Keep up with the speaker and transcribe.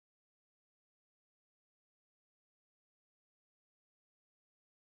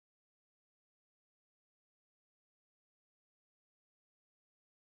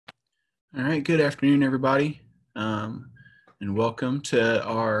All right, good afternoon, everybody, and welcome to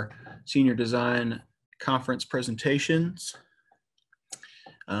our Senior Design Conference presentations.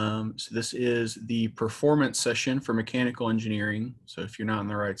 So this is the performance session for mechanical engineering. So if you're not in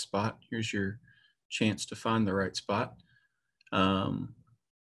the right spot, here's your chance to find the right spot. You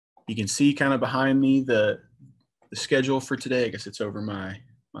can see kind of behind me the schedule for today. I guess it's over my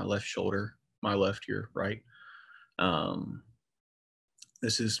left shoulder, my left, your right.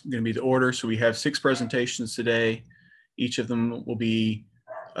 This is going to be the order. So we have 6 presentations today. Each of them will be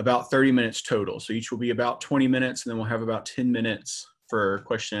about 30 minutes total. So each will be about 20 minutes, and then we'll have about 10 minutes for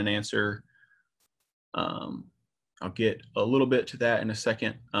question and answer. I'll get a little bit to that in a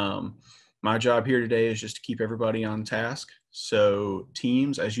second. My job here today is just to keep everybody on task. So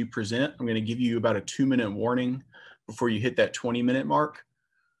teams, as you present, I'm going to give you about a 2-minute warning before you hit that 20-minute mark,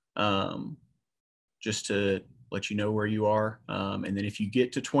 just to let you know where you are. And then if you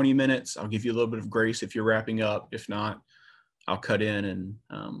get to 20 minutes, I'll give you a little bit of grace if you're wrapping up. If not, I'll cut in and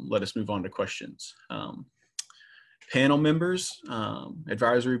let us move on to questions. Panel members,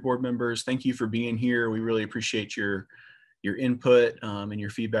 advisory board members, thank you for being here. We really appreciate your input and your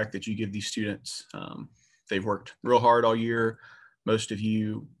feedback that you give these students. They've worked real hard all year. Most of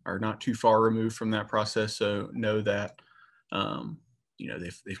you are not too far removed from that process, so know that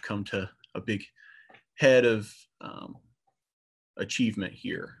they've come to a big head of achievement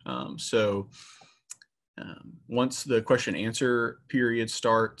here. Once the question answer period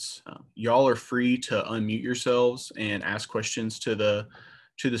starts, y'all are free to unmute yourselves and ask questions to the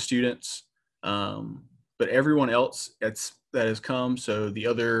students. But everyone else that has come, so the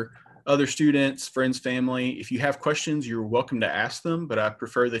other students, friends, family, if you have questions, you're welcome to ask them, but I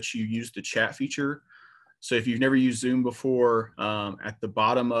prefer that you use the chat feature. So if you've never used Zoom before, at the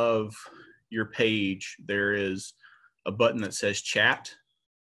bottom of your page, there is a button that says chat.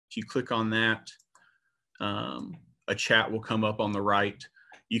 If you click on that, a chat will come up on the right.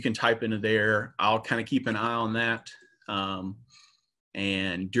 You can type into there. I'll kind of keep an eye on that.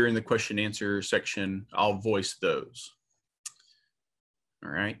 And during the question answer section, I'll voice those.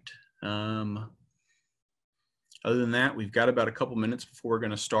 All right. Other than that, we've got about a couple minutes before we're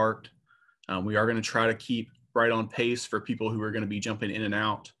going to start. We are going to try to keep right on pace for people who are going to be jumping in and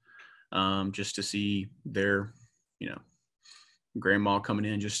out, just to see their, grandma coming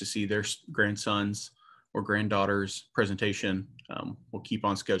in, just to see their grandsons or granddaughters presentation. We'll keep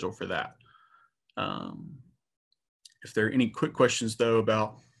on schedule for that. If there are any quick questions though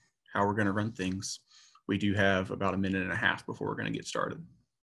about how we're going to run things, we do have about a minute and a half before we're going to get started.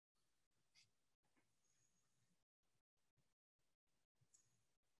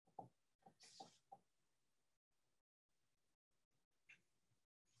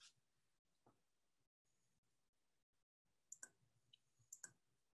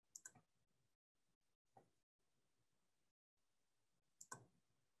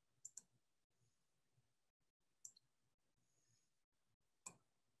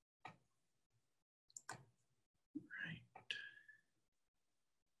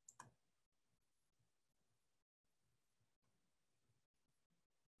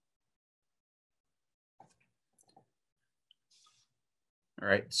 All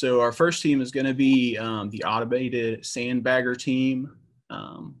right, so our first team is going to be the automated sandbagger team.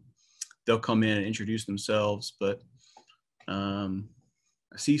 They'll come in and introduce themselves, but I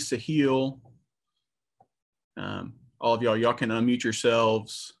see Sahil. All of y'all can unmute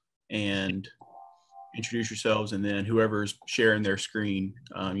yourselves and introduce yourselves, and then whoever's sharing their screen,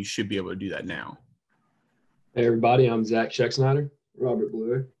 you should be able to do that now. Hey everybody, I'm Zach Schecksnyder. Robert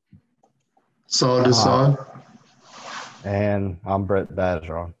Bluer. Saul Desson. And I'm Brett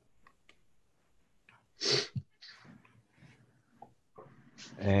Badgeron.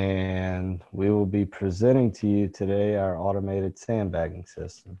 And we will be presenting to you today our automated sandbagging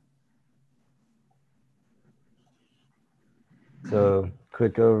system. So,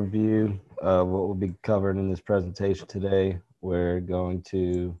 quick overview of what will be covered in this presentation today. We're going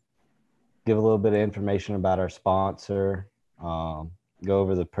to give a little bit of information about our sponsor, go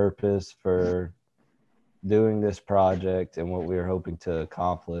over the purpose for doing this project and what we are hoping to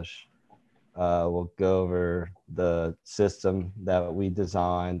accomplish. We'll go over the system that we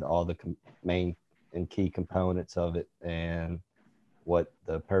designed, all the main and key components of it, and what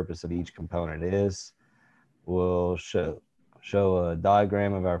the purpose of each component is. We'll show a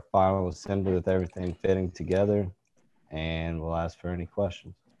diagram of our final assembly with everything fitting together, and we'll ask for any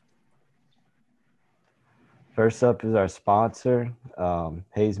questions. First up is our sponsor,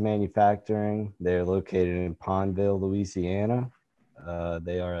 Hayes Manufacturing. They're located in Pineville, Louisiana.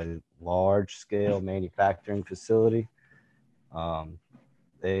 They are a large-scale manufacturing facility.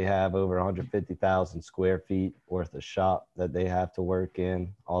 They have over 150,000 square feet worth of shop that they have to work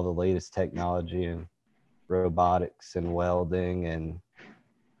in, all the latest technology and robotics and welding and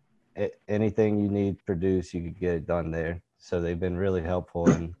anything you need produced, you could get it done there. So they've been really helpful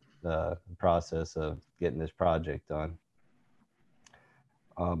in the process of getting this project done.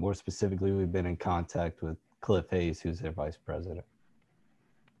 More specifically, we've been in contact with Cliff Hayes, who's their vice president.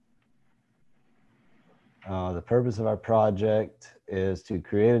 The purpose of our project is to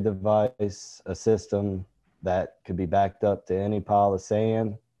create a device, a system that could be backed up to any pile of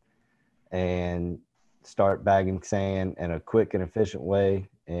sand and start bagging sand in a quick and efficient way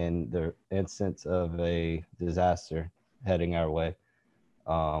in the instance of a disaster heading our way.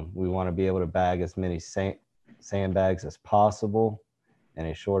 We want to be able to bag as many sandbags as possible in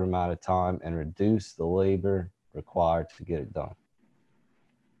a short amount of time and reduce the labor required to get it done.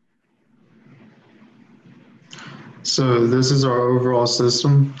 So this is our overall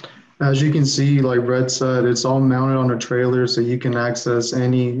system. As you can see, like Brett said, it's all mounted on a trailer so you can access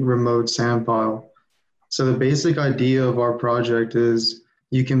any remote sand pile. So the basic idea of our project is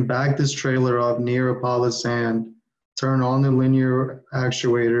you can back this trailer up near a pile of sand, turn on the linear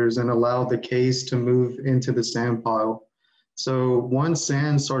actuators and allow the case to move into the sand pile. So once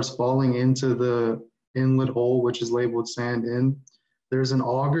sand starts falling into the inlet hole, which is labeled sand in, there's an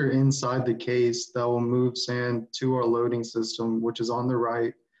auger inside the case that will move sand to our loading system, which is on the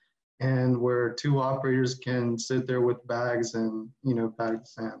right, and where two operators can sit there with bags and, bag the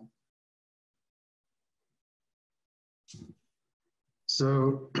sand.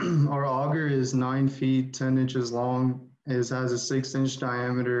 So our auger is 9 feet, 10 inches long. It has a 6-inch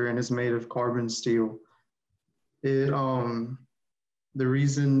diameter and is made of carbon steel. The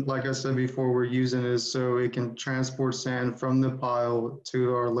reason, like I said before, we're using it is so it can transport sand from the pile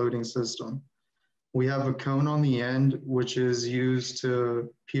to our loading system. We have a cone on the end, which is used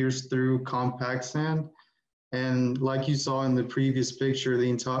to pierce through compact sand. And like you saw in the previous picture,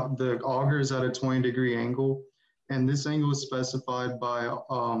 the auger is at a 20-degree angle. And this angle is specified by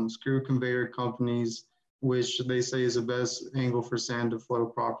screw conveyor companies, which they say is the best angle for sand to flow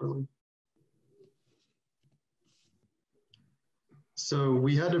properly. So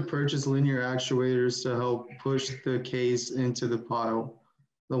we had to purchase linear actuators to help push the case into the pile.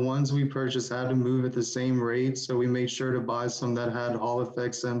 The ones we purchased had to move at the same rate, so we made sure to buy some that had Hall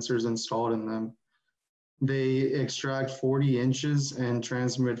effect sensors installed in them. They extract 40 inches and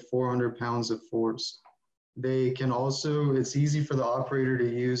transmit 400 pounds of force. They can also, it's easy for the operator to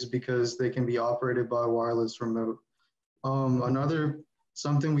use because they can be operated by a wireless remote.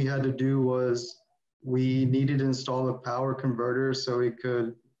 Something we had to do was we needed to install a power converter so it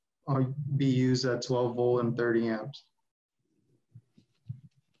could be used at 12 volt and 30 amps.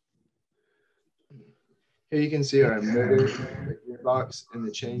 Here you can see our motor, the gearbox, and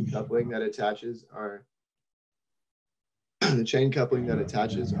the chain coupling that attaches our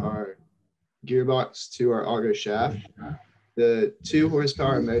gearbox to our auger shaft. The 2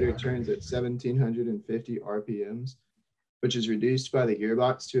 horsepower motor turns at 1750 RPMs, which is reduced by the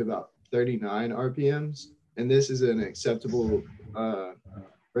gearbox to about 39 RPMs. And this is an acceptable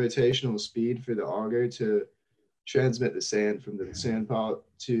rotational speed for the auger to transmit the sand from the sand pile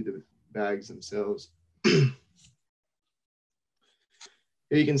to the bags themselves. Here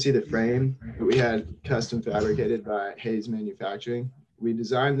you can see the frame that we had custom fabricated by Hayes Manufacturing. We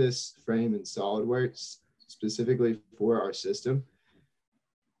designed this frame in SolidWorks specifically for our system.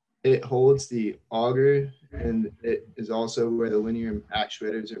 It holds the auger, and it is also where the linear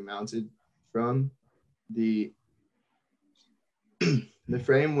actuators are mounted from. The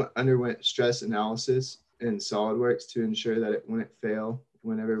frame underwent stress analysis in SolidWorks to ensure that it wouldn't fail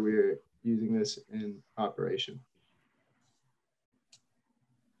whenever we were using this in operation.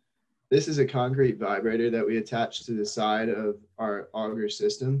 This is a concrete vibrator that we attached to the side of our auger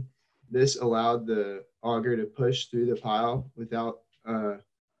system. This allowed the auger to push through the pile without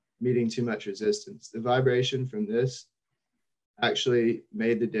meeting too much resistance. The vibration from this actually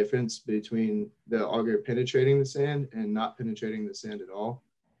made the difference between the auger penetrating the sand and not penetrating the sand at all.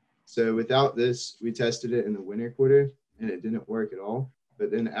 So without this, we tested it in the winter quarter and it didn't work at all. But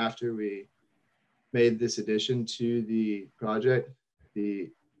then after we made this addition to the project,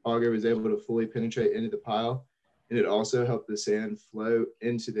 the auger was able to fully penetrate into the pile, and it also helped the sand flow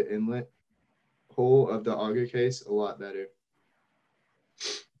into the inlet hole of the auger case a lot better.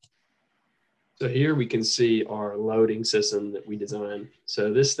 So here we can see our loading system that we designed.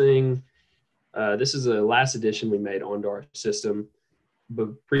 So this thing, this is the last addition we made onto our system.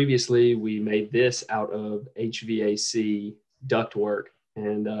 But previously we made this out of HVAC ductwork,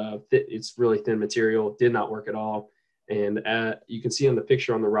 and it's really thin material, did not work at all. And you can see on the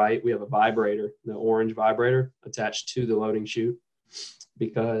picture on the right, we have a vibrator, the orange vibrator attached to the loading chute,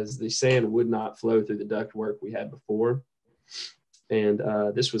 because the sand would not flow through the ductwork we had before. And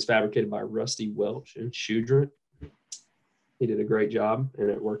this was fabricated by Rusty Welch and Shudrint. He did a great job, and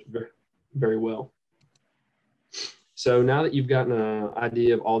it worked very, very well. So now that you've gotten an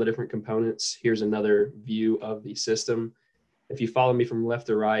idea of all the different components, here's another view of the system. If you follow me from left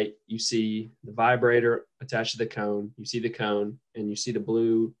to right, you see the vibrator attached to the cone, you see the cone, and you see the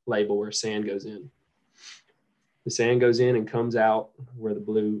blue label where sand goes in. The sand goes in and comes out where the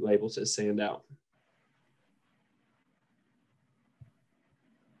blue label says sand out.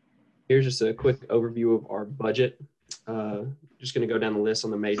 Here's just a quick overview of our budget. Just going to go down the list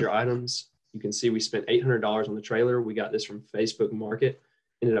on the major items. You can see we spent $800 on the trailer. We got this from Facebook Market.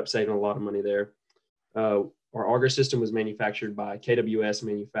 Ended up saving a lot of money there. Our auger system was manufactured by KWS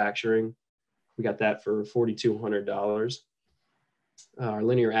Manufacturing. We got that for $4,200. Our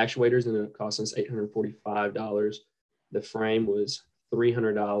linear actuators ended up costing us $845. The frame was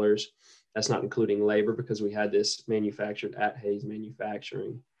 $300. That's not including labor because we had this manufactured at Hayes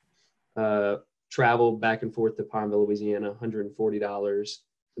Manufacturing. Travel back and forth to Pineville, Louisiana, $140.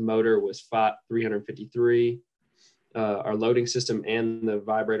 The motor was $353. Our loading system and the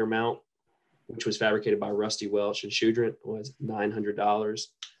vibrator mount, which was fabricated by Rusty Welch and Shudrint, was $900.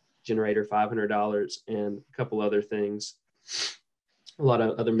 Generator, $500, and a couple other things, a lot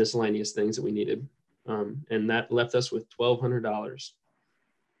of other miscellaneous things that we needed. And that left us with $1,200. Does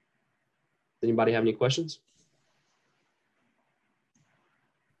anybody have any questions?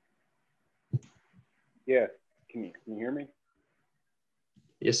 Yeah, can you hear me?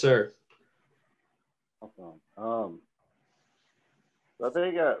 Yes, sir. Awesome. So I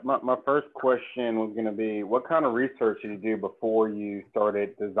think my first question was going to be, what kind of research did you do before you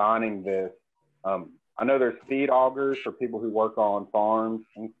started designing this? I know there's feed augers for people who work on farms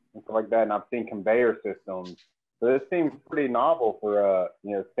and stuff like that, and I've seen conveyor systems. So this seems pretty novel for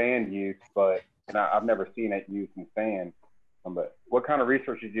sand use, but I've never seen it used in sand. But what kind of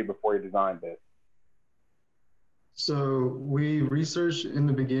research did you do before you designed this? So we researched in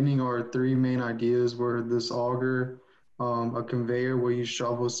the beginning. Our three main ideas were this auger, a conveyor where you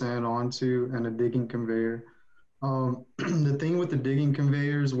shovel sand onto, and a digging conveyor. The thing with the digging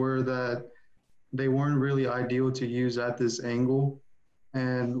conveyors were that they weren't really ideal to use at this angle.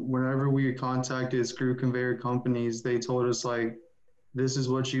 And whenever we contacted screw conveyor companies, they told us like, this is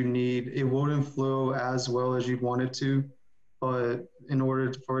what you need. It wouldn't flow as well as you'd want it to, but in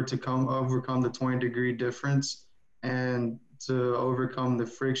order for it to overcome the 20-degree difference and to overcome the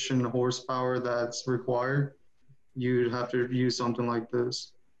friction horsepower that's required, you'd have to use something like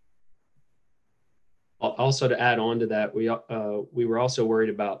this. Also, to add on to that, we were also worried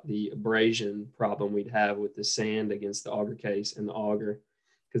about the abrasion problem we'd have with the sand against the auger case and the auger,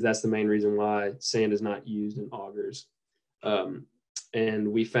 because that's the main reason why sand is not used in augers.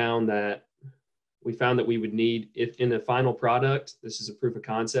 And we found that we would need, if in the final product, this is a proof of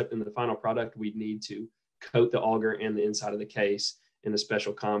concept, in the final product, we'd need to coat the auger and the inside of the case in a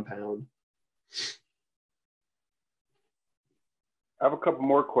special compound. I have a couple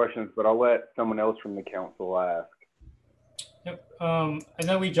more questions, but I'll let someone else from the council ask. Yep. I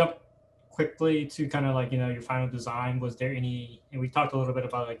know we jumped quickly to kind of like, your final design. Was there any, and we talked a little bit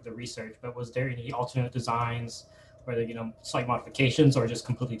about like the research, but was there any alternate designs, whether, slight modifications or just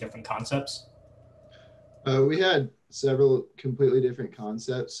completely different concepts? We had several completely different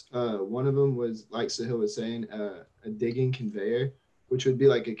concepts. One of them was, like Sahil was saying, a digging conveyor, which would be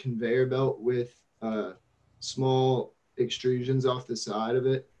like a conveyor belt with small extrusions off the side of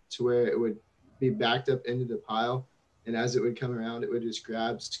it to where it would be backed up into the pile. And as it would come around, it would just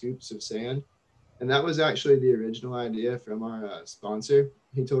grab scoops of sand. And that was actually the original idea from our sponsor.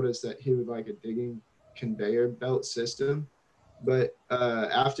 He told us that he would like a digging conveyor belt system. But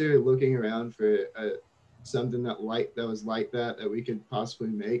after looking around for something that was like that we could possibly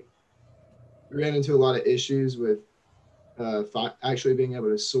make, we ran into a lot of issues with actually being able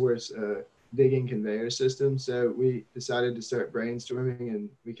to source a digging conveyor system. So we decided to start brainstorming, and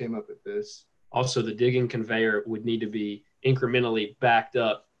we came up with this. Also, the digging conveyor would need to be incrementally backed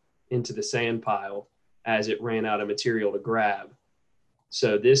up into the sand pile as it ran out of material to grab.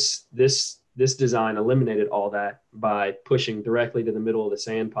 So this design eliminated all that by pushing directly to the middle of the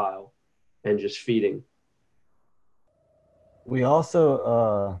sand pile and just feeding. We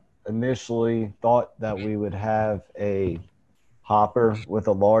also initially thought that we would have a hopper with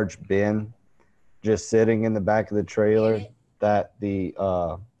a large bin just sitting in the back of the trailer that the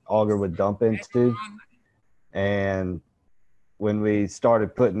auger would dump into. And when we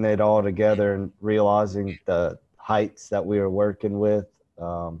started putting it all together and realizing the heights that we were working with,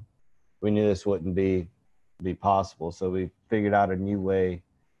 we knew this wouldn't be possible. So we figured out a new way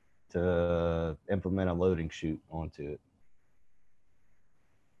to implement a loading chute onto it.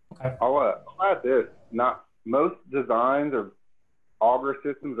 Okay. I'll add this. Not most designs or auger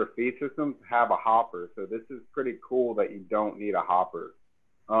systems or feed systems have a hopper. So this is pretty cool that you don't need a hopper.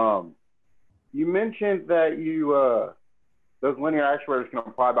 You mentioned that those linear actuators can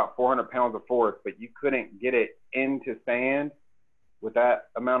apply about 400 pounds of force, but you couldn't get it into sand with that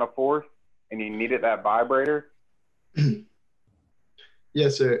amount of force, and you needed that vibrator.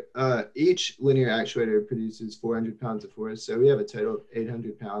 Yes, sir. Each linear actuator produces 400 pounds of force, so we have a total of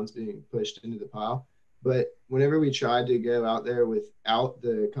 800 pounds being pushed into the pile. But whenever we tried to go out there without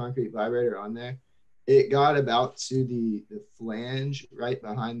the concrete vibrator on there, it got about to the flange right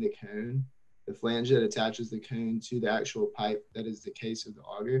behind the cone, the flange that attaches the cone to the actual pipe that is the case of the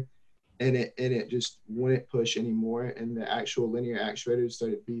auger. And it just wouldn't push anymore. And the actual linear actuators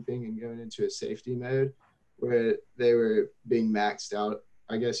started beeping and going into a safety mode where they were being maxed out,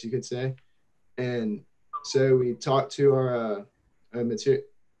 I guess you could say. And so we talked to our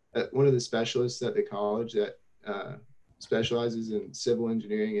one of the specialists at the college that specializes in civil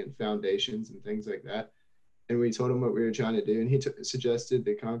engineering and foundations and things like that. And we told him what we were trying to do, and he suggested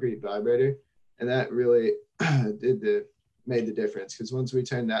the concrete vibrator, and that really made the difference, because once we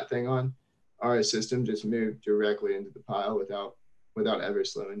turned that thing on, our system just moved directly into the pile without ever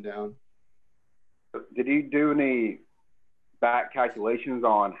slowing down. Did you do any back calculations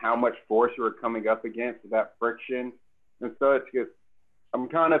on how much force you were coming up against with that friction and such? Because I'm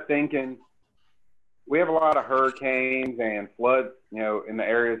kind of thinking we have a lot of hurricanes and floods, in the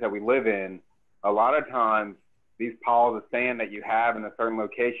areas that we live in. A lot of times these piles of sand that you have in a certain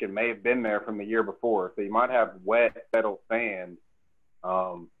location may have been there from the year before. So you might have wet, settled sand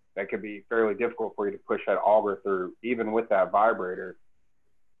that could be fairly difficult for you to push that auger through, even with that vibrator.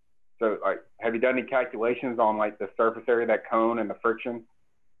 So have you done any calculations on the surface area of that cone and the friction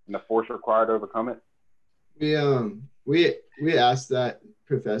and the force required to overcome it? We asked that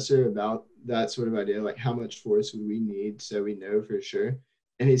professor about that sort of idea, like how much force would we need so we know for sure.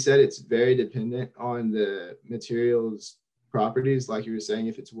 And he said it's very dependent on the material's properties, like you were saying,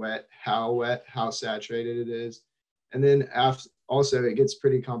 if it's wet, how saturated it is. And then also it gets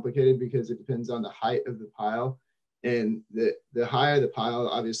pretty complicated because it depends on the height of the pile. And the higher the pile,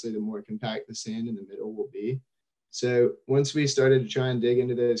 obviously, the more compact the sand in the middle will be. So once we started to try and dig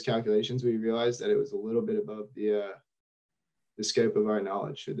into those calculations, we realized that it was a little bit above the scope of our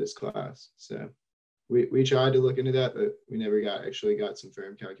knowledge for this class. So we tried to look into that, but we never actually got some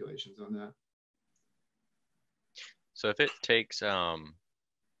firm calculations on that. So if it takes, like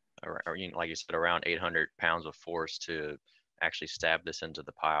you said, around 800 pounds of force to actually stab this into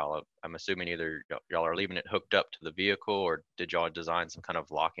the pile, I'm assuming either y'all are leaving it hooked up to the vehicle, or did y'all design some kind of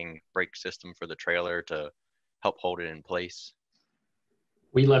locking brake system for the trailer to help hold it in place?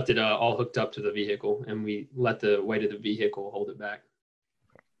 We left it all hooked up to the vehicle, and we let the weight of the vehicle hold it back.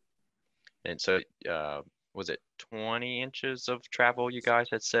 And so was it 20 inches of travel you guys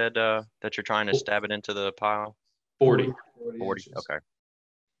had said that you're trying to stab it into the pile? 40. 40. Okay.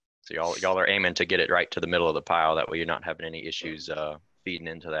 So y'all are aiming to get it right to the middle of the pile. That way you're not having any issues feeding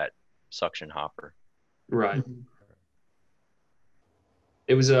into that suction hopper. Right.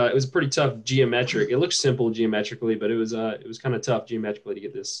 It was pretty tough geometric. It looks simple geometrically, but it was kind of tough geometrically to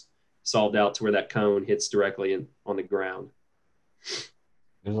get this solved out to where that cone hits directly on the ground.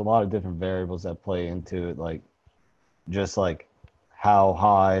 There's a lot of different variables that play into it, like just like how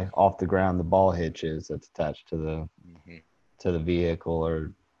high off the ground the ball hitch is that's attached to the vehicle,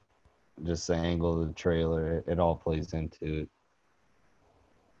 or just the angle of the trailer. It all plays into it.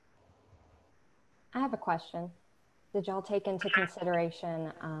 I have a question. Did y'all take into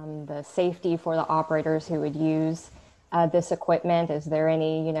consideration the safety for the operators who would use this equipment? Is there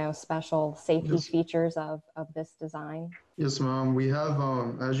any, special safety features of this design? Yes, ma'am. We have,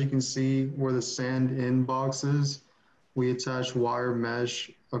 as you can see, where the sand in box is, we attach wire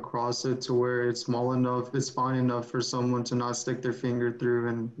mesh across it to where it's small enough, it's fine enough for someone to not stick their finger through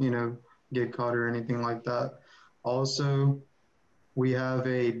and, get cut or anything like that. Also, we have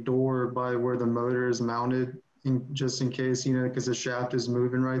a door by where the motor is mounted, just in case, because the shaft is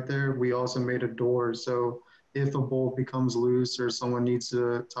moving right there. We also made a door, so if a bolt becomes loose or someone needs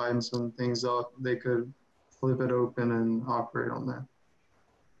to tighten some things up, they could flip it open and operate on that.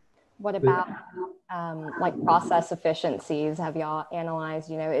 What about process efficiencies? Have y'all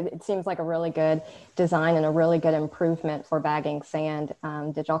analyzed, it seems like a really good design and a really good improvement for bagging sand.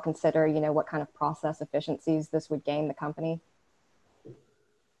 Did y'all consider, what kind of process efficiencies this would gain the company?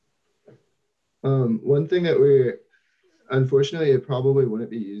 One thing that unfortunately, it probably wouldn't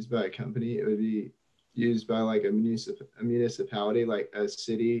be used by a company. It would be used by like a municipality, like a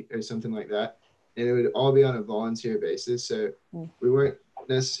city or something like that. And it would all be on a volunteer basis. So we weren't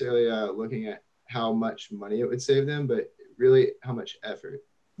necessarily looking at how much money it would save them, but really how much effort.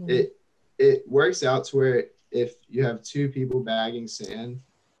 It works out to where if you have 2 people bagging sand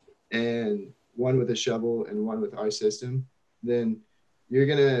and one with a shovel and one with our system, then you're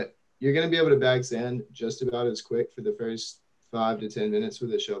gonna be able to bag sand just about as quick for the first 5 to 10 minutes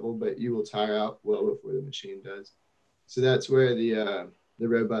with a shovel, but you will tire out well before the machine does. So that's where the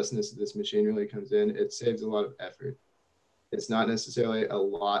robustness of this machine really comes in. It saves a lot of effort. It's not necessarily a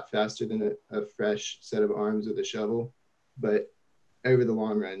lot faster than a fresh set of arms with a shovel, but over the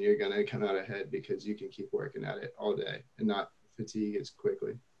long run, you're going to come out ahead because you can keep working at it all day and not fatigue as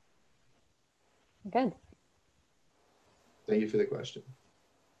quickly. Good. Thank you for the question.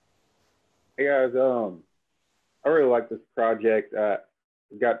 Hey guys, I really like this project.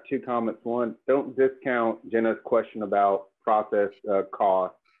 We've got 2 comments. One, don't discount Jenna's question about process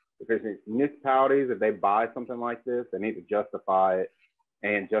cost. Because municipalities, if they buy something like this, they need to justify it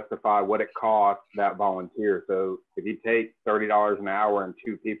and justify what it costs that volunteer. So if you take $30 an hour and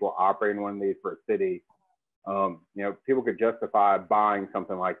 2 people operating one of these for a city, you know, people could justify buying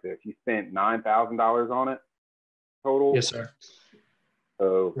something like this. You spent $9,000 on it total. Yes, sir.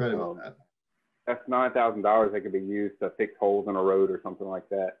 So Right about that. that's $9,000 that could be used to fix holes in a road or something like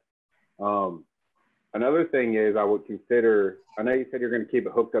that. Another thing is I would consider, I know you said you're going to keep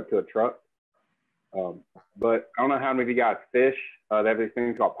it hooked up to a truck, but I don't know how many of you guys fish. They have these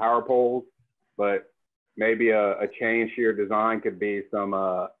things called power poles, but maybe a change to your design could be some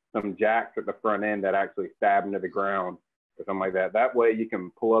jacks at the front end that actually stab into the ground or something like that. That way you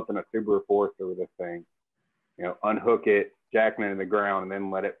can pull up in a Subaru Forester with this thing, you know, unhook it, jack it into the ground, and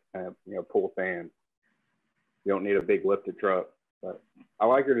then let it, you know, pull sand. You don't need a big lifted truck. But I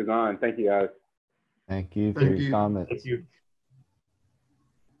like your design. Thank you, guys. Thank you for Thank your you. comments. Thank you.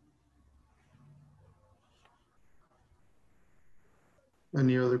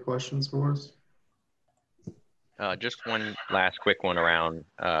 Any other questions for us? Just one last quick one around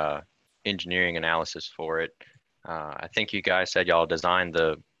engineering analysis for it. I think you guys said y'all designed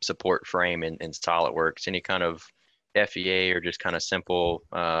the support frame in SolidWorks. Any kind of FEA or just kind of simple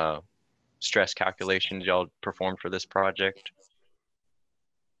stress calculations y'all performed for this project?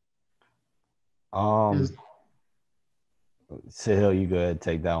 Yes. Sahil, you go ahead and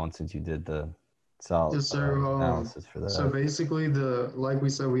take that one since you did the solid Yes, sir. analysis for that. So basically, like we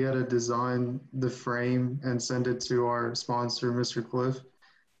said, we had to design the frame and send it to our sponsor, Mr. Cliff,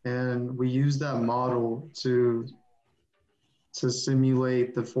 and we used that model to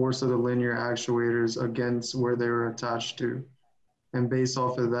simulate the force of the linear actuators against where they were attached to, and based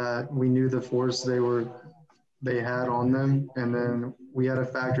off of that, we knew the force they had on them, and then we had a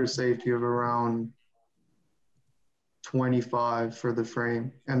factor of safety of around 25 for the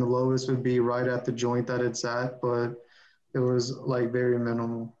frame, and the lowest would be right at the joint that it's at, but it was like very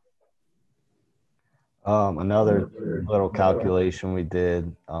minimal. Another little calculation we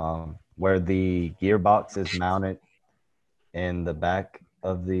did, where the gearbox is mounted in the back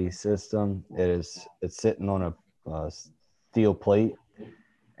of the system, it's sitting on a steel plate,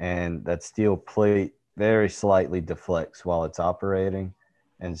 and that steel plate very slightly deflects while it's operating,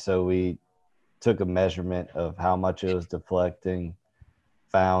 and so we took a measurement of how much it was deflecting,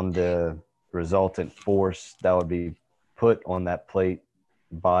 found the resultant force that would be put on that plate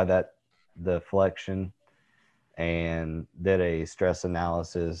by that deflection, and did a stress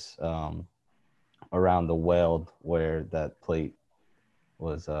analysis around the weld where that plate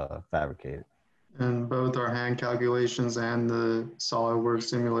was fabricated. And both our hand calculations and the SolidWorks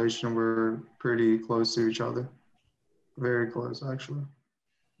simulation were pretty close to each other. Very close, actually.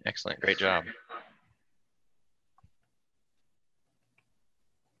 Excellent. Great job.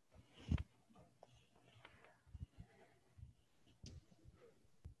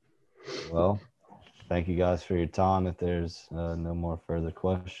 Well, thank you guys for your time. If there's no more further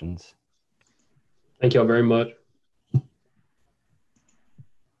questions. Thank y'all very much.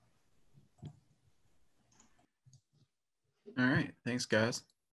 All right. Thanks, guys.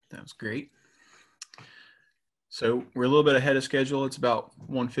 That was great. So we're a little bit ahead of schedule. It's about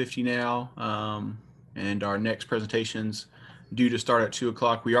 1:50 now. And our next presentation's due to start at 2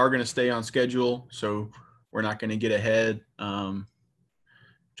 o'clock. We are going to stay on schedule, so we're not going to get ahead,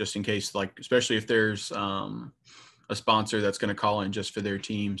 just in case, like, especially if there's a sponsor that's going to call in just for their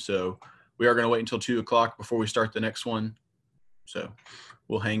team. So we are going to wait until 2 o'clock before we start the next one. So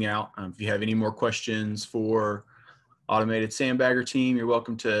we'll hang out. If you have any more questions for automated sandbagger team, you're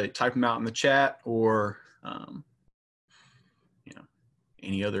welcome to type them out in the chat, or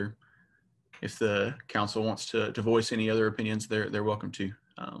any other, if the council wants to voice any other opinions, they're welcome to.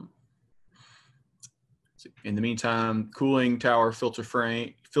 In the meantime, cooling tower, filter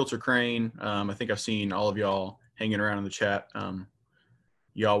crane. I think I've seen all of y'all hanging around in the chat.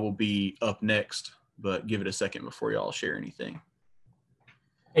 Y'all will be up next, but give it a second before y'all share anything.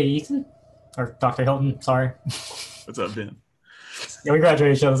 Hey, Ethan, or Dr. Hilton, sorry. What's up, Ben? Yeah, we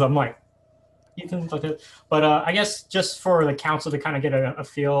graduated each other, so I'm like, Ethan, Dr. But I guess just for the council to kind of get a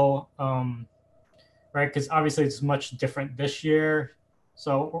feel, right? Because obviously it's much different this year.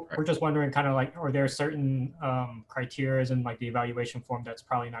 So we're just wondering kind of like, are there certain criteria in like the evaluation form that's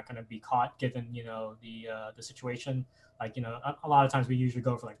probably not going to be caught given, the situation? Like, a lot of times we usually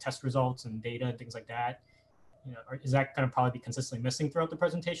go for like test results and data and things like that. Or is that going to probably be consistently missing throughout the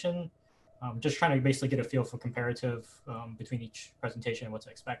presentation? Just trying to basically get a feel for comparative between each presentation and what to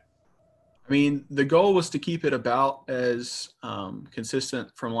expect. I mean, the goal was to keep it about as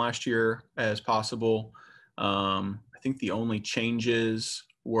consistent from last year as possible. I think the only changes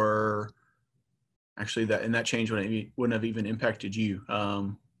were actually that change wouldn't have even impacted you.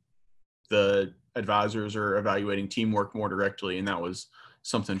 The advisors are evaluating teamwork more directly, and that was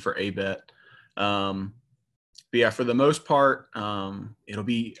something for ABET. But yeah, for the most part, it'll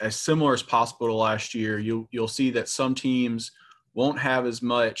be as similar as possible to last year. You'll see that some teams won't have as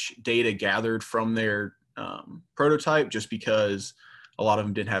much data gathered from their prototype just because a lot of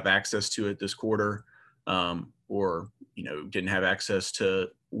them didn't have access to it this quarter, or didn't have access to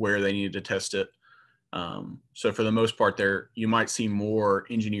where they needed to test it. So for the most part, you might see more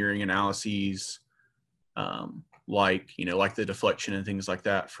engineering analyses, like the deflection and things like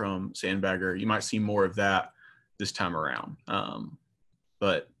that from Sandbagger. You might see more of that this time around.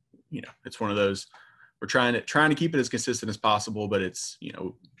 But it's one of those. We're trying to keep it as consistent as possible, but it's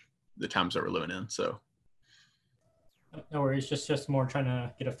the times that we're living in. So no worries, just more trying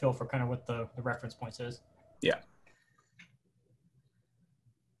to get a feel for kind of what the reference points is. Yeah.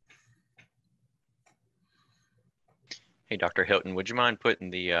 Hey, Dr. Hilton, would you mind putting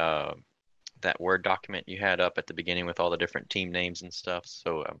the that Word document you had up at the beginning with all the different team names and stuff?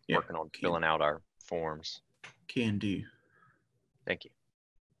 So I'm working on filling out our forms. Can do. Thank you.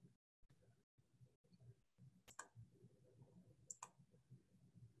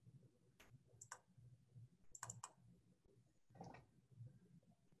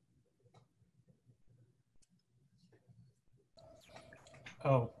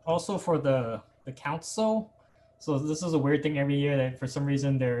 Oh, also for the council. So this is a weird thing every year that for some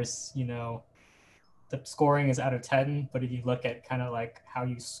reason there's, the scoring is out of 10, but if you look at kind of like how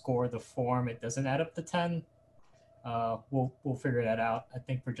you score the form, it doesn't add up to 10. We'll figure that out. I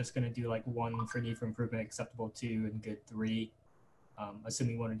think we're just going to do like 1 for need for improvement, acceptable 2, and good 3,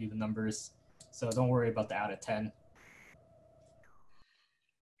 assuming you want to do the numbers. So don't worry about the out of 10.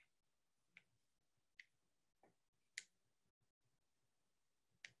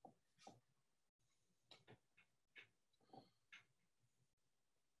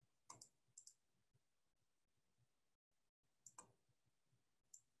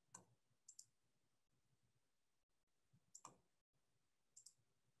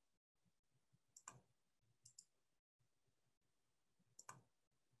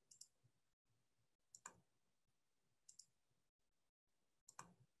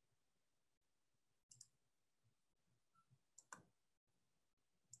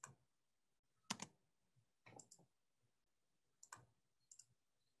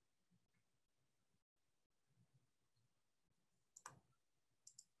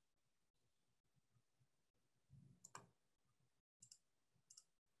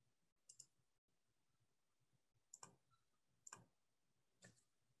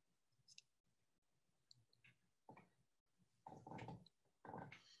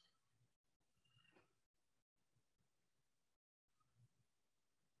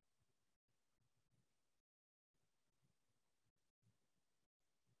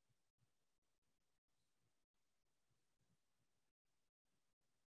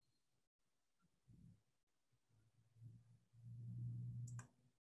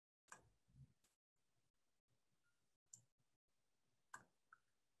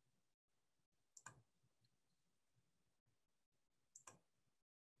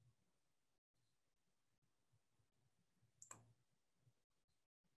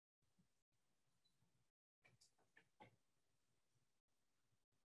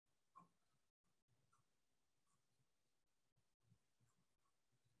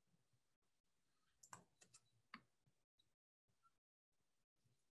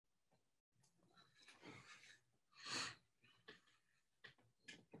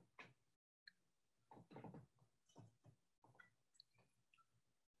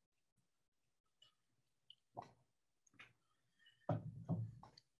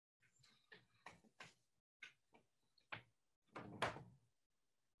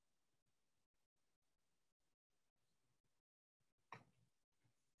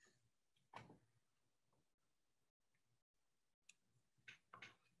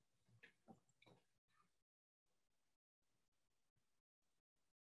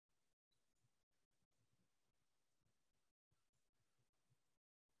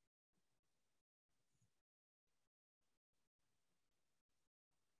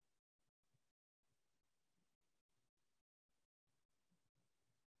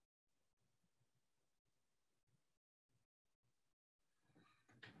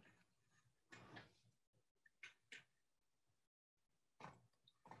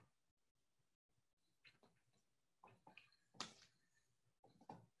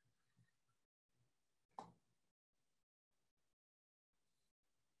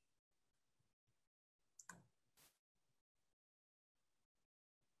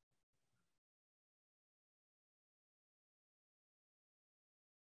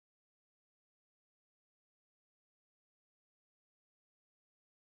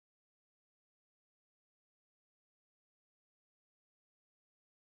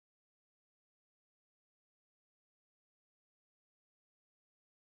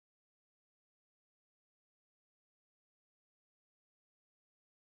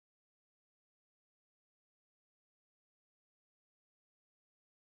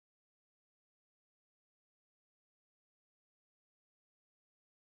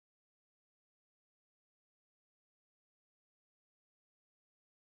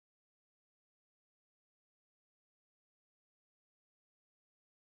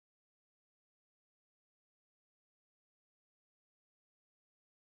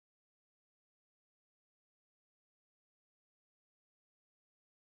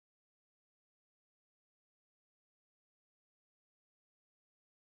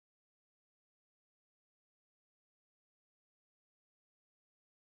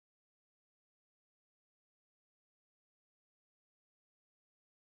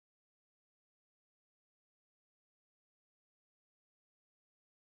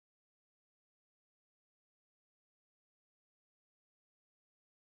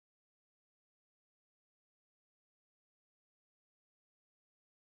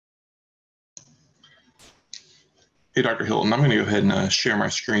 Hey, Dr. Hilton, I'm going to go ahead and share my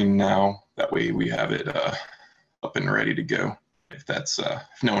screen now. That way we have it up and ready to go. If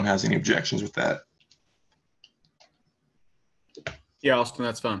no one has any objections with that. Yeah, Austin,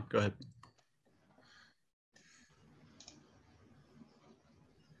 that's fine. Go ahead.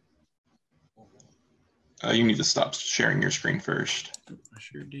 You need to stop sharing your screen first. I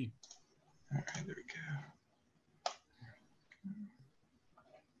sure do. All right, there we go.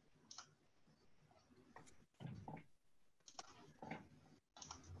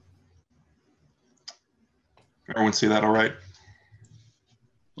 Everyone see that all right?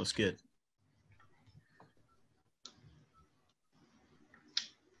 Looks good.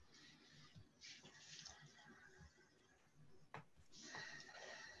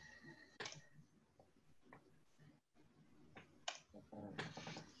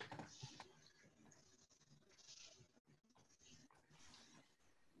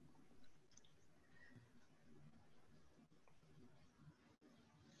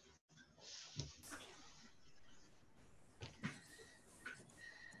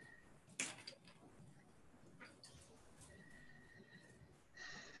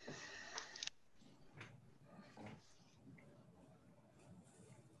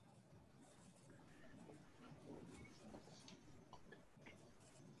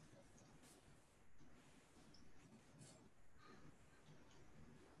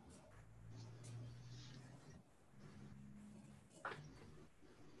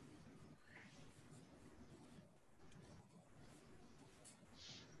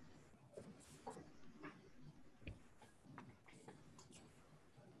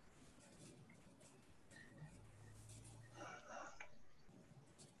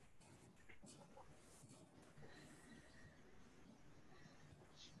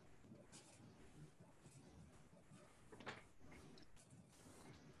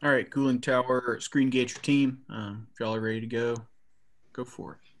 All right, cooling tower screen gauge team. If y'all are ready to go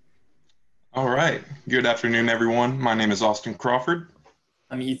for it. All right. Good afternoon, everyone. My name is Austin Crawford.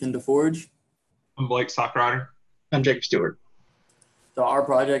 I'm Ethan DeForge. I'm Blake Stockrider. I'm Jake Stewart. So our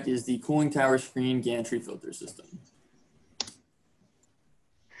project is the cooling tower screen gantry filter system.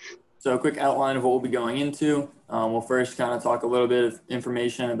 So a quick outline of what we'll be going into. We'll first kind of talk a little bit of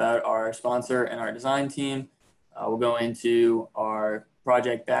information about our sponsor and our design team. We'll go into our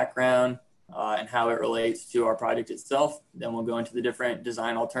project background and how it relates to our project itself. Then we'll go into the different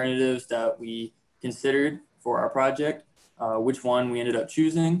design alternatives that we considered for our project, which one we ended up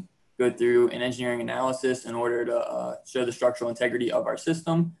choosing, go through an engineering analysis in order to show the structural integrity of our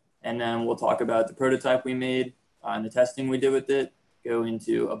system. And then we'll talk about the prototype we made and the testing we did with it, go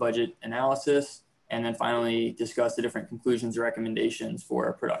into a budget analysis, and then finally discuss the different conclusions or recommendations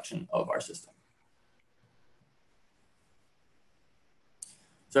for production of our system.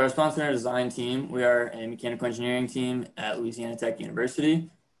 So our sponsor and our design team, we are a mechanical engineering team at Louisiana Tech University.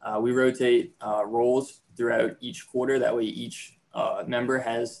 We rotate roles throughout each quarter. That way each member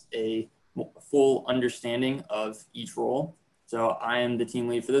has a full understanding of each role. So I am the team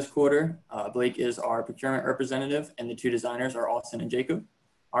lead for this quarter. Blake is our procurement representative, and the two designers are Austin and Jacob.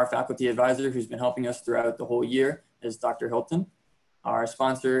 Our faculty advisor, who's been helping us throughout the whole year, is Dr. Hilton. Our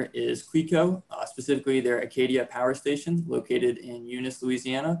sponsor is Cleco, specifically their Acadia Power Station located in Eunice,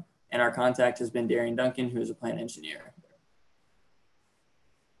 Louisiana. And our contact has been Darian Duncan, who is a plant engineer.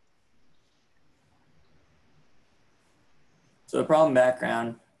 So the problem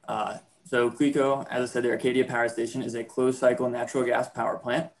background, so Cleco, as I said, their Acadia Power Station is a closed cycle natural gas power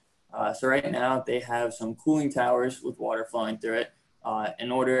plant. So right now they have some cooling towers with water flowing through it.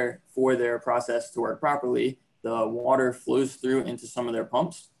 In order for their process to work properly, the water flows through into some of their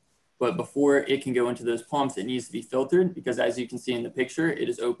pumps, but before it can go into those pumps, it needs to be filtered because as you can see in the picture, it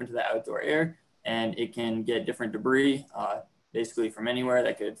is open to the outdoor air and it can get different debris, basically from anywhere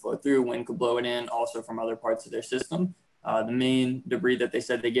that could flow through. Wind could blow it in, also from other parts of their system. The main debris that they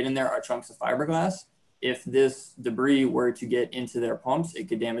said they get in there are chunks of fiberglass. If this debris were to get into their pumps, it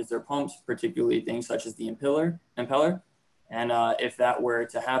could damage their pumps, particularly things such as the impeller. And if that were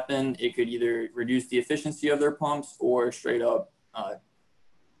to happen, it could either reduce the efficiency of their pumps or straight up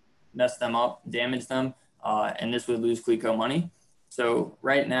mess them up, damage them, and this would lose Cleco money. So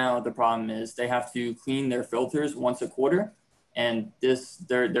right now, the problem is they have to clean their filters once a quarter. And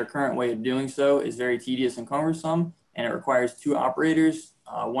their current way of doing so is very tedious and cumbersome, and it requires two operators.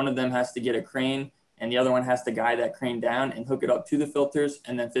 One of them has to get a crane, and the other one has to guide that crane down and hook it up to the filters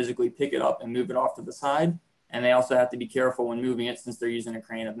and then physically pick it up and move it off to the side. And they also have to be careful when moving it since they're using a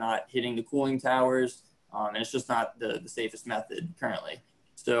crane of not hitting the cooling towers. And it's just not the safest method currently.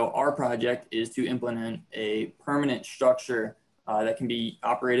 So our project is to implement a permanent structure that can be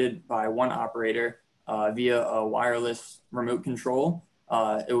operated by one operator via a wireless remote control.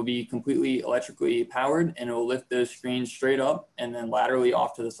 It will be completely electrically powered, and it will lift those screens straight up and then laterally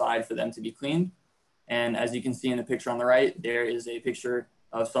off to the side for them to be cleaned. And as you can see in the picture on the right, there is a picture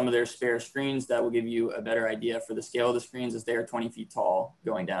of some of their spare screens that will give you a better idea for the scale of the screens, as they are 20 feet tall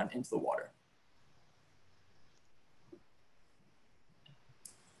going down into the water.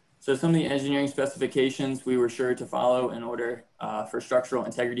 So some of the engineering specifications we were sure to follow in order for structural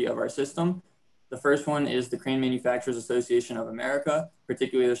integrity of our system. The first one is the Crane Manufacturers Association of America,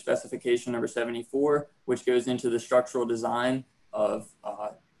 particularly their specification number 74, which goes into the structural design of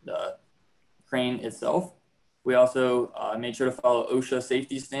the crane itself. We also made sure to follow OSHA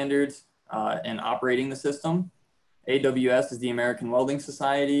safety standards in operating the system. AWS is the American Welding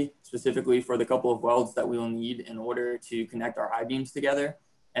Society, specifically for the couple of welds that we will need in order to connect our I-beams together.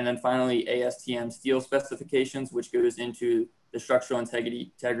 And then finally, ASTM steel specifications, which goes into the structural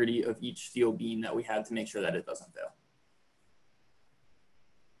integrity of each steel beam that we have to make sure that it doesn't fail.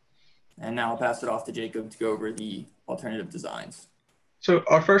 And now I'll pass it off to Jacob to go over the alternative designs. So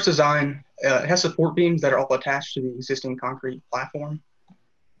our first design has support beams that are all attached to the existing concrete platform.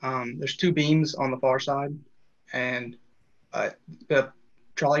 There's 2 beams on the far side, and the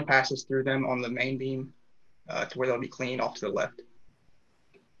trolley passes through them on the main beam to where they'll be cleaned off to the left.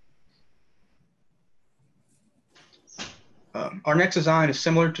 Our next design is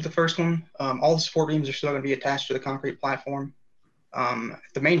similar to the first one. All the support beams are still going to be attached to the concrete platform.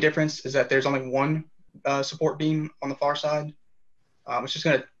 The main difference is that there's only one support beam on the far side, which is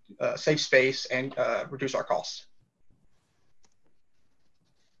going to save space and reduce our costs.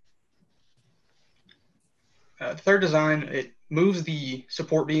 The third design, it moves the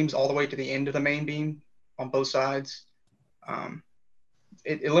support beams all the way to the end of the main beam on both sides.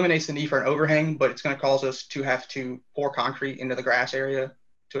 It eliminates the need for an overhang, but it's going to cause us to have to pour concrete into the grass area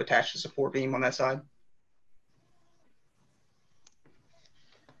to attach the support beam on that side.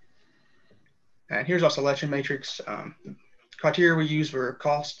 And here's our selection matrix. Criteria we use were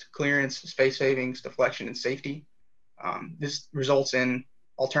cost, clearance, space savings, deflection, and safety. This results in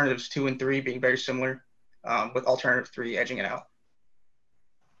alternatives 2 and 3 being very similar, with alternative 3 edging it out.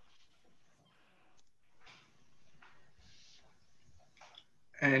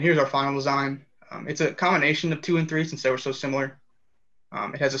 And here's our final design. It's a combination of 2 and 3 since they were so similar.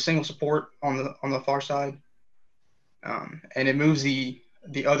 It has a single support on the far side, and it moves the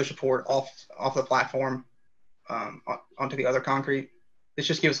other support off the platform onto the other concrete. This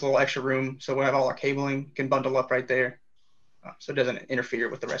just gives us a little extra room, so we'll have all our cabling can bundle up right there, so it doesn't interfere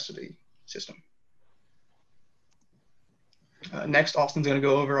with the rest of the system. Next, Austin's going to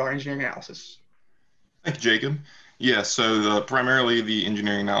go over our engineering analysis. Thank you, Jacob. Yeah, so primarily the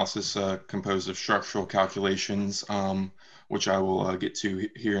engineering analysis composed of structural calculations, which I will get to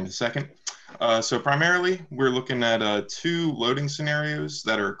here in a second. So primarily, we're looking at 2 loading scenarios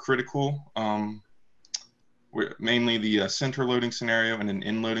that are critical. Mainly the center loading scenario and an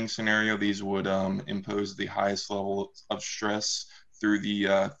in loading scenario. These would impose the highest level of stress through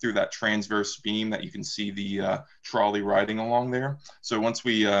that transverse beam that you can see the trolley riding along there. So once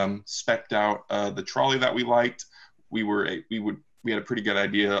we spec'd out the trolley that we liked, we had a pretty good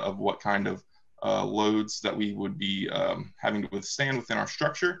idea of what kind of loads that we would be having to withstand within our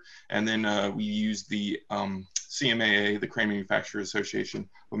structure. And then we used the CMAA, the Crane Manufacturers Association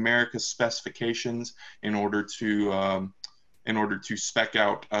of America specifications in order to spec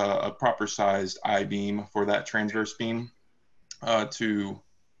out a proper sized I-beam for that transverse beam to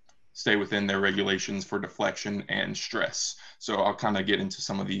stay within their regulations for deflection and stress. So I'll kind of get into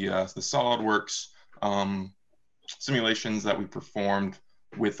some of the SolidWorks simulations that we performed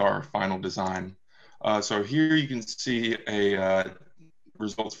with our final design. So here you can see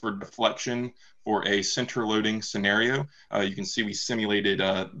results for deflection for a center loading scenario. You can see we simulated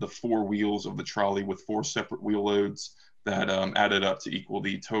the 4 wheels of the trolley with 4 separate wheel loads that added up to equal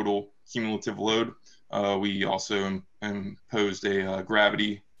the total cumulative load. We also imposed a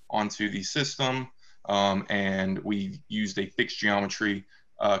gravity onto the system, and we used a fixed geometry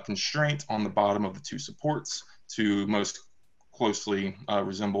constraint on the bottom of the 2 supports to most closely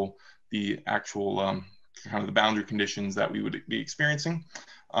resemble the actual kind of the boundary conditions that we would be experiencing.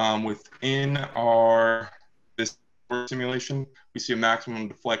 Within this simulation, we see a maximum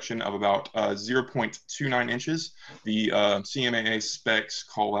deflection of about 0.29 inches. The CMAA specs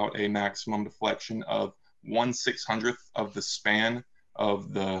call out a maximum deflection of 1/600th of the span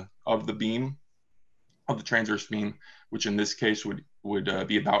of the beam, of the transverse beam, which in this case would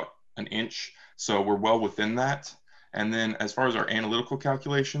be about an inch. So we're well within that. And then as far as our analytical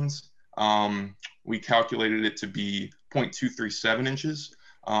calculations, we calculated it to be 0.237 inches,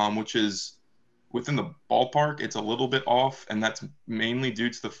 which is within the ballpark, it's a little bit off, and that's mainly due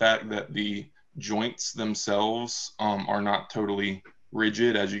to the fact that the joints themselves are not totally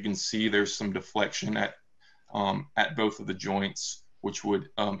rigid. As you can see, there's some deflection at both of the joints, which would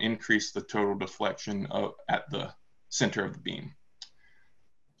increase the total deflection at the center of the beam.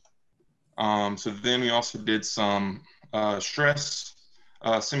 So then we also did some stress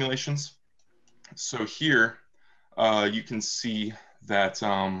simulations. So here you can see that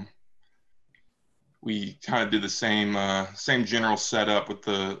we kind of did the same general setup with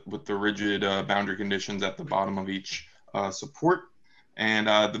the rigid boundary conditions at the bottom of each support. And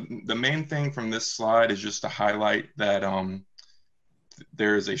the main thing from this slide is just to highlight that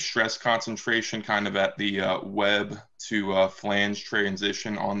there is a stress concentration kind of at the web to flange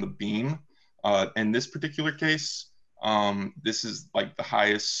transition on the beam. In this particular case, this is like the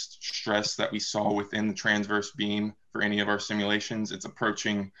highest stress that we saw within the transverse beam for any of our simulations. It's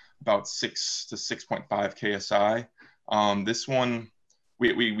approaching about 6 to 6.5 KSI. This one,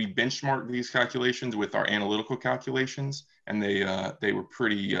 we benchmarked these calculations with our analytical calculations, and they were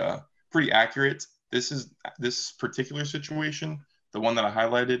pretty accurate. This particular situation, the one that I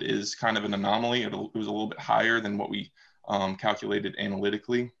highlighted, is kind of an anomaly. It was a little bit higher than what we calculated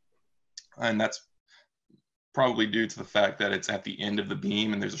analytically, and that's probably due to the fact that it's at the end of the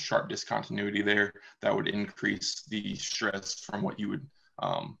beam and there's a sharp discontinuity there that would increase the stress from what you would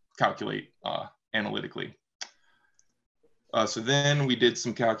calculate analytically. So then we did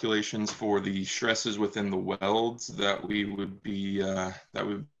some calculations for the stresses within the welds that we would be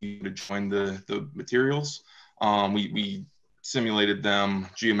to join the materials. We simulated them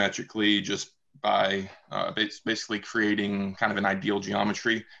geometrically just by basically creating kind of an ideal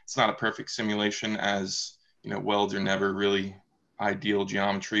geometry. It's not a perfect simulation, as welds are never really ideal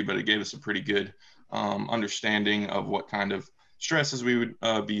geometry, but it gave us a pretty good understanding of what kind of stresses we would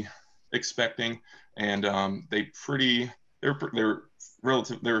be expecting, and they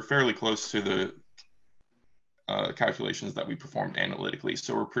were fairly close to the calculations that we performed analytically.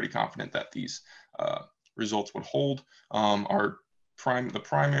 So we're pretty confident that these results would hold. The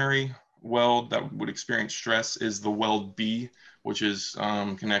primary weld that would experience stress is the weld B, which is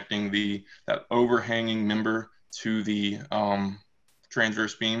connecting that overhanging member to the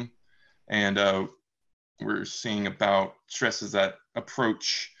transverse beam, and we're seeing about stresses that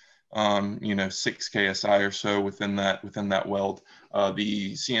approach 6 KSI or so within that weld.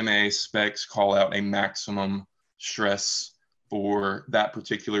 The CMA specs call out a maximum stress for that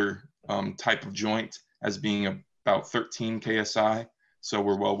particular type of joint as being about 13 KSI. So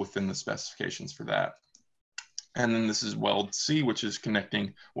we're well within the specifications for that. And then this is weld C, which is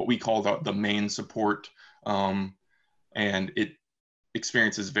connecting what we call the main support, and it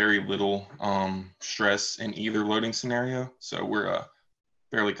experiences very little stress in either loading scenario. So we're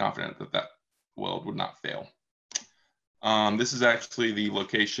fairly confident that weld would not fail. This is actually the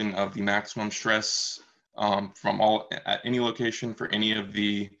location of the maximum stress at any location for any of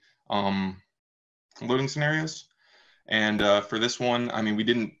the loading scenarios. And for this one, I mean, we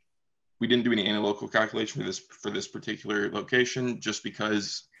didn't do any analytical calculation for this particular location, just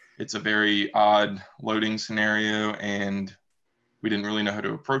because it's a very odd loading scenario and we didn't really know how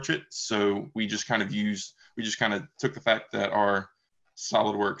to approach it. So we just kind of took the fact that our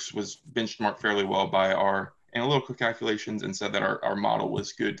SolidWorks was benchmarked fairly well by our analytical calculations and said that our model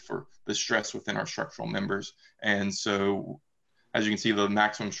was good for the stress within our structural members. And so, as you can see, the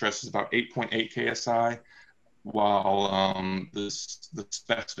maximum stress is about 8.8 KSI, while the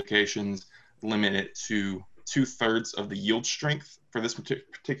specifications limit it to 2/3 of the yield strength for this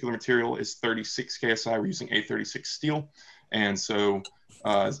particular material is 36 KSI. We're using A36 steel. And so,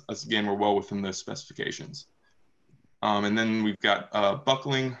 again, we're well within those specifications. And then we've got a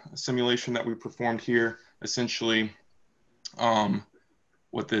buckling simulation that we performed here. Essentially,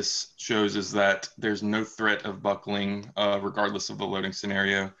 what this shows is that there's no threat of buckling regardless of the loading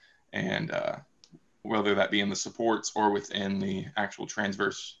scenario, and whether that be in the supports or within the actual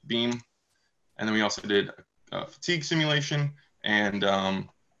transverse beam. And then we also did a fatigue simulation, and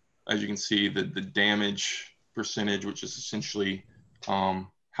as you can see, the damage percentage, which is essentially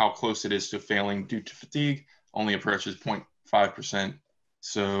how close it is to failing due to fatigue, only approaches 0.5%.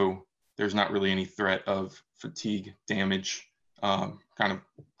 So there's not really any threat of fatigue damage kind of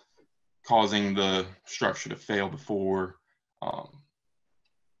causing the structure to fail before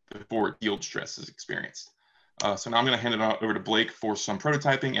yield stress is experienced. So now I'm going to hand it over to Blake for some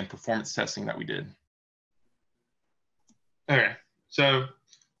prototyping and performance testing that we did. Okay, so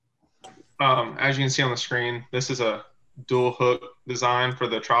as you can see on the screen, this is a dual hook design for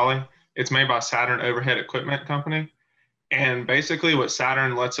the trolley. It's made by Saturn Overhead Equipment Company, And basically what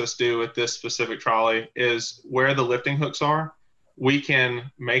Saturn lets us do with this specific trolley is where the lifting hooks are, we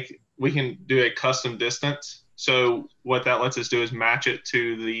can do a custom distance. So what that lets us do is match it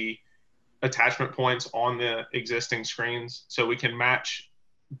to the attachment points on the existing screens. So we can match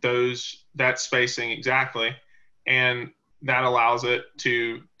that spacing exactly. And that allows it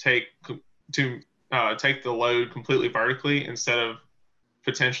to take the load completely vertically instead of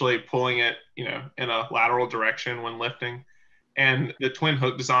potentially pulling it, in a lateral direction when lifting. And the twin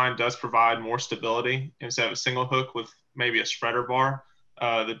hook design does provide more stability instead of a single hook with maybe a spreader bar.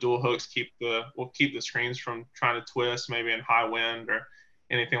 The dual hooks will keep the screens from trying to twist, maybe in high wind or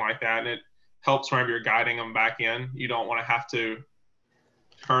anything like that. And it helps whenever you're guiding them back in. You don't want to have to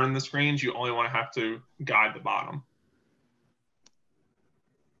turn the screens. You only want to have to guide the bottom.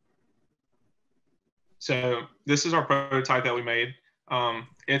 So this is our prototype that we made.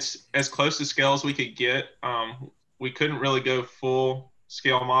 It's as close to scale as we could get. We couldn't really go full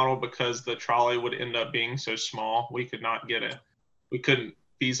scale model because the trolley would end up being so small. We couldn't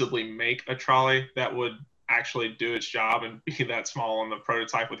feasibly make a trolley that would actually do its job and be that small on the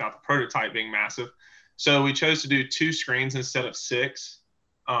prototype without the prototype being massive. So we chose to do 2 screens instead of 6,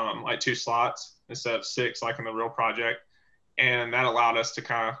 like 2 slots instead of 6, like in the real project. And that allowed us to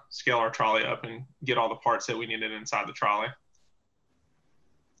kind of scale our trolley up and get all the parts that we needed inside the trolley.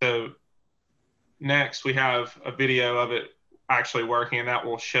 So next we have a video of it actually working, and that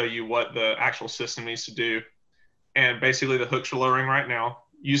will show you what the actual system needs to do. And basically the hooks are lowering right now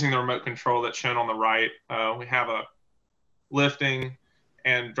using the remote control that's shown on the right. We have a lifting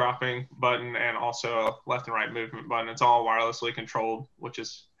and dropping button and also a left and right movement button. It's all wirelessly controlled, which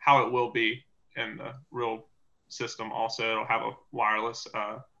is how it will be in the real system. Also, it'll have a wireless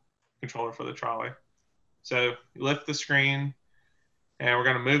controller for the trolley. So you lift the screen and we're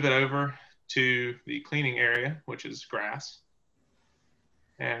going to move it over to the cleaning area, which is grass.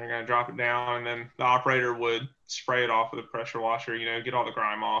 And we're going to drop it down, and then the operator would spray it off with a pressure washer, get all the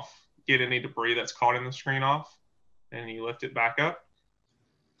grime off, get any debris that's caught in the screen off, and you lift it back up.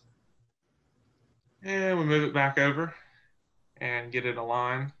 And we move it back over and get it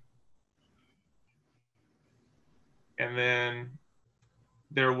aligned. And then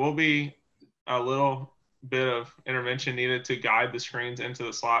there will be a little bit of intervention needed to guide the screens into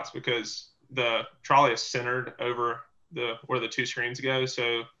the slots because the trolley is centered over where the 2 screens go.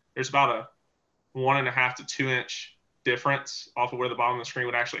 So there's about a 1.5 to 2 inch difference off of where the bottom of the screen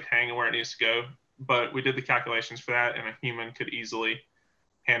would actually hang and where it needs to go. But we did the calculations for that, and a human could easily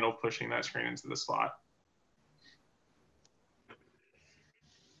handle pushing that screen into the slot.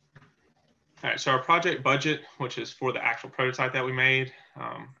 All right, so our project budget, which is for the actual prototype that we made,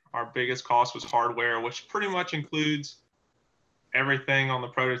 our biggest cost was hardware, which pretty much includes everything on the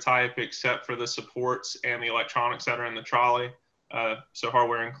prototype except for the supports and the electronics that are in the trolley. So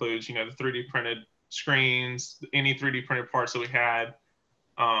hardware includes, the 3D printed screens, any 3D printed parts that we had.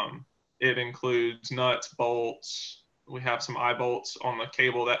 It includes nuts, bolts. We have some eye bolts on the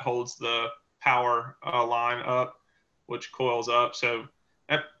cable that holds the power line up, which coils up. So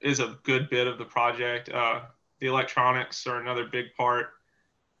that is a good bit of the project. The electronics are another big part.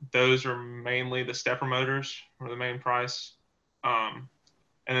 Those are mainly the stepper motors are the main price. And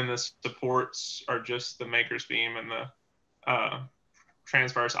then the supports are just the maker's beam and the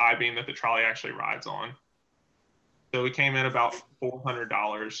transverse I-beam that the trolley actually rides on. So we came in about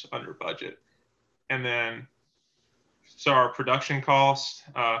 $400 under budget. And then, so our production cost,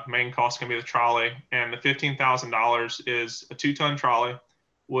 main cost can be the trolley, and the $15,000 is a 2-ton trolley,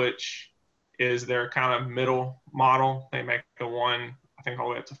 which is their kind of middle model. They make the one, I think all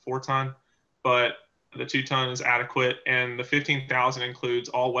the way up to 4-ton, but the 2-ton is adequate, and the $15,000 includes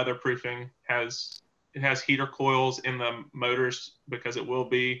all weatherproofing. It has heater coils in the motors because it will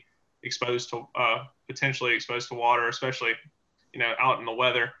be exposed to potentially exposed to water, especially out in the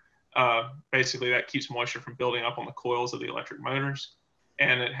weather. Basically, that keeps moisture from building up on the coils of the electric motors,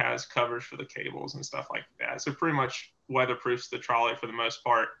 and it has covers for the cables and stuff like that. So pretty much weatherproofs the trolley for the most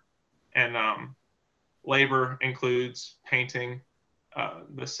part, and labor includes painting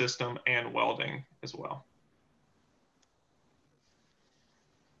the system and welding as well.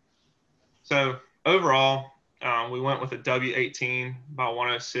 So overall, we went with a W18 by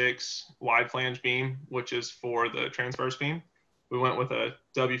 106 wide flange beam, which is for the transverse beam. We went with a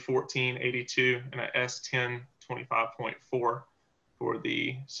W1482 and a S10 25.4 for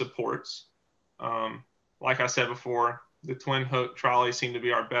the supports. Like I said before, the twin hook trolley seemed to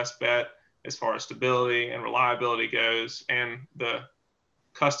be our best bet as far as stability and reliability goes, and the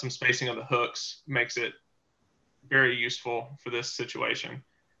custom spacing of the hooks makes it very useful for this situation.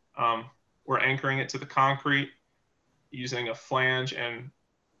 We're anchoring it to the concrete, using a flange and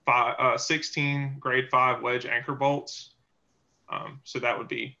 16 grade 5 wedge anchor bolts. So that would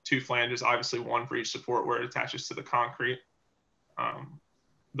be 2 flanges, obviously 1 for each support where it attaches to the concrete.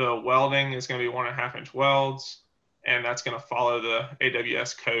 The welding is going to be 1.5 inch welds, and that's going to follow the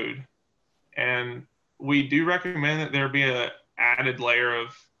AWS code. And we do recommend that there be an added layer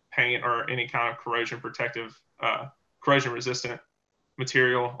of paint or any kind of corrosion protective, corrosion resistant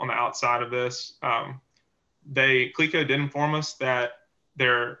material on the outside of this. Cleco did inform us that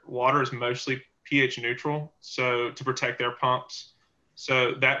their water is mostly pH neutral, so to protect their pumps.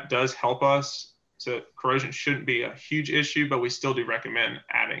 So that does help us. So corrosion shouldn't be a huge issue, but we still do recommend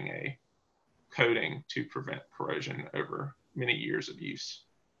adding a coating to prevent corrosion over many years of use.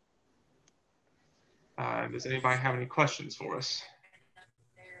 Does anybody have any questions for us?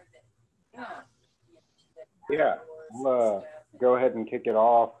 Yeah, I'll go ahead and kick it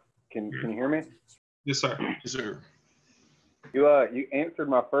off. Can you hear me? Yes, sir. Yes, sir. You answered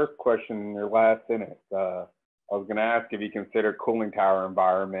my first question in your last sentence. I was going to ask if you consider cooling tower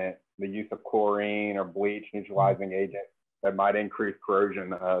environment, the use of chlorine or bleach neutralizing agent that might increase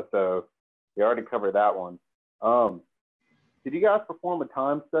corrosion. So we already covered that one. Did you guys perform a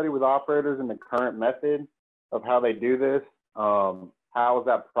time study with operators in the current method of how they do this? How is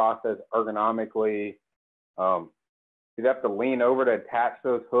that process ergonomically? Do they have to lean over to attach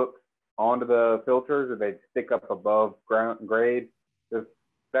those hooks onto the filters, or they stick up above grade? Just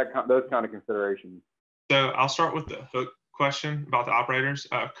those kind of considerations. So I'll start with the hook question about the operators.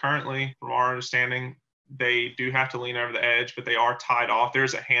 Currently, from our understanding, they do have to lean over the edge, but they are tied off.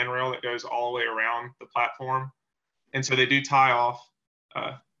 There's a handrail that goes all the way around the platform. And so they do tie off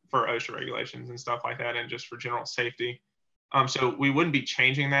for OSHA regulations and stuff like that, and just for general safety. So we wouldn't be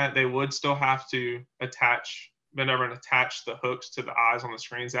changing that. They would still have to bend over and attach the hooks to the eyes on the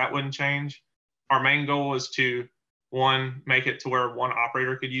screens. That wouldn't change. Our main goal is to, one, make it to where one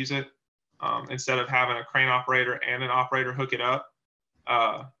operator could use it. Instead of having a crane operator and an operator hook it up,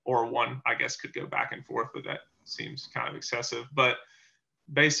 or one, I guess, could go back and forth, but that seems kind of excessive. But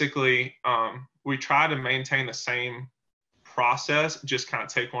basically, we try to maintain the same process, just kind of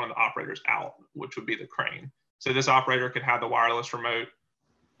take one of the operators out, which would be the crane. So this operator could have the wireless remote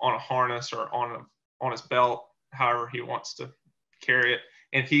on a harness or on his belt, however he wants to carry it.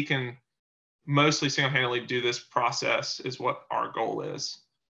 And he can mostly single-handedly do this process is what our goal is.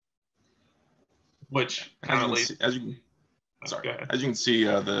 Which kind of leads. As you can see,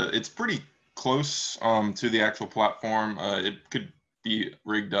 it's pretty close to the actual platform. It could be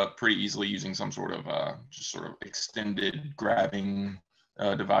rigged up pretty easily using some sort of just sort of extended grabbing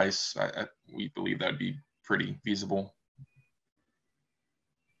device. We believe that would be pretty feasible.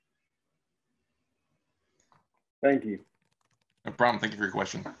 Thank you. No problem. Thank you for your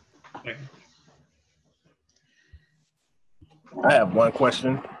question. Thank you. I have one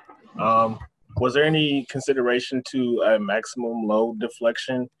question. Was there any consideration to a maximum load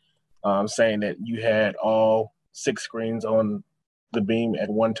deflection, saying that you had all 6 screens on the beam at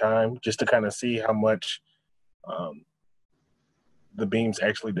one time, just to kind of see how much the beams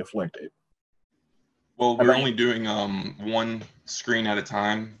actually deflected? Well, we're only doing 1 screen at a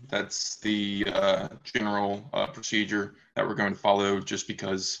time. That's the general procedure that we're going to follow, just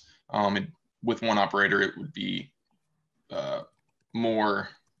because with one operator, it would be more,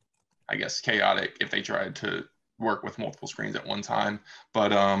 I guess, chaotic if they tried to work with multiple screens at one time.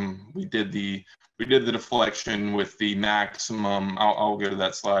 But we did the deflection with the maximum. I'll go to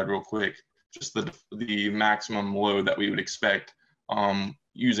that slide real quick. Just the maximum load that we would expect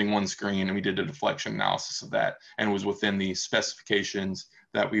using 1 screen, and we did a deflection analysis of that, and it was within the specifications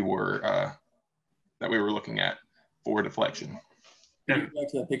that we were looking at for deflection. Can you go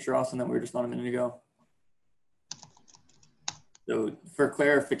back to that picture, Austin, that we were just on a minute ago? So for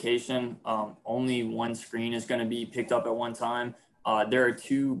clarification, only 1 screen is going to be picked up at one time. There are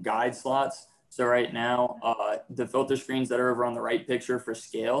 2 guide slots. So right now, the filter screens that are over on the right picture for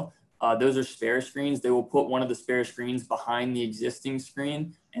scale, those are spare screens. They will put one of the spare screens behind the existing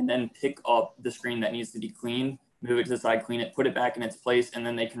screen and then pick up the screen that needs to be cleaned, move it to the side, clean it, put it back in its place, and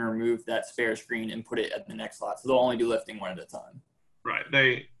then they can remove that spare screen and put it at the next slot. So they'll only do lifting 1 at a time. Right.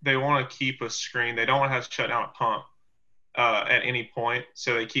 They want to keep a screen. They don't want to have to shut down a pump at any point.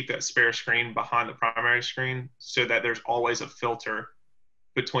 So they keep that spare screen behind the primary screen so that there's always a filter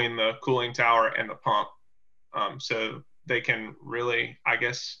between the cooling tower and the pump. So they can really, I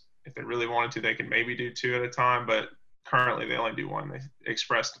guess, if they really wanted to, they can maybe do 2 at a time, but currently they only do 1. They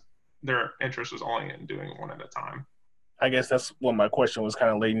expressed their interest was only in doing 1 at a time. I guess that's what my question was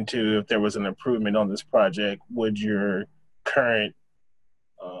kind of leading to. If there was an improvement on this project, would your current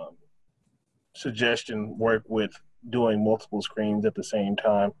suggestion work with doing multiple screens at the same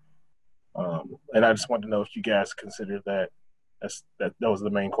time. And I just wanted to know if you guys considered that. That was the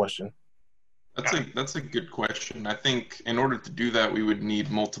main question. That's a good question. I think in order to do that, we would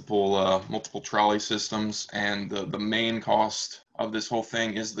need multiple trolley systems, and the main cost of this whole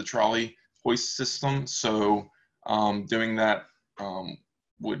thing is the trolley hoist system. So doing that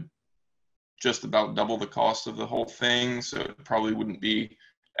would just about double the cost of the whole thing. So it probably wouldn't be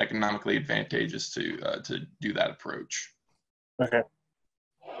economically advantageous to do that approach. Okay.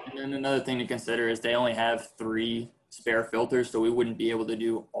 And then another thing to consider is they only have 3 spare filters, so we wouldn't be able to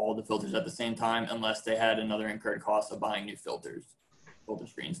do all the filters at the same time unless they had another incurred cost of buying new filter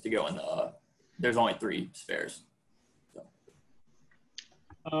screens to go in the. There's only 3 spares. So.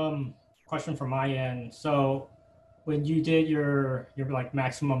 Question from my end. So when you did your like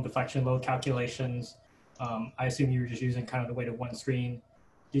maximum deflection load calculations, I assume you were just using kind of the weighted one screen.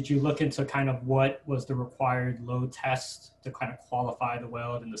 Did you look into kind of what was the required load test to kind of qualify the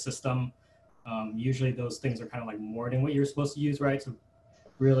weld in the system? Usually those things are kind of like more than what you're supposed to use, right? So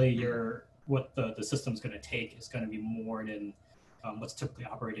really what the system's going to take is going to be more than what's typically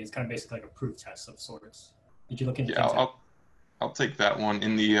operating. It's kind of basically like a proof test of sorts. Did you look into Yeah, I'll take that one.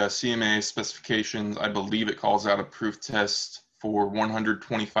 In the CMA specifications, I believe it calls out a proof test for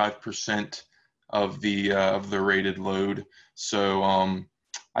 125% of the rated load. So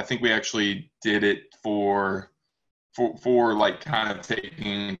I think we actually did it for like kind of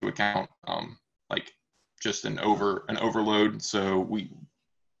taking into account like just an overload. So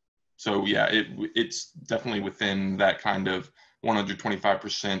yeah, it's definitely within that kind of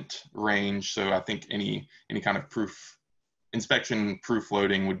 125% range. So I think any kind of inspection proof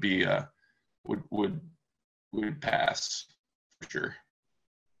loading would be would pass for sure.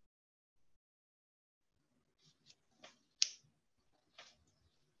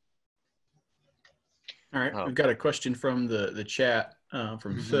 All right, we've got a question from the chat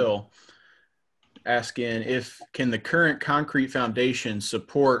from Phil asking can the current concrete foundation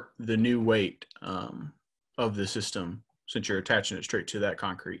support the new weight of the system since you're attaching it straight to that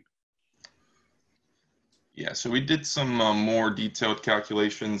concrete? Yeah, so we did some more detailed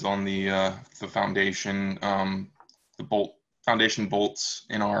calculations on the foundation, the foundation bolts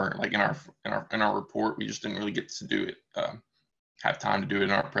in our report. We just didn't really get to do it, have time to do it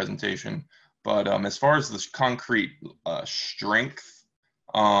in our presentation. But as far as this concrete strength,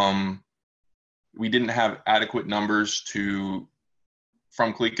 we didn't have adequate numbers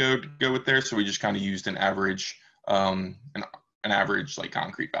from Cleco to go with there, so we just kind of used an average like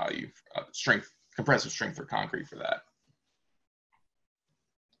concrete value, strength, compressive strength for concrete for that.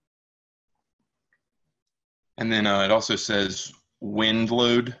 And then it also says wind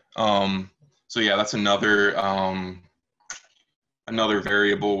load. So yeah, that's another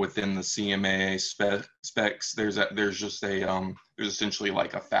variable within the CMA specs. There's essentially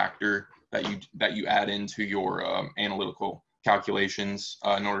like a factor that you add into your analytical calculations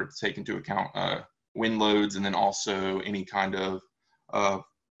in order to take into account wind loads, and then also any kind of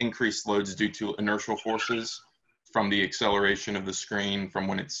increased loads due to inertial forces from the acceleration of the screen from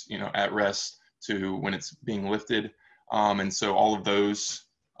when it's at rest to when it's being lifted. And so all of those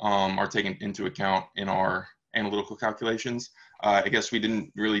are taken into account in our analytical calculations. I guess we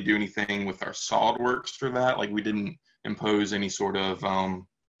didn't really do anything with our SolidWorks for that. Like we didn't impose any sort of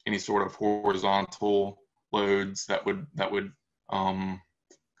horizontal loads that would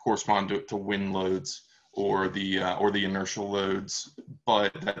correspond to wind loads or the inertial loads.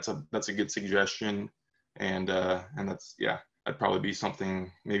 But that's a good suggestion, and that's, yeah, that'd probably be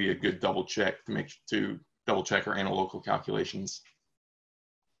something, maybe a good double check to double check our analytical calculations.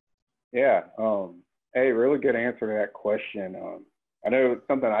 Yeah. Hey, really good answer to that question. I know it's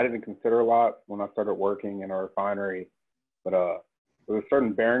something I didn't consider a lot when I started working in a refinery, but there was a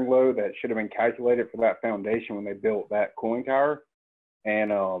certain bearing load that should have been calculated for that foundation when they built that cooling tower. And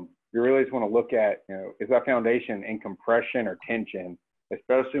you really just want to look at, is that foundation in compression or tension,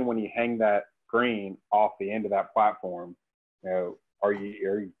 especially when you hang that screen off the end of that platform. Are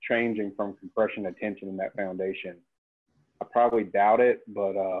you changing from compression to tension in that foundation? I probably doubt it,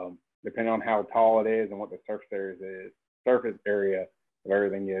 but depending on how tall it is and what the surface area of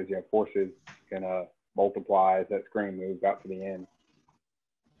everything is, forces can multiply as that screen moves out to the end.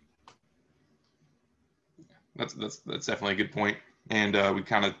 That's definitely a good point, and we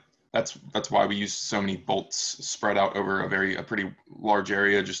kind of that's why we use so many bolts spread out over a pretty large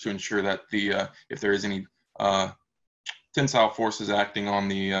area, just to ensure that if there is any tensile forces acting on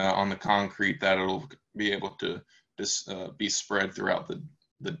the concrete, that it'll be able to be spread throughout the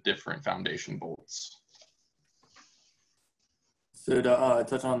different foundation bolts. So to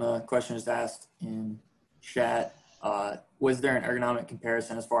touch on the question just asked in chat, Was there an ergonomic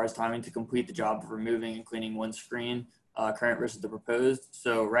comparison as far as timing to complete the job of removing and cleaning one screen, current versus the proposed?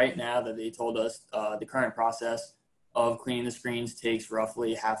 So right now that they told us the current process of cleaning the screens takes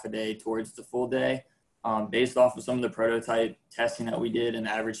roughly half a day towards the full day. Based off of some of the prototype testing that we did and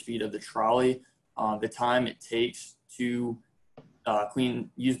the average speed of the trolley, the time it takes to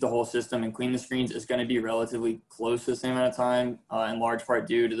use the whole system and clean the screens is going to be relatively close to the same amount of time, in large part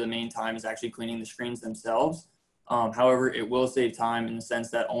due to the main time is actually cleaning the screens themselves. However, it will save time in the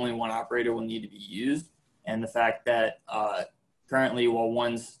sense that only one operator will need to be used. And the fact that currently while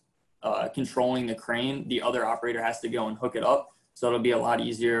one's controlling the crane, the other operator has to go and hook it up. So it'll be a lot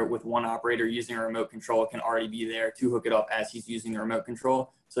easier with one operator using a remote control can already be there to hook it up as he's using the remote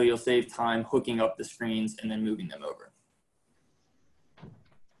control. So you'll save time hooking up the screens and then moving them over.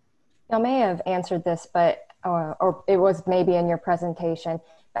 I may have answered this, but or it was maybe in your presentation,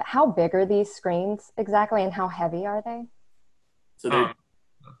 but how big are these screens exactly and how heavy are they? So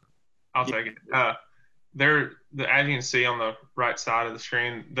I'll take it. As you can see on the right side of the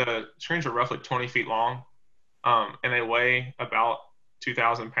screen, the screens are roughly 20 feet long, and they weigh about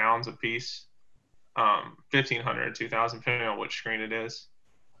 2,000 pounds a piece, 1,500, 2,000, depending on which screen it is.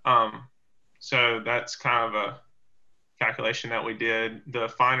 So that's kind of a calculation that we did. The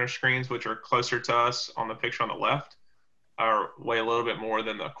finer screens, which are closer to us on the picture on the left, weigh a little bit more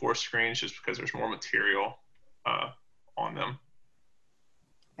than the coarse screens just because there's more material on them.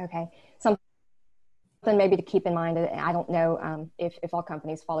 Okay. Something maybe to keep in mind, I don't know if all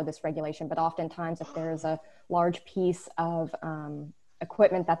companies follow this regulation, but oftentimes if there is a large piece of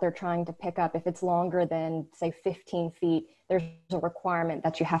equipment that they're trying to pick up, if it's longer than say 15 feet, there's a requirement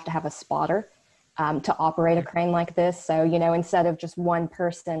that you have to have a spotter to operate a crane like this. So, you know, instead of just one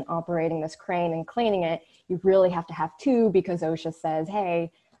person operating this crane and cleaning it, you really have to have two because OSHA says,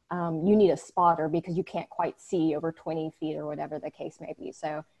 hey, you need a spotter because you can't quite see over 20 feet or whatever the case may be.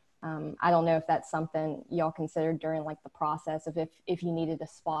 So I don't know if that's something y'all considered during like the process of if you needed a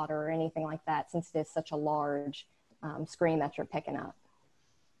spotter or anything like that, since it is such a large screen that you're picking up.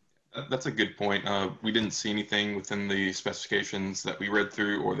 That's a good point. We didn't see anything within the specifications that we read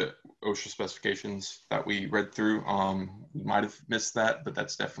through or the OSHA specifications that we read through. We might have missed that, but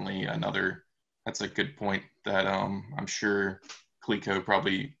that's definitely that's a good point that I'm sure CLECO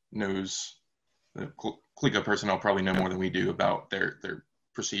probably knows, the CLECO personnel probably know more than we do about their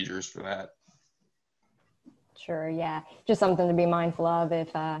procedures for that. Sure, yeah. Just something to be mindful of if,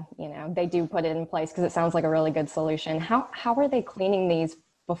 you know, they do put it in place because it sounds like a really good solution. How are they cleaning these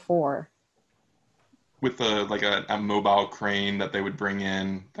before? With a mobile crane that they would bring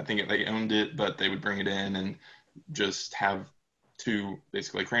in. I think they owned it, but they would bring it in and just have two,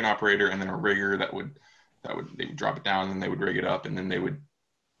 basically a crane operator and then a rigger they would drop it down and they would rig it up and then they would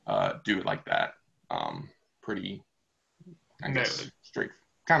do it like that. Pretty, I guess, straight,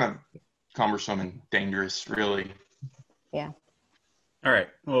 kind of cumbersome and dangerous, really. Yeah. All right.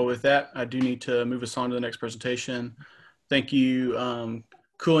 Well, with that, I do need to move us on to the next presentation. Thank you,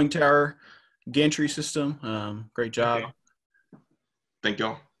 Cooling Tower Gantry System. Great job. Thank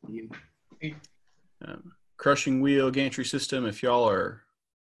y'all. Crushing Wheel Gantry System, if y'all are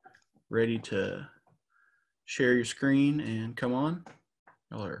ready to share your screen and come on,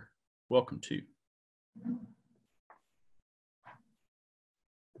 y'all are welcome to.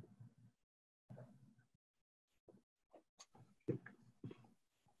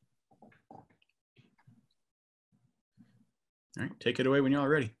 All right, take it away when y'all are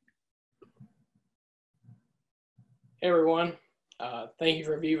ready. Hey everyone, thank you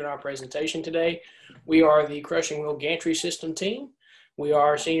for viewing our presentation today. We are the Crushing Wheel Gantry System team. We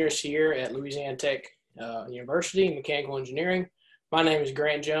are seniors here at Louisiana Tech University in Mechanical Engineering. My name is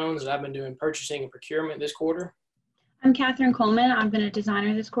Grant Jones and I've been doing purchasing and procurement this quarter. I'm Catherine Coleman. I've been a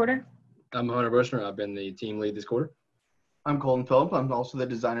designer this quarter. I'm Hunter Bushner. I've been the team lead this quarter. I'm Colin Phillip. I'm also the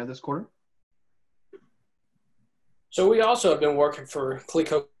designer this quarter. So we also have been working for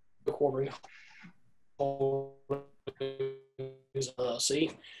CLECO Corporate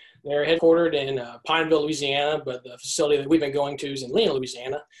LLC. They're headquartered in Pineville, Louisiana, but the facility that we've been going to is in Lena,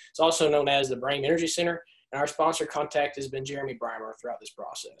 Louisiana. It's also known as the Brame Energy Center, and our sponsor contact has been Jeremy Brimer throughout this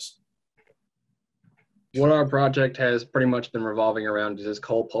process. What our project has pretty much been revolving around is this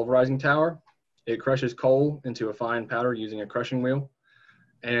coal pulverizing tower. It crushes coal into a fine powder using a crushing wheel.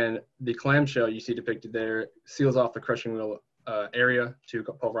 And the clamshell you see depicted there seals off the crushing wheel area to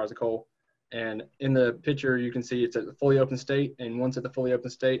pulverize the coal. And in the picture, you can see it's at the fully open state. And once at the fully open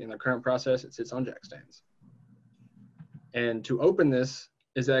state in the current process, it sits on jack stands. And to open this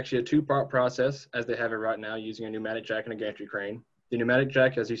is actually a two-part process as they have it right now using a pneumatic jack and a gantry crane. The pneumatic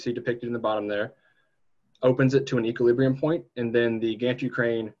jack, as you see depicted in the bottom there, opens it to an equilibrium point, and then the gantry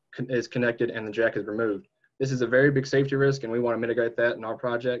crane is connected and the jack is removed. This is a very big safety risk, and we want to mitigate that in our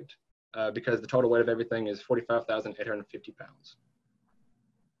project because the total weight of everything is 45,850 pounds.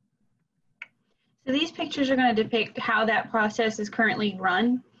 So these pictures are going to depict how that process is currently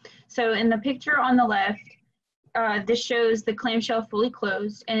run. So in the picture on the left, this shows the clamshell fully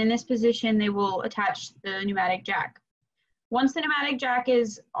closed, and in this position, they will attach the pneumatic jack. Once the pneumatic jack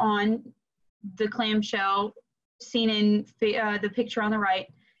is on the clamshell, seen in the picture on the right,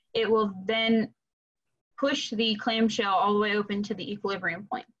 it will then push the clamshell all the way open to the equilibrium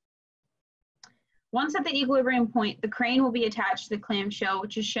point. Once at the equilibrium point, the crane will be attached to the clamshell,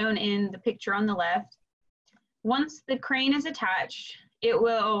 which is shown in the picture on the left. Once the crane is attached, it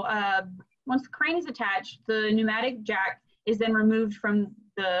will, once the crane is attached, the pneumatic jack is then removed from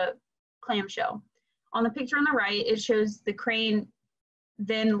the clamshell. On the picture on the right, it shows the crane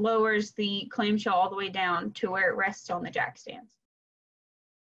then lowers the clamshell all the way down to where it rests on the jack stands.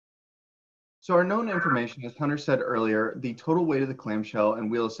 So our known information, as Hunter said earlier, the total weight of the clamshell and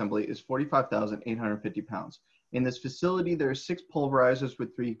wheel assembly is 45,850 pounds. In this facility, there are 6 pulverizers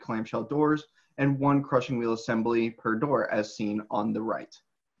with 3 clamshell doors and 1 crushing wheel assembly per door, as seen on the right.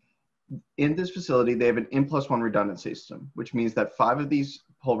 In this facility, they have an N+1 redundancy system, which means that 5 of these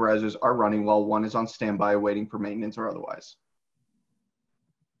pulverizers are running while 1 is on standby waiting for maintenance or otherwise.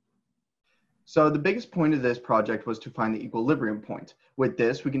 So the biggest point of this project was to find the equilibrium point. With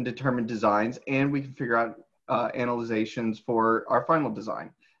this, we can determine designs and we can figure out analyzations for our final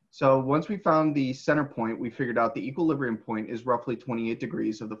design. So once we found the center point, we figured out the equilibrium point is roughly 28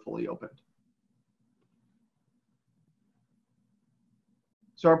 degrees of the fully opened.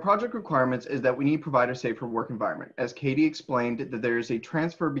 So our project requirements is that we need to provide a safer work environment. As Katie explained, that there is a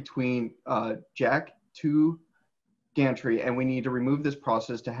transfer between jack to gantry, and we need to remove this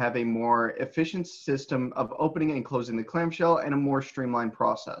process to have a more efficient system of opening and closing the clamshell and a more streamlined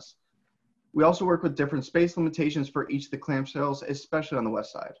process. We also work with different space limitations for each of the clamshells, especially on the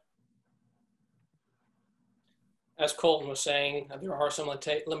west side. As Colton was saying, there are some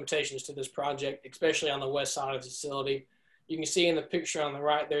limitations to this project, especially on the west side of the facility. You can see in the picture on the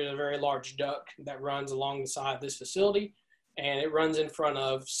right, there's a very large duct that runs along the side of this facility, and it runs in front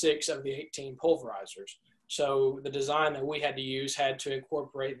of 6 of the 18 pulverizers. So the design that we had to use had to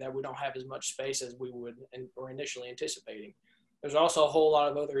incorporate that we don't have as much space as we would or initially anticipating. There's also a whole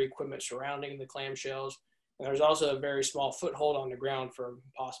lot of other equipment surrounding the clamshells, and there's also a very small foothold on the ground for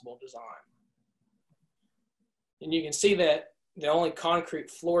possible design. And you can see that the only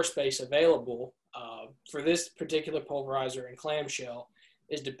concrete floor space available for this particular pulverizer and clamshell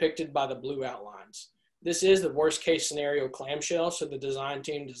is depicted by the blue outlines. This is the worst case scenario clamshell, so the design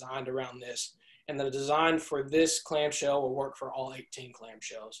team designed around this. And the design for this clamshell will work for all 18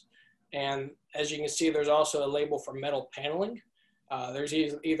 clamshells. And as you can see, there's also a label for metal paneling. There's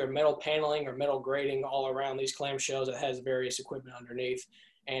either metal paneling or metal grating all around these clamshells that has various equipment underneath.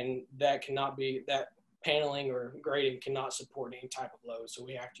 And that paneling or grating cannot support any type of load, so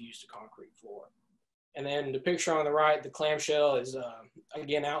we have to use the concrete floor. And then the picture on the right, the clamshell is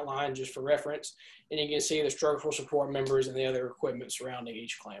again outlined just for reference. And you can see the structural support members and the other equipment surrounding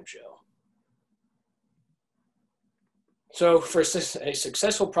each clamshell. So for a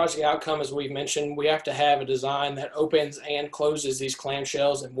successful project outcome, as we've mentioned, we have to have a design that opens and closes these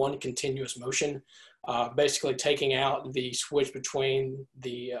clamshells in one continuous motion, basically taking out the switch between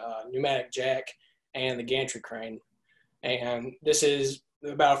the pneumatic jack and the gantry crane. And this is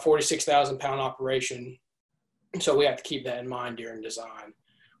about a 46,000 pound operation, so we have to keep that in mind during design.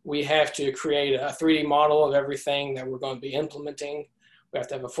 We have to create a 3D model of everything that we're going to be implementing. We have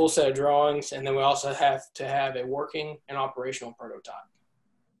to have a full set of drawings, and then we also have to have a working and operational prototype.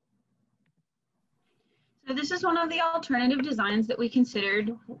 So this is one of the alternative designs that we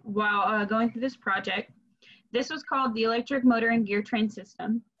considered while going through this project. This was called the electric motor and gear train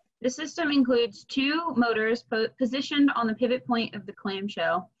system. The system includes 2 motors positioned on the pivot point of the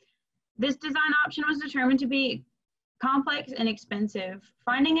clamshell. This design option was determined to be complex and expensive.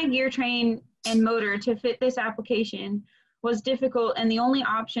 Finding a gear train and motor to fit this application was difficult, and the only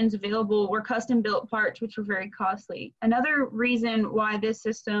options available were custom-built parts, which were very costly. Another reason why this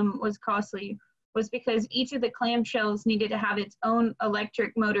system was costly was because each of the clamshells needed to have its own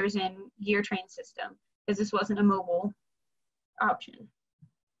electric motors and gear train system, because this wasn't a mobile option.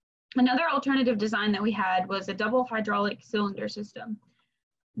 Another alternative design that we had was a double hydraulic cylinder system.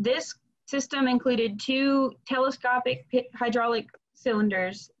 This system included 2 telescopic hydraulic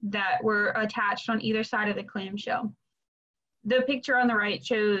cylinders that were attached on either side of the clamshell. The picture on the right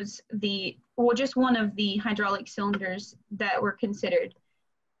shows just one of the hydraulic cylinders that were considered.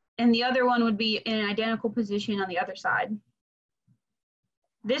 and the other one would be in an identical position on the other side.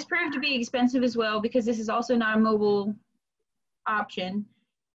 This proved to be expensive as well because this is also not a mobile option,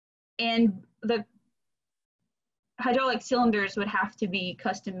 and the hydraulic cylinders would have to be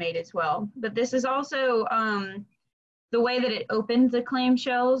custom made as well. But this is also the way that it opens the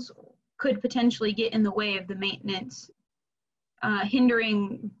clamshells could potentially get in the way of the maintenance,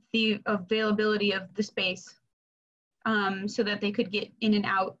 hindering the availability of the space so that they could get in and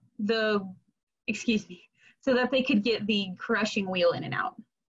out so that they could get the crushing wheel in and out.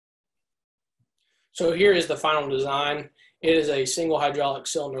 So here is the final design. It is a single hydraulic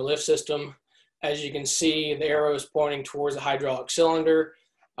cylinder lift system. As you can see, the arrow is pointing towards the hydraulic cylinder.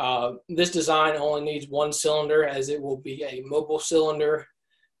 This design only needs one cylinder as it will be a mobile cylinder.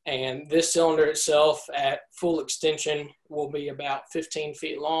 And this cylinder itself at full extension will be about 15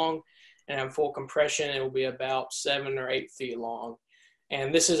 feet long, and at full compression it will be about 7 or 8 feet long.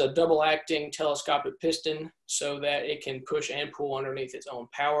 And this is a double acting telescopic piston so that it can push and pull underneath its own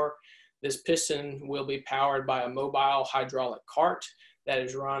power. This piston will be powered by a mobile hydraulic cart that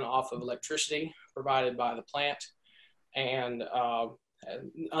is run off of electricity provided by the plant. And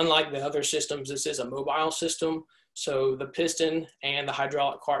unlike the other systems, this is a mobile system. So the piston and the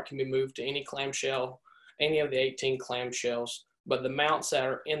hydraulic cart can be moved to any clamshell, any of the 18 clamshells, but the mounts that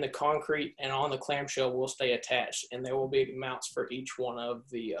are in the concrete and on the clamshell will stay attached, and there will be mounts for each one of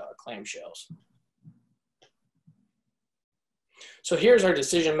the clamshells. So here's our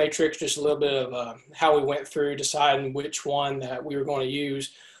decision matrix, just a little bit of how we went through deciding which one that we were going to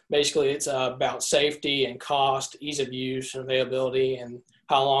use. Basically, it's about safety and cost, ease of use and availability, and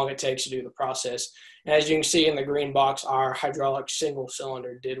how long it takes to do the process. And as you can see in the green box, our hydraulic single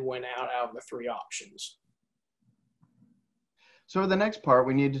cylinder did win out of the 3 options. So for the next part,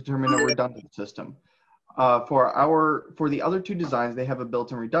 we need to determine a redundant system. For the other 2 designs, they have a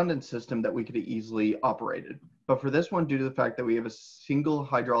built-in redundant system that we could have easily operated. But for this one, due to the fact that we have a single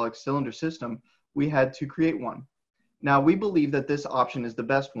hydraulic cylinder system, we had to create one. Now, we believe that this option is the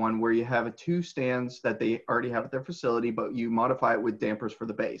best one, where you have 2 stands that they already have at their facility, but you modify it with dampers for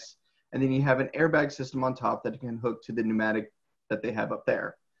the base. And then you have an airbag system on top that can hook to the pneumatic that they have up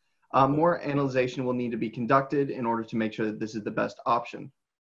there. More analyzation will need to be conducted in order to make sure that this is the best option.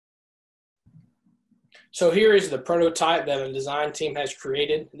 So here is the prototype that the design team has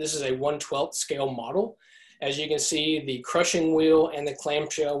created. This is a 1/12 scale model. As you can see, the crushing wheel and the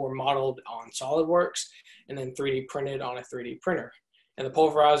clamshell were modeled on SolidWorks and then 3D printed on a 3D printer. And the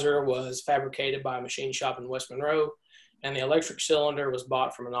pulverizer was fabricated by a machine shop in West Monroe, and the electric cylinder was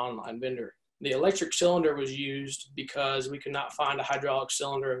bought from an online vendor. The electric cylinder was used because we could not find a hydraulic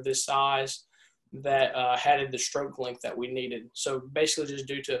cylinder of this size that had the stroke length that we needed. So basically just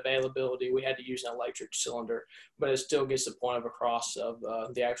due to availability, we had to use an electric cylinder, but it still gets the point across of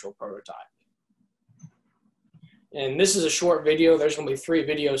the actual prototype. And this is a short video. There's going to be 3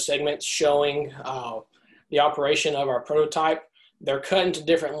 video segments showing the operation of our prototype. They're cut into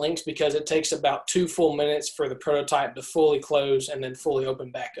different lengths because it takes about 2 full minutes for the prototype to fully close and then fully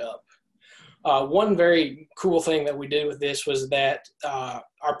open back up. One very cool thing that we did with this was that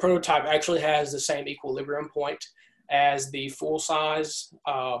our prototype actually has the same equilibrium point as the full-size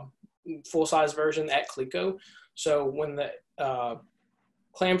version at Cleco. So when the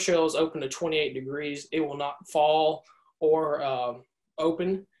clamshell is open to 28 degrees, it will not fall or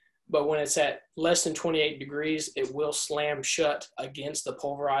open. But when it's at less than 28 degrees, it will slam shut against the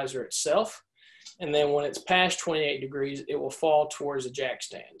pulverizer itself. And then when it's past 28 degrees, it will fall towards the jack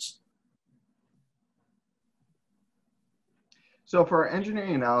stands. So for our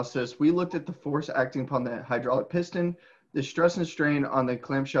engineering analysis, we looked at the force acting upon the hydraulic piston, the stress and strain on the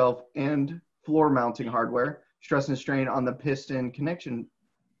clamshell and floor mounting hardware, stress and strain on the piston connection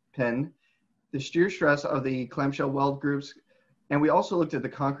pin, the shear stress of the clamshell weld groups, and we also looked at the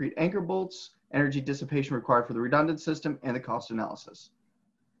concrete anchor bolts, energy dissipation required for the redundant system, and the cost analysis.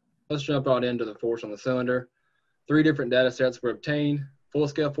 Let's jump right into the force on the cylinder. 3 different data sets were obtained: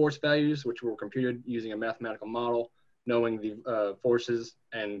 full-scale force values, which were computed using a mathematical model, knowing the forces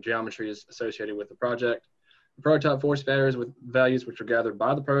and geometries associated with the project. The prototype force values which were gathered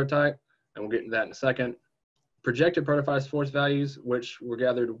by the prototype, and we'll get into that in a second. Projected prototype force values, which were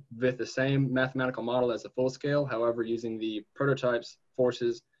gathered with the same mathematical model as the full scale, however, using the prototype's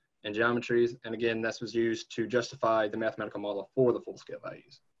forces and geometries. And again, this was used to justify the mathematical model for the full scale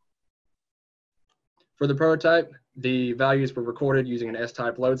values. For the prototype, the values were recorded using an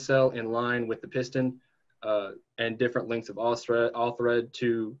S-type load cell in line with the piston and different lengths of all thread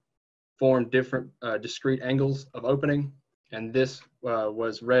to form different discrete angles of opening. And this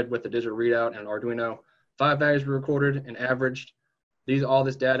was read with the digital readout and Arduino. 5 values were recorded and averaged All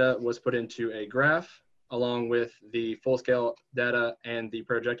this data was put into a graph along with the full-scale data and the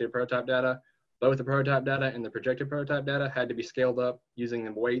projected prototype data. Both the prototype data and the projected prototype data had to be scaled up using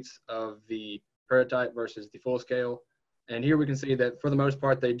the weights of the prototype versus the full scale. And here we can see that for the most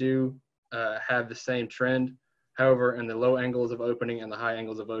part, they do have the same trend. However, in the low angles of opening and the high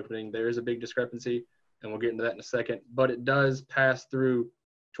angles of opening, there is a big discrepancy, and we'll get into that in a second. But it does pass through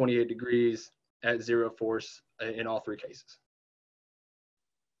 28 degrees at 0 force in all 3 cases.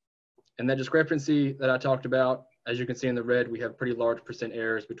 And that discrepancy that I talked about, as you can see in the red, we have pretty large percent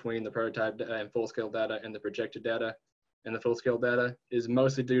errors between the prototype and full-scale data and the projected data. And the full-scale data is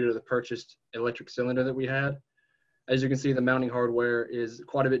mostly due to the purchased electric cylinder that we had. As you can see, the mounting hardware is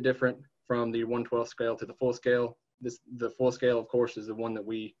quite a bit different from the 1/12 scale to the full scale. The full scale, of course, is the one that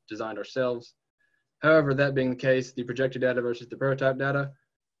we designed ourselves. However, that being the case, the projected data versus the prototype data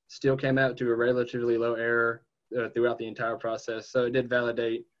still came out to a relatively low error throughout the entire process. So it did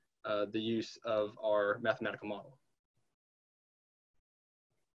validate the use of our mathematical model.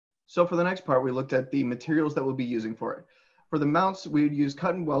 So for the next part, we looked at the materials that we'll be using for it. For the mounts, we would use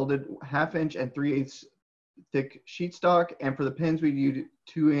cut and welded 1/2 inch and 3/8 thick sheet stock. And for the pins, we'd use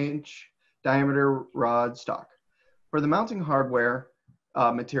 2-inch diameter rod stock. For the mounting hardware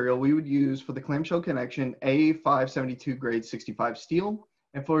material, we would use for the clamshell connection, A572 grade 65 steel.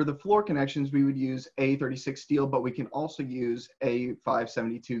 And for the floor connections, we would use A36 steel, but we can also use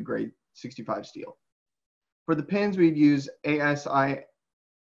A572 grade 65 steel. For the pins, we'd use AISI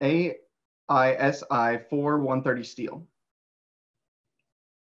 4130 steel.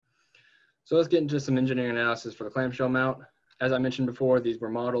 So let's get into some engineering analysis for the clamshell mount. As I mentioned before, these were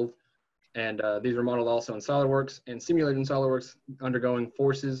modeled, and these were modeled also in SolidWorks and simulated in SolidWorks, undergoing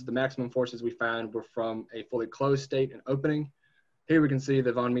forces. The maximum forces we found were from a fully closed state and opening. Here we can see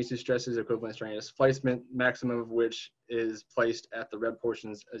the von Mises stresses, equivalent strain displacement, maximum of which is placed at the red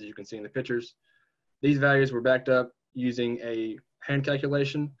portions, as you can see in the pictures. These values were backed up using a hand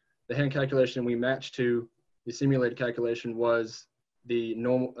calculation. The hand calculation we matched to the simulated calculation was the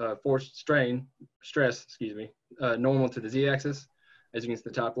normal force stress, normal to the z-axis, as you can see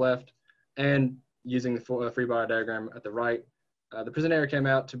the top left, and using the free body diagram at the right. The percent error came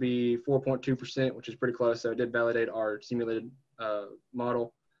out to be 4.2%, which is pretty close, so it did validate our simulated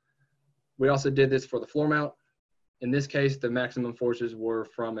model. We also did this for the floor mount. In this case, the maximum forces were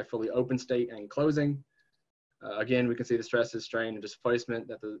from a fully open state and closing. Again, we can see the stresses, strain, and displacement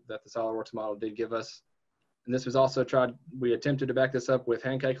that the SolidWorks model did give us. And this was also we attempted to back this up with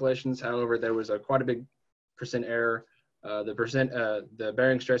hand calculations. However, there was quite a big percent error. The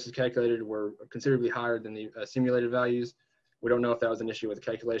bearing stresses calculated were considerably higher than the simulated values. We don't know if that was an issue with the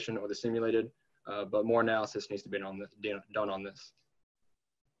calculation or the simulated, but more analysis needs to be done on this.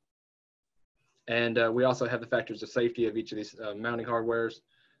 And we also have the factors of safety of each of these mounting hardwares.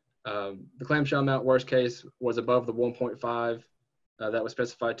 The clamshell mount worst case was above the 1.5 that was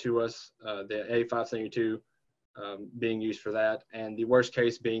specified to us, the A572 being used for that, and the worst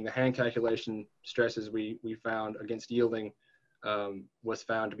case being the hand calculation stresses we found against yielding was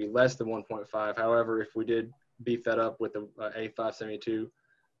found to be less than 1.5. However, if we did beef that up with the A572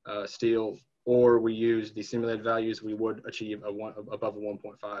 steel, or we use the simulated values, we would achieve above a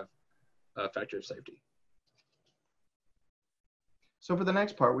 1.5 factor of safety. So for the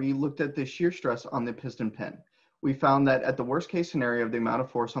next part, we looked at the shear stress on the piston pin. We found that at the worst case scenario of the amount of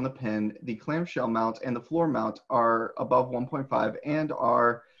force on the pin, the clamshell mount and the floor mount are above 1.5 and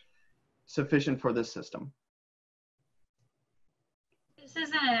are sufficient for this system. This is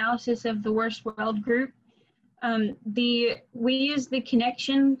an analysis of the worst weld group. We use the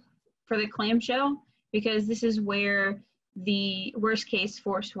connection for the clamshell because this is where the worst case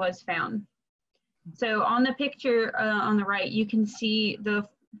force was found. So on the picture on the right, you can see the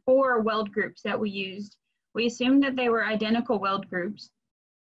 4 weld groups that we used. We assumed that they were identical weld groups.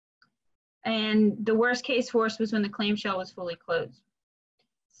 And the worst case force was when the clamshell was fully closed.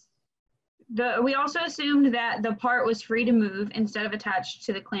 We also assumed that the part was free to move instead of attached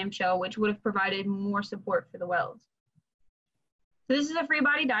to the clamshell, which would have provided more support for the welds. So this is a free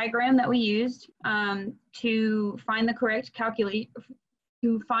body diagram that we used to find the correct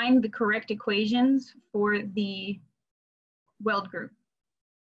equations for the weld group.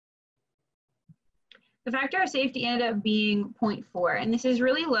 The factor of safety ended up being 0.4, and this is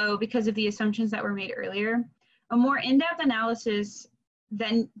really low because of the assumptions that were made earlier. A more in-depth analysis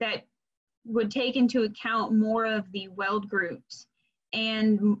that would take into account more of the weld groups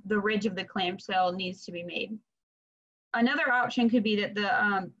and the ridge of the clamshell needs to be made. Another option could be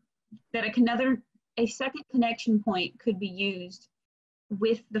that a second connection point could be used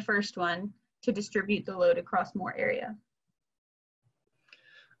with the first one to distribute the load across more area.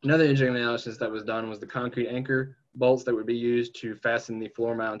 Another engineering analysis that was done was the concrete anchor bolts that would be used to fasten the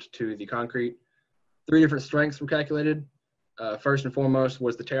floor mount to the concrete. 3 different strengths were calculated. First and foremost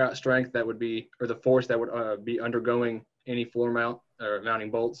was the tear out strength that would be, or the force that would be undergoing any floor mount or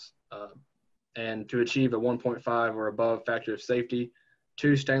mounting bolts. And to achieve a 1.5 or above factor of safety,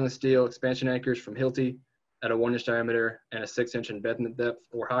 2 stainless steel expansion anchors from Hilti at a 1-inch diameter and a 6-inch embedment depth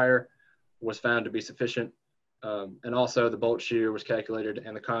or higher was found to be sufficient. And also the bolt shear was calculated,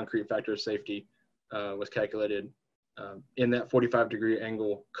 and the concrete factor of safety was calculated in that 45-degree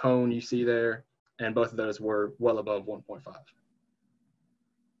angle cone you see there, and both of those were well above 1.5.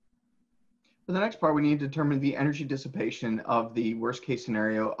 For the next part, we need to determine the energy dissipation of the worst case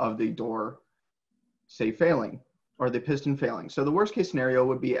scenario of the door, say, failing, or the piston failing. So the worst case scenario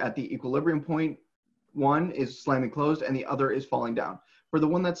would be at the equilibrium point. One is slamming closed and the other is falling down. For the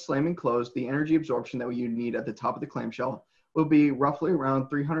one that's slamming closed, the energy absorption that you need at the top of the clamshell will be roughly around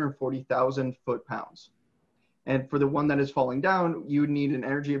 340,000 foot-pounds. And for the one that is falling down, you would need an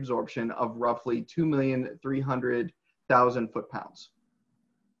energy absorption of roughly 2,300,000 foot-pounds.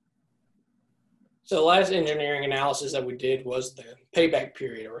 So the last engineering analysis that we did was the payback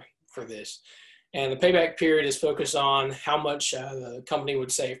period for this. And the payback period is focused on how much the company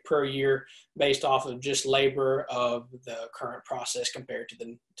would save per year based off of just labor of the current process compared to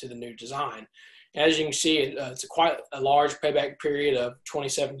the new design. As you can see, it's quite a large payback period of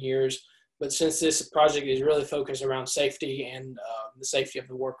 27 years. But since this project is really focused around safety and the safety of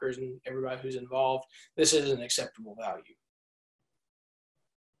the workers and everybody who's involved, this is an acceptable value.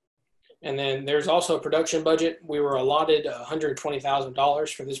 And then there's also a production budget. We were allotted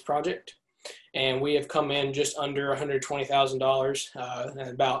 $120,000 for this project, and we have come in just under $120,000 and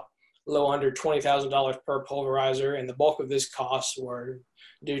about a little under $20,000 per pulverizer. And the bulk of this cost were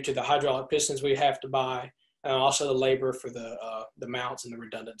due to the hydraulic pistons we have to buy, and also the labor for the mounts and the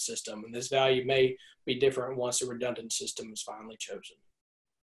redundant system. And this value may be different once the redundant system is finally chosen.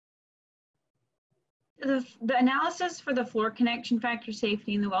 The analysis for the floor connection factor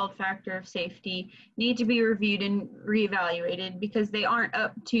safety and the weld factor of safety need to be reviewed and reevaluated because they aren't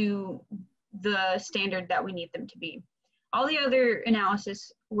up to the standard that we need them to be. All the other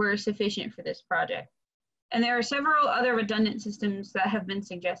analysis were sufficient for this project. And there are several other redundant systems that have been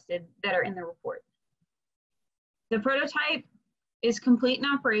suggested that are in the report. The prototype is complete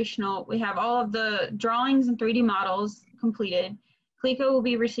and operational. We have all of the drawings and 3D models completed. Cleco will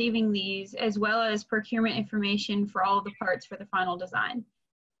be receiving these as well as procurement information for all of the parts for the final design.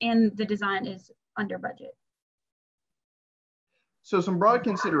 And the design is under budget. So some broad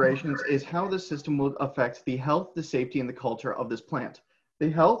considerations is how the system will affect the health, the safety, and the culture of this plant.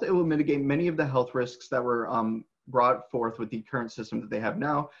 The health, it will mitigate many of the health risks that were brought forth with the current system that they have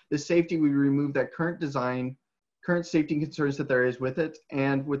now. The safety, we remove that current design, current safety concerns that there is with it.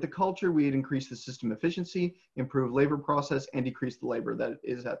 And with the culture, we'd increase the system efficiency, improve labor process, and decrease the labor that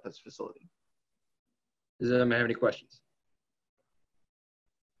is at this facility. Does anyone have any questions?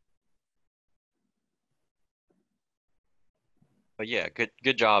 But yeah,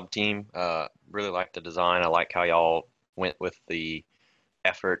 good job, team. Really like the design. I like how y'all went with the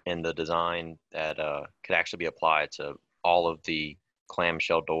effort in the design that could actually be applied to all of the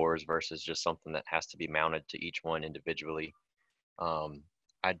clamshell doors versus just something that has to be mounted to each one individually.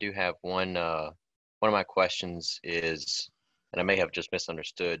 I do have one of my questions is, and I may have just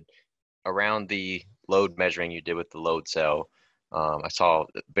misunderstood, around the load measuring you did with the load cell. I saw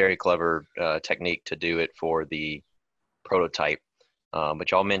a very clever technique to do it for the prototype,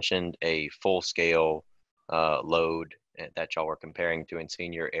 but y'all mentioned a full scale load that y'all were comparing to and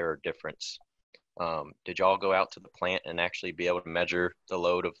seeing your error difference. Did y'all go out to the plant and actually be able to measure the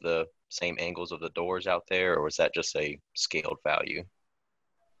load of the same angles of the doors out there, or was that just a scaled value?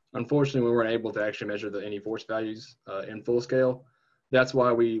 Unfortunately, we weren't able to actually measure any force values in full scale. That's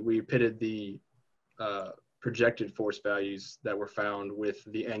why we pitted the projected force values that were found with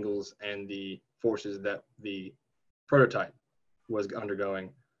the angles and the forces that the prototype was undergoing.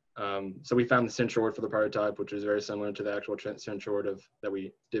 So we found the centroid for the prototype, which is very similar to the actual centroid that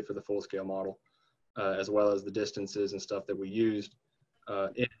we did for the full scale model. As well as the distances and stuff that we used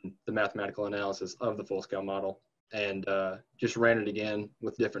in the mathematical analysis of the full-scale model, and just ran it again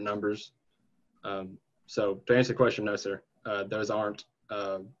with different numbers. So to answer the question, no, sir, those aren't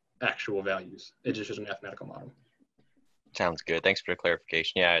actual values. It's just a mathematical model. Sounds good. Thanks for the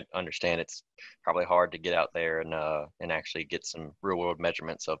clarification. Yeah, I understand it's probably hard to get out there and actually get some real-world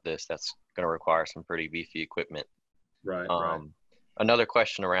measurements of this. That's going to require some pretty beefy equipment. Right, right. Another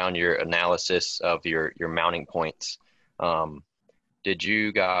question around your analysis of your mounting points. Did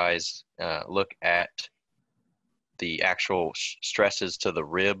you guys look at the actual stresses to the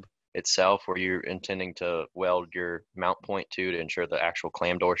rib itself, where you're intending to weld your mount point to ensure the actual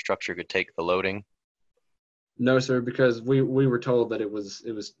clam door structure could take the loading? No, sir, because we were told that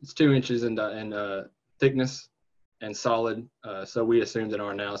it's 2 inches in thickness and solid. So we assumed in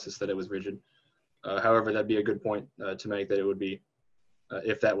our analysis that it was rigid. However, that'd be a good point to make, that it would be,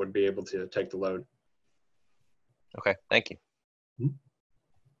 if that would be able to take the load. Okay, thank you.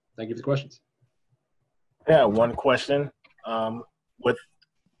 Thank you for the questions. Yeah, one question. With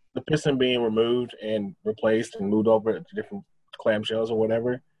the piston being removed and replaced and moved over to different clamshells or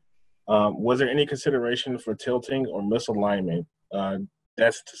whatever, was there any consideration for tilting or misalignment?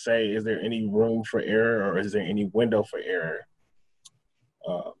 That's to say, is there any room for error, or is there any window for error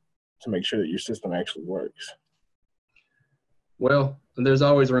to make sure that your system actually works? Well, there's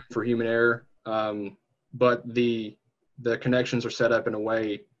always room for human error, but the connections are set up in a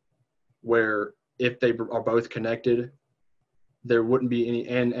way where if they are both connected, there wouldn't be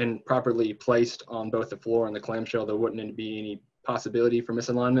any, and properly placed on both the floor and the clamshell, there wouldn't be any possibility for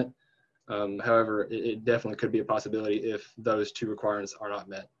misalignment. However, it definitely could be a possibility if those 2 requirements are not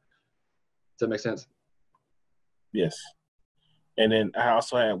met. Does that make sense? Yes. And then I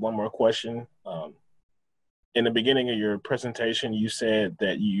also had one more question. In the beginning of your presentation, you said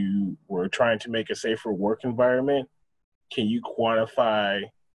that you were trying to make a safer work environment. Can you quantify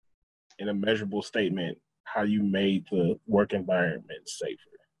in a measurable statement how you made the work environment safer?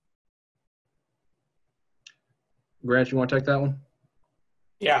 Grant, you want to take that one?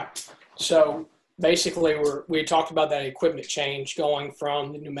 Yeah. So basically, we talked about that equipment change going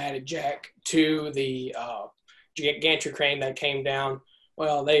from the pneumatic jack to the gantry crane that came down.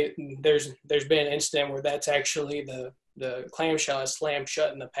 Well, there's been an incident where that's actually the clamshell has slammed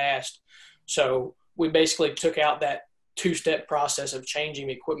shut in the past. So we basically took out that 2-step process of changing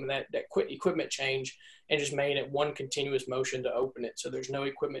the equipment, that quick equipment change, and just made it one continuous motion to open it. So there's no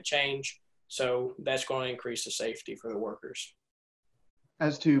equipment change. So that's going to increase the safety for the workers.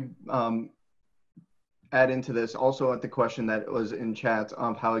 As to add into this, also at the question that was in chat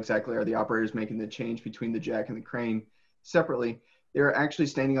of how exactly are the operators making the change between the jack and the crane separately, they're actually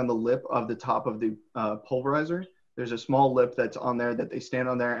standing on the lip of the top of the pulverizer. There's a small lip that's on there that they stand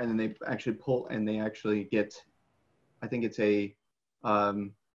on there, and then they actually pull, and they actually get, I think it's a what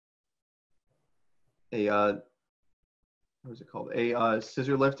is it called? A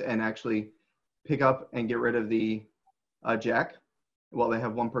scissor lift, and actually pick up and get rid of the jack, while they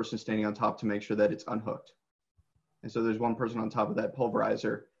have one person standing on top to make sure that it's unhooked. And so there's one person on top of that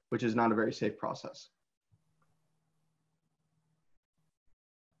pulverizer, which is not a very safe process.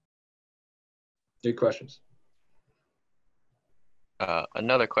 Good questions.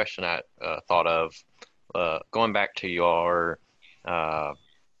 Another question I thought of, going back to your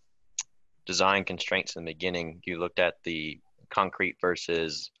design constraints in the beginning, you looked at the concrete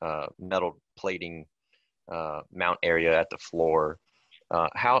versus metal plating mount area at the floor.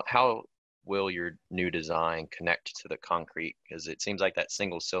 How will your new design connect to the concrete? Because it seems like that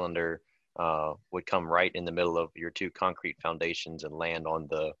single cylinder would come right in the middle of your 2 concrete foundations and land on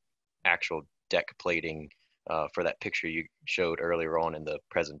the actual deck plating for that picture you showed earlier on in the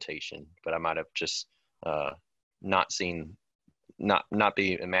presentation. But I might have just not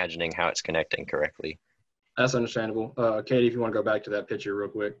be imagining how it's connecting correctly. That's understandable. Katie, if you want to go back to that picture real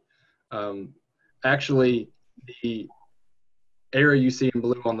quick. Actually, the area you see in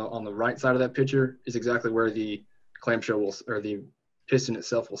blue on the right side of that picture is exactly where the clamshell will, or the piston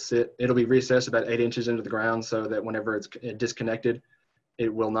itself will sit. It'll be recessed about 8 inches into the ground so that whenever it's disconnected,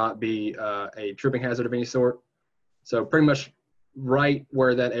 it will not be a tripping hazard of any sort. So pretty much right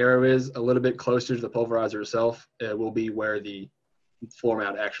where that arrow is, a little bit closer to the pulverizer itself, will be where the floor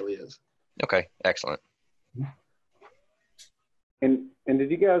mount actually is. Okay, excellent. And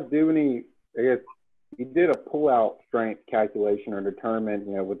did you guys do any, I guess, you did a pull-out strength calculation or determine,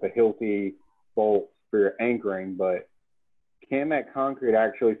 with the Hilti bolts for your anchoring, but can that concrete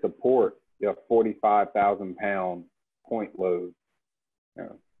actually support a 45,000-pound point load?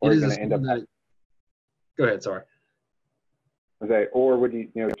 Or is it going to end up? Go ahead, sorry. Okay, or would you,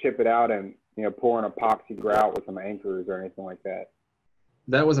 chip it out and, pour an epoxy grout with some anchors or anything like that?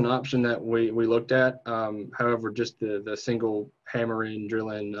 That was an option that we looked at. However, just the single hammer-in,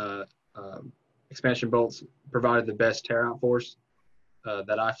 drill-in expansion bolts provided the best tear-out force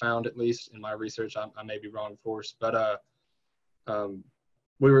that I found, at least in my research. I may be wrong, of course, but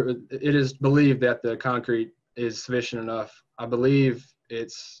it is believed that the concrete is sufficient enough. I believe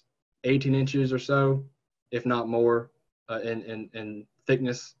it's 18 inches or so, if not more, in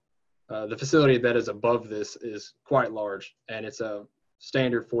thickness. The facility that is above this is quite large, and it's a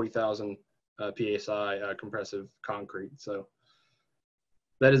standard 40,000 PSI compressive concrete. So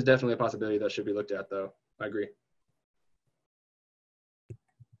that is definitely a possibility that should be looked at, though. I agree.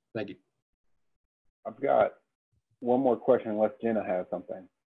 Thank you. I've got one more question unless Jenna has something.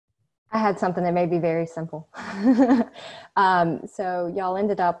 I had something that may be very simple. So y'all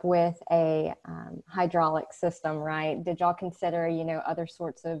ended up with a hydraulic system, right? Did y'all consider, other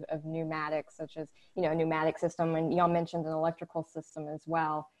sorts of pneumatics, such as, a pneumatic system? And y'all mentioned an electrical system as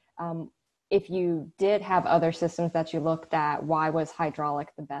well. If you did have other systems that you looked at, why was hydraulic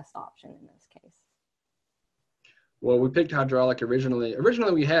the best option in this case? Well, we picked hydraulic originally.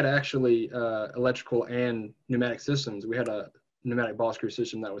 Originally, we had actually electrical and pneumatic systems. We had a pneumatic ball screw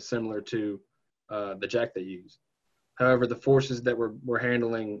system that was similar to the jack they use. However, the forces that were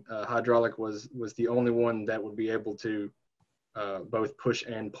handling hydraulic was the only one that would be able to both push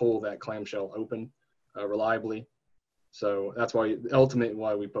and pull that clamshell open reliably. So that's why ultimately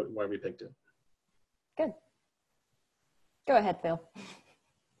why we picked it. Good. Go ahead, Phil.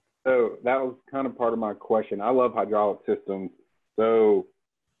 So that was kind of part of my question. I love hydraulic systems. So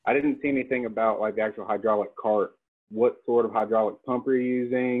I didn't see anything about like the actual hydraulic cart. What sort of hydraulic pump are you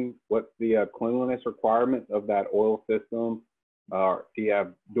using? What's the cleanliness requirements of that oil system? Do you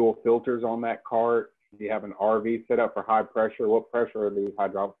have dual filters on that cart? Do you have an RV set up for high pressure? What pressure are these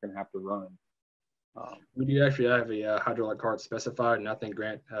hydraulics going to have to run? We do actually have a hydraulic cart specified, and I think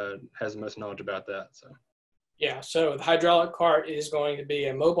Grant has the most knowledge about that. So. Yeah, so the hydraulic cart is going to be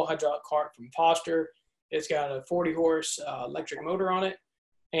a mobile hydraulic cart from Foster. It's got a 40 horse electric motor on it,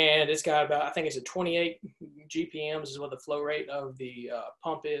 and it's got about, I think it's a 28 GPMs is what the flow rate of the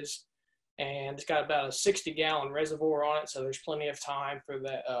pump is. And it's got about a 60-gallon reservoir on it, so there's plenty of time for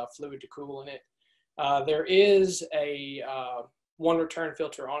that fluid to cool in it. There is a one return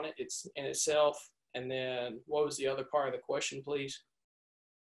filter on it. It's in itself. And then what was the other part of the question, please?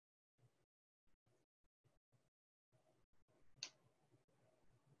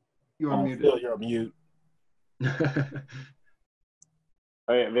 You're muted. Phil, you're on mute. The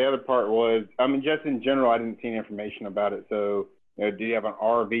other part was, just in general, I didn't see any information about it. So, do you have an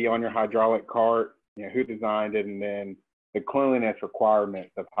RV on your hydraulic cart? Who designed it? And then the cleanliness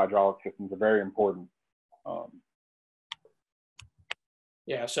requirements of hydraulic systems are very important.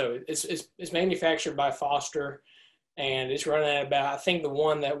 Yeah, so it's manufactured by Foster, and it's running at about, I think the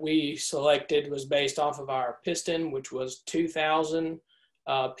one that we selected was based off of our piston, which was 2,000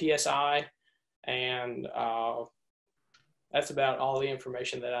 PSI, and that's about all the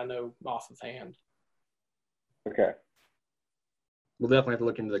information that I know off of hand. Okay. We'll definitely have to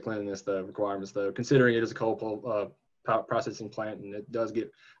look into the cleanliness requirements, though, considering it is a coal processing plant, and it does get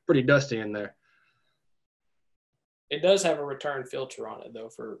pretty dusty in there. It does have a return filter on it, though,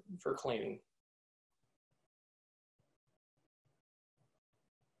 for cleaning.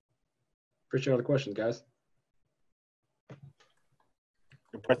 Appreciate all the questions, guys.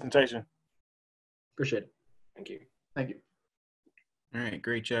 Good presentation. Appreciate it. Thank you. Thank you. All right,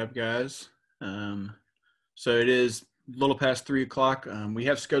 great job, guys. So it is a little past 3 o'clock. We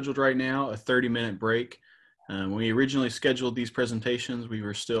have scheduled right now a 30-minute break. When we originally scheduled these presentations, we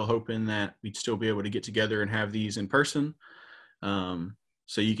were still hoping that we'd still be able to get together and have these in person.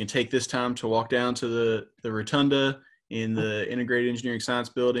 So you can take this time to walk down to the rotunda in the Integrated Engineering Science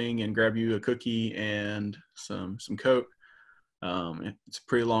Building and grab you a cookie and some Coke. It's a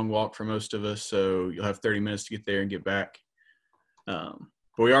pretty long walk for most of us, so you'll have 30 minutes to get there and get back. But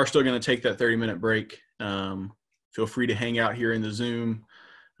we are still going to take that 30-minute break. Feel free to hang out here in the Zoom.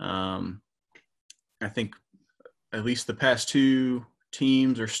 I think at least the past 2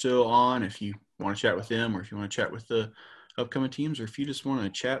 teams are still on if you want to chat with them, or if you want to chat with the upcoming teams, or if you just want to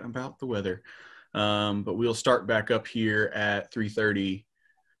chat about the weather. But we'll start back up here at 3:30,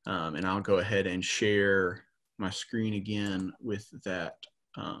 and I'll go ahead and share my screen again with that.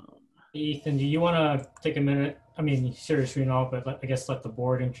 Ethan, do you want to take a minute? Share your screen off, but I guess let the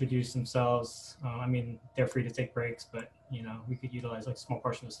board introduce themselves. They're free to take breaks, but we could utilize like a small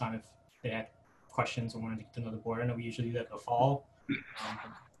portion of this time if they had questions or wanted to get to know the board. I know we usually do that in the fall.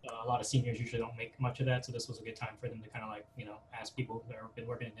 A lot of seniors usually don't make much of that, so this was a good time for them to kind of ask people that have been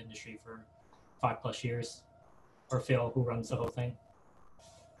working in the industry for 5+ years, or Phil, who runs the whole thing.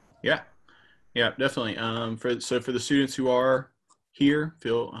 Yeah, definitely. For the students who are here,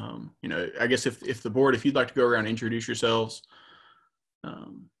 Phil, I guess if the board, if you'd like to go around and introduce yourselves,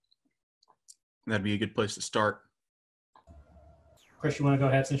 that'd be a good place to start. Chris, you want to go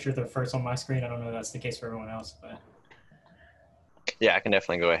ahead since you're the first on my screen? I don't know if that's the case for everyone else, but. Yeah, I can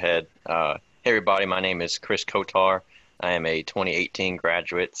definitely go ahead. Hey, everybody, my name is Chris Kotar. I am a 2018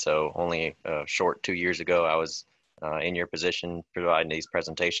 graduate, so only a short 2 years ago I was in your position providing these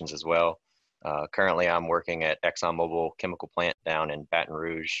presentations as well. Currently, I'm working at ExxonMobil chemical plant down in Baton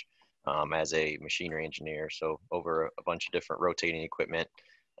Rouge as a machinery engineer. So over a bunch of different rotating equipment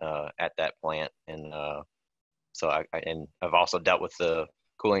at that plant. And so I've also dealt with the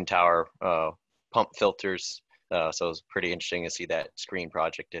cooling tower pump filters. So it's pretty interesting to see that screen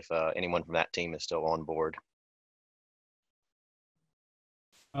project if anyone from that team is still on board.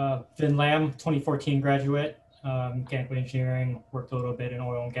 Vin Lam, 2014 graduate, mechanical engineering, worked a little bit in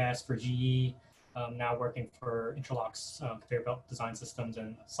oil and gas for GE, now working for Interlocks conveyor belt design systems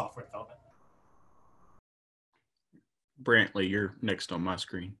and software development. Brantley, you're next on my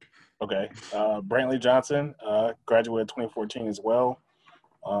screen. Okay. Brantley Johnson, graduated 2014 as well.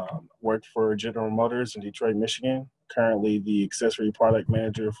 Worked for General Motors in Detroit, Michigan. Currently the accessory product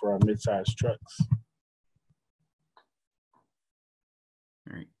manager for our midsize trucks.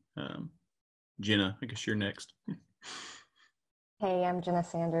 All right. Jenna, I guess you're next. Hey, I'm Jenna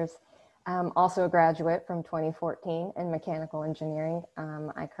Sanders. I'm also a graduate from 2014 in mechanical engineering.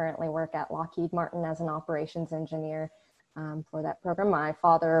 I currently work at Lockheed Martin as an operations engineer for that program. My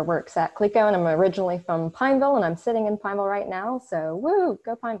father works at Cleco, and I'm originally from Pineville, and I'm sitting in Pineville right now. So woo,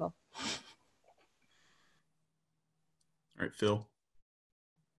 go Pineville. All right, Phil.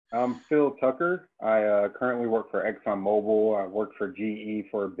 I'm Phil Tucker. I currently work for ExxonMobil. I worked for GE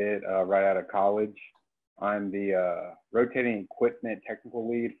for a bit right out of college. I'm the rotating equipment technical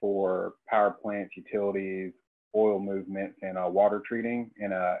lead for power plants, utilities, oil movements, and water treating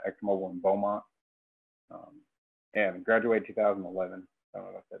in ExxonMobil in Beaumont. And graduated 2011. I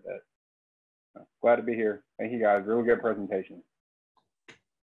don't know if I said that. Glad to be here. Thank you guys. Really good presentation.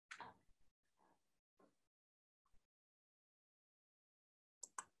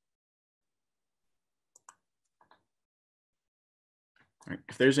 All right.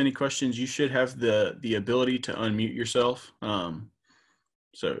 If there's any questions, you should have the ability to unmute yourself.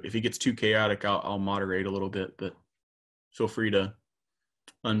 So if it gets too chaotic, I'll moderate a little bit, but feel free to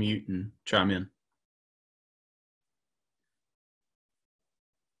unmute and chime in.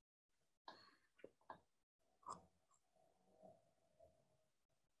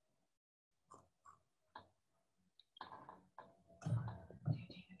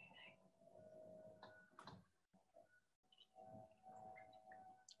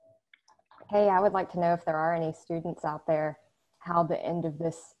 Hey, I would like to know if there are any students out there, how the end of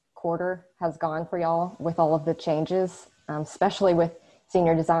this quarter has gone for y'all with all of the changes, especially with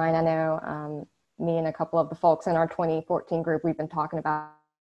senior design. I know me and a couple of the folks in our 2014 group, we've been talking about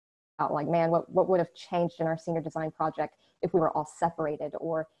like, man, what would have changed in our senior design project if we were all separated,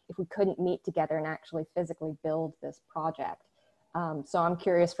 or if we couldn't meet together and actually physically build this project. So I'm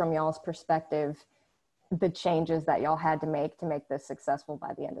curious from y'all's perspective, the changes that y'all had to make this successful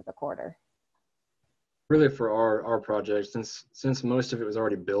by the end of the quarter. Really for our project, since most of it was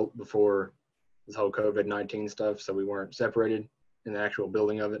already built before this whole COVID-19 stuff, so we weren't separated in the actual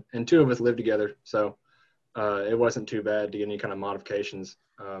building of it, and two of us lived together, so it wasn't too bad to get any kind of modifications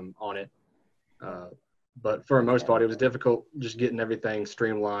on it. But for the most part, it was difficult just getting everything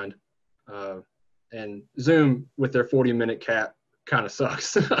streamlined. And Zoom with their 40-minute cap kind of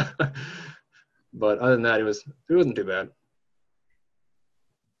sucks. But other than that, it wasn't too bad.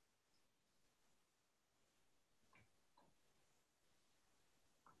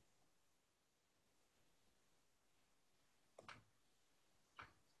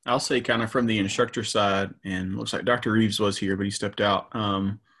 I'll say kind of from the instructor side, and looks like Dr. Reeves was here, but he stepped out.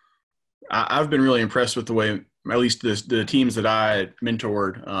 I've been really impressed with the way, at least the teams that I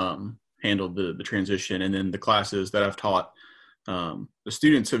mentored handled the transition, and then the classes that I've taught. The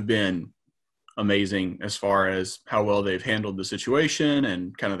students have been amazing as far as how well they've handled the situation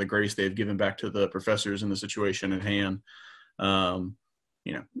and kind of the grace they've given back to the professors in the situation at hand.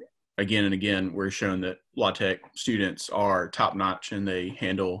 You know, again and again, we're shown that La Tech students are top notch and they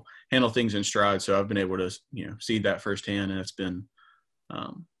handle things in stride. So I've been able to, see that firsthand, and it's been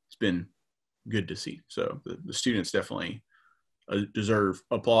good to see. So the students definitely deserve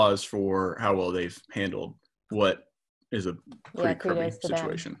applause for how well they've handled what is a pretty crummy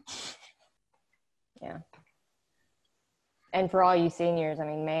situation. Yeah. And for all you seniors, I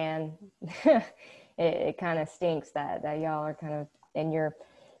mean, man, it kind of stinks that y'all are kind of in your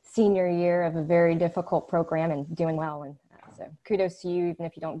senior year of a very difficult program and doing well. And so kudos to you, even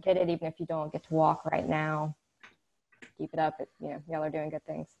if you don't get it, even if you don't get to walk right now, keep it up. Y'all are doing good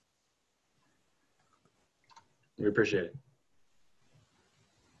things. We appreciate it.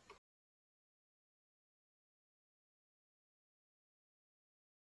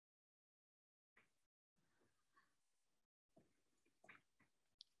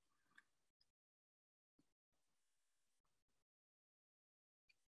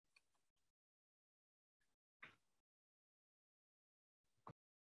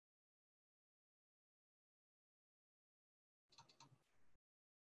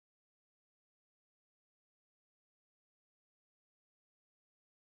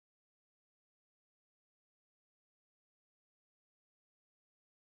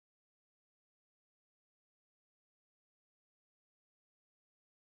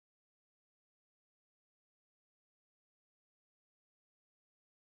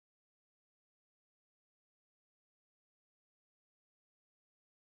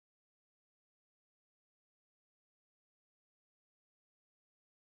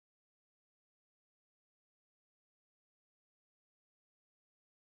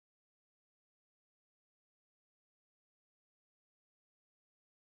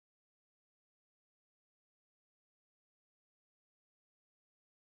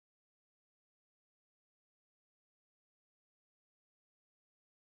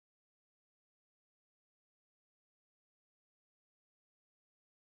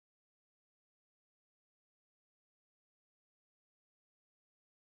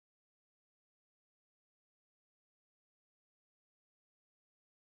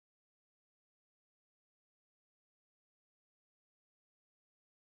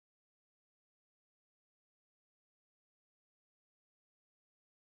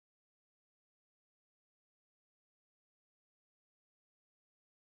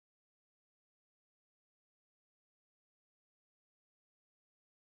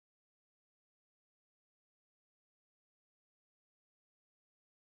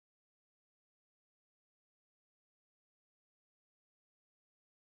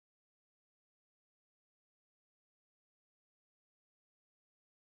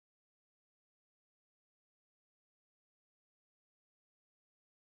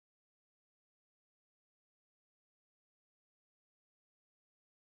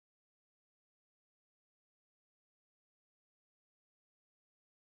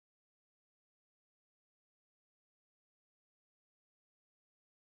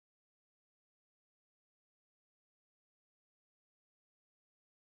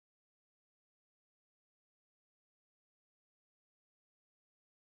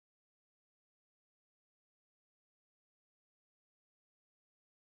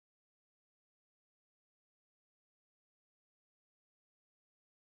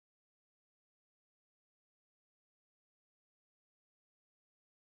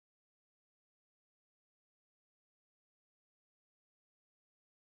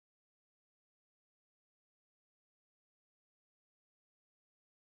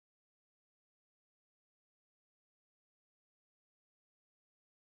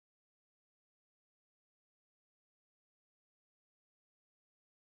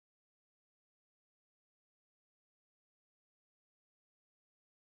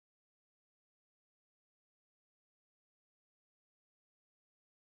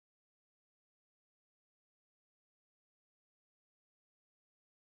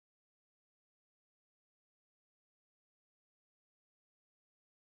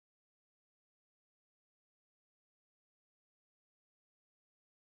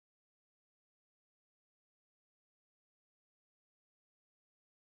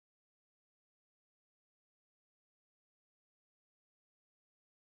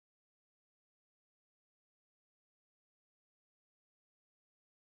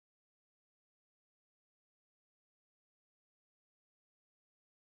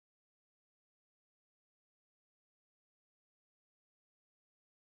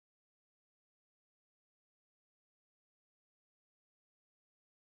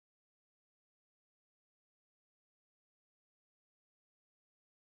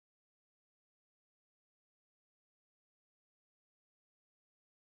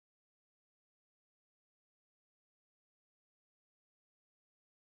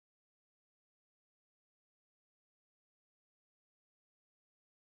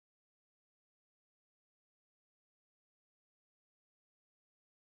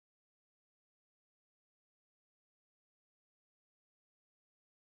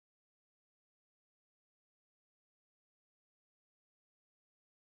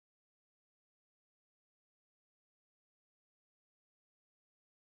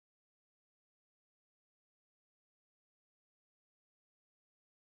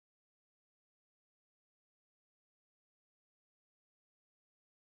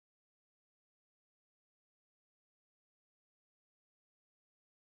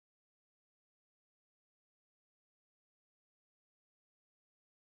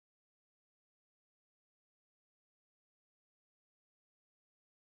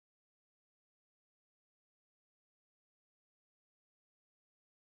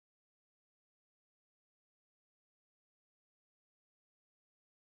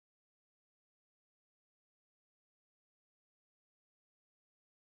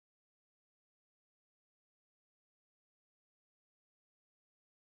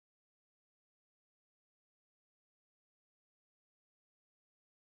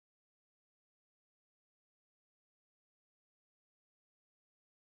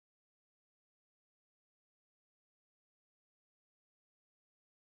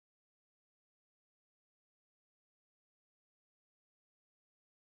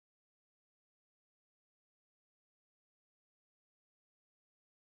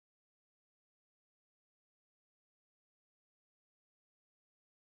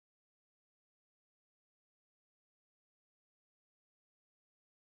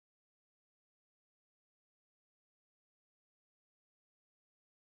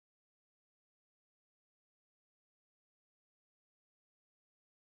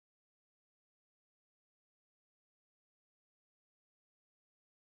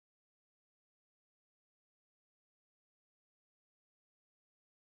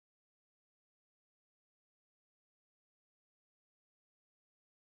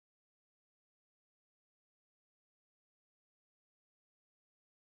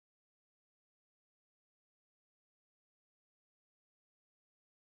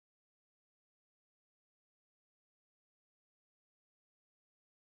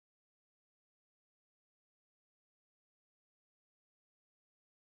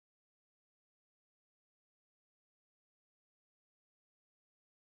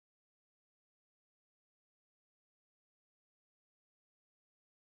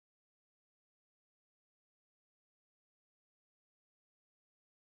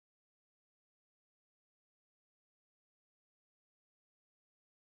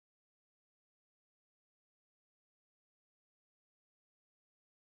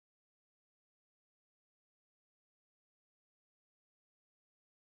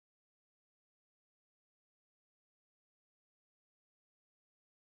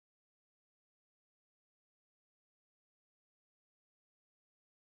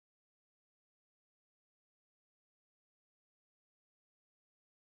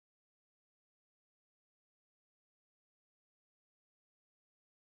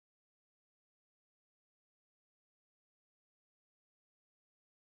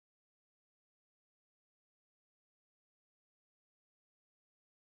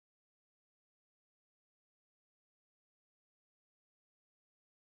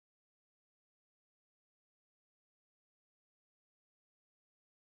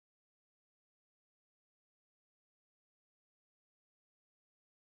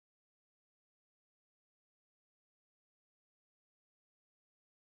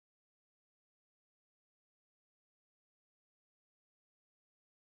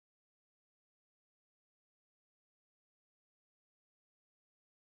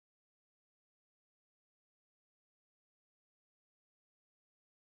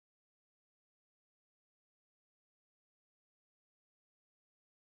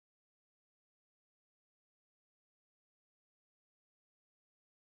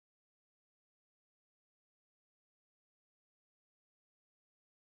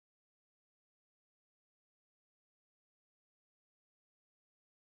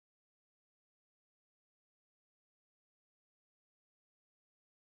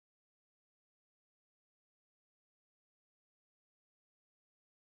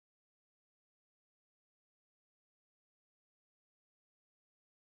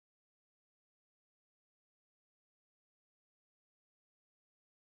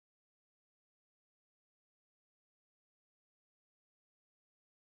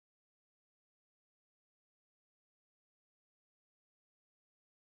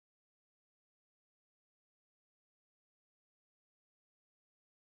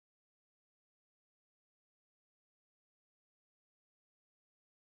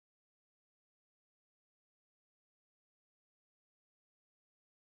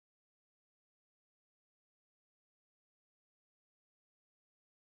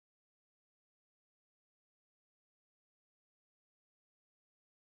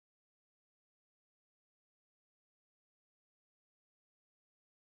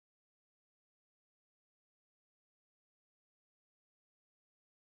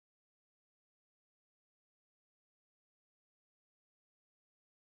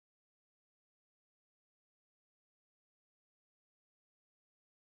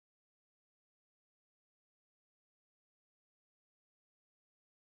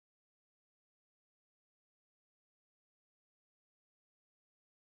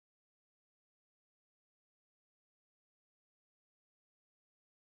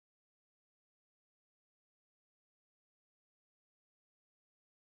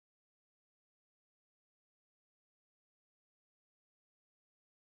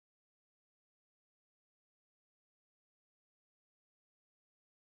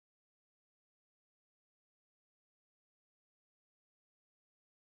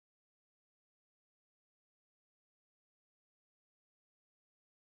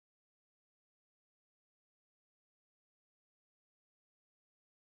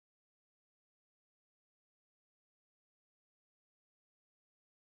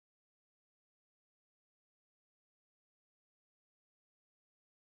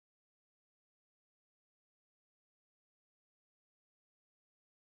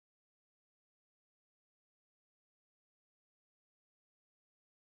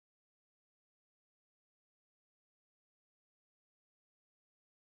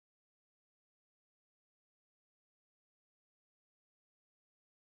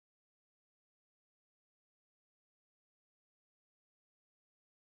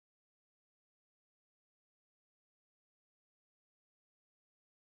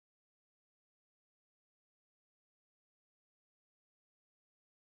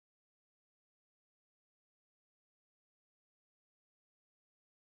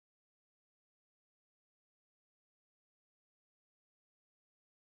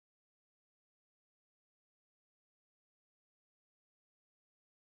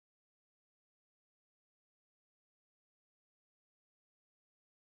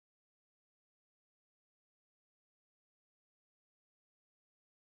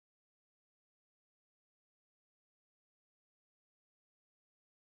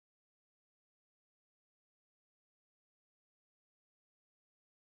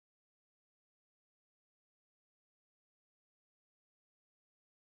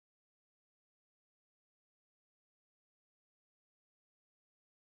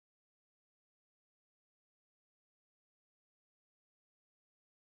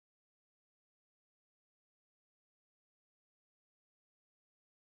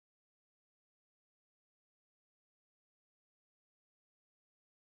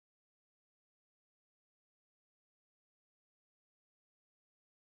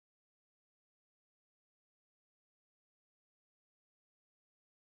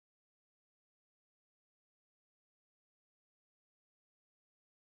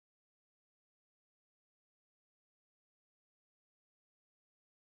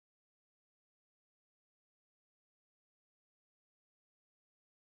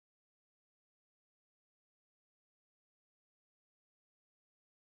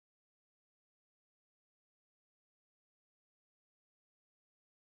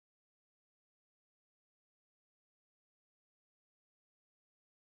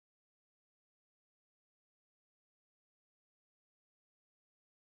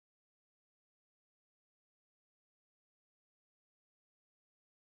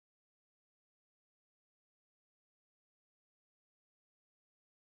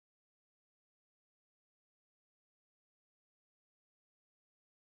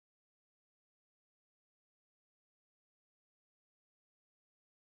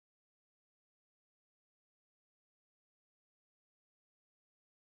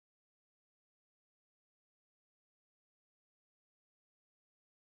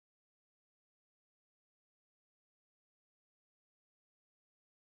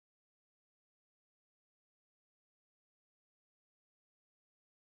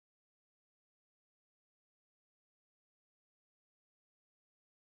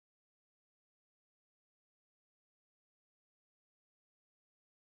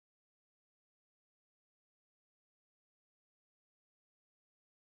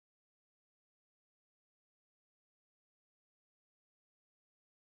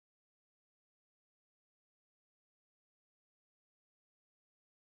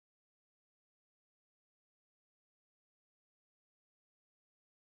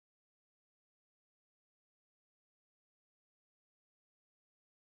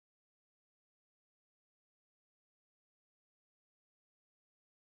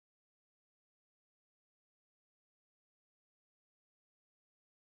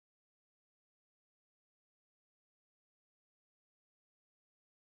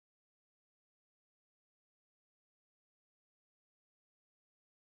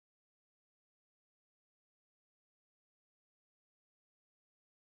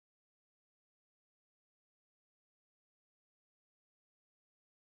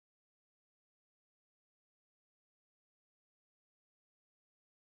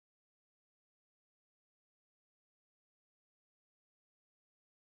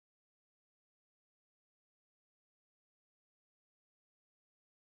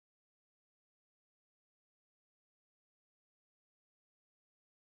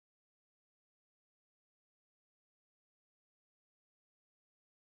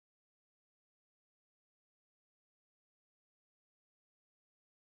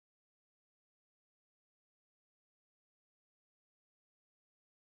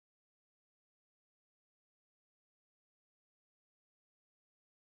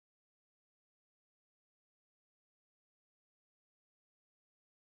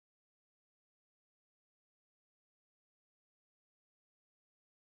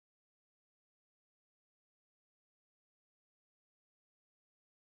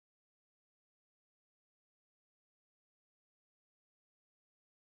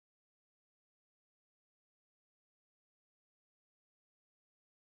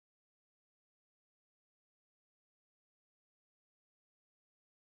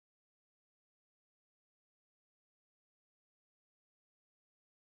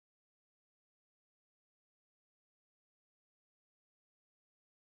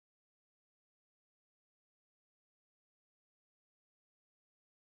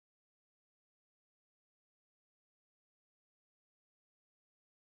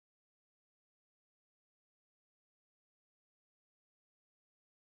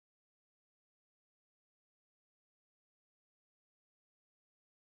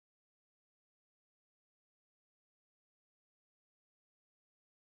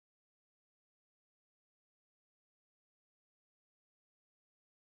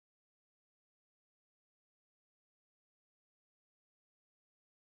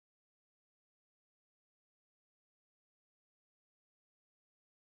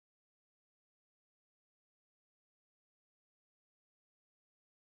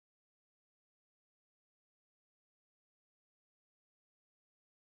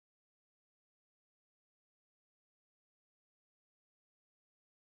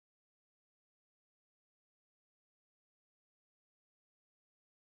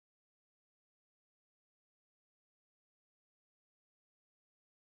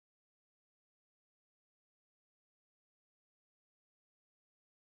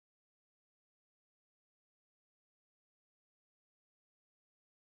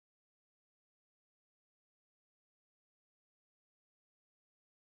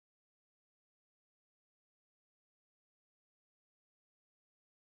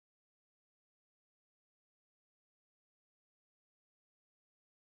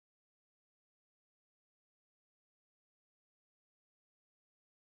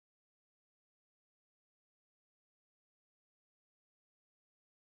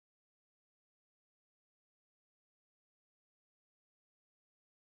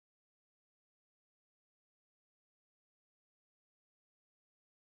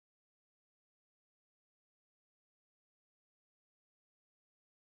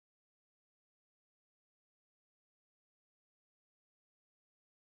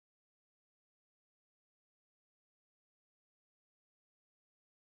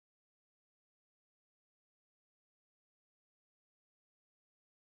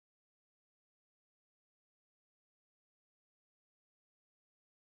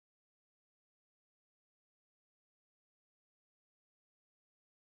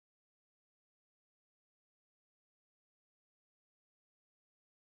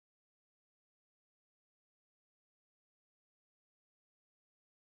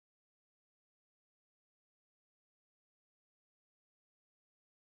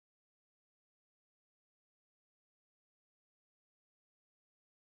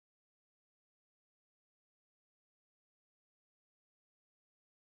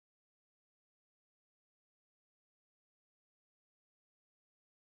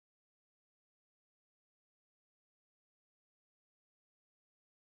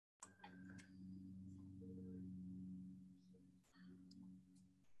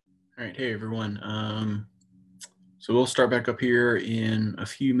 All right, hey everyone. So we'll start back up here in a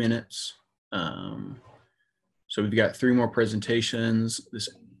few minutes. So we've got 3 more presentations this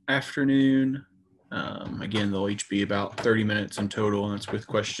afternoon. Again, they'll each be about 30 minutes in total, and that's with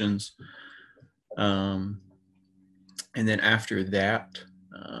questions. And then after that,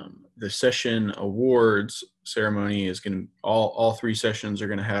 the session awards ceremony is going to, all 3 sessions are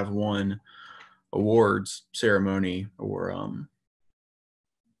going to have one awards ceremony, or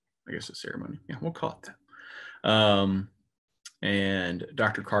I guess a ceremony. Yeah, we'll call it that. And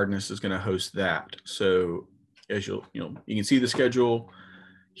Dr. Cardenas is going to host that. So as you can see the schedule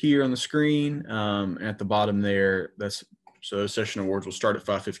here on the screen, at the bottom there. So session awards will start at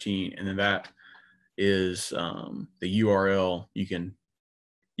 5:15, and then that is the URL. You can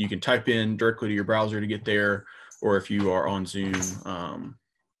type in directly to your browser to get there, or if you are on Zoom,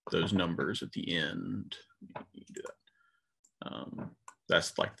 those numbers at the end, you can do that.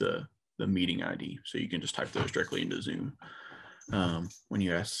 That's like the meeting ID, so you can just type those directly into Zoom when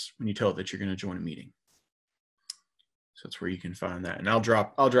you tell it that you're going to join a meeting. So that's where you can find that, and I'll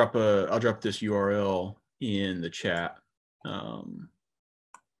drop this URL in the chat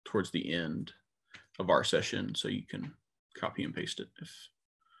towards the end of our session, so you can copy and paste it if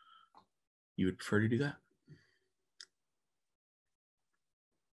you would prefer to do that.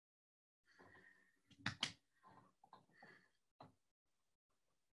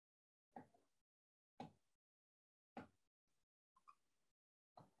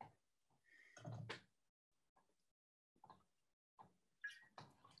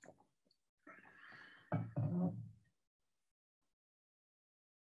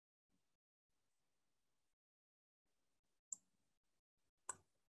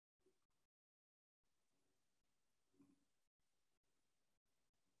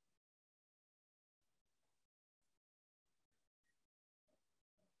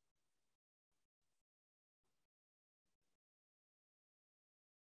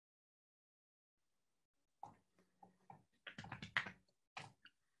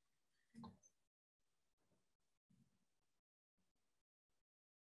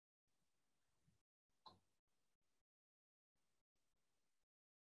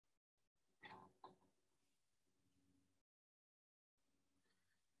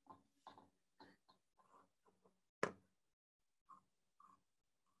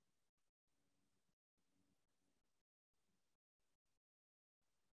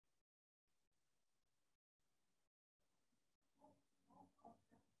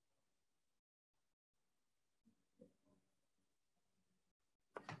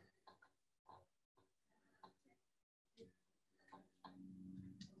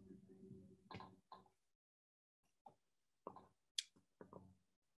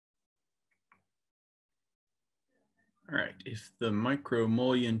 All right, if the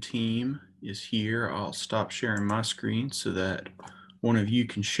Micromullion team is here, I'll stop sharing my screen so that one of you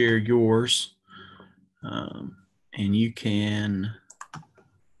can share yours, and you can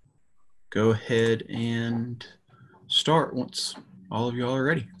go ahead and start once all of y'all are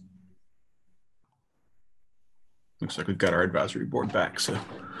ready. Looks like we've got our advisory board back, so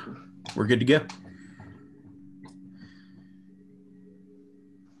we're good to go.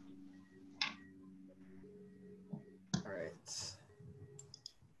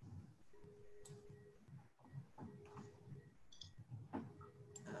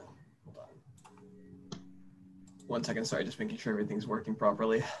 One second, sorry, just making sure everything's working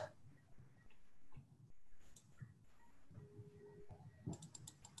properly.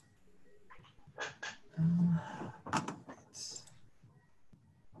 All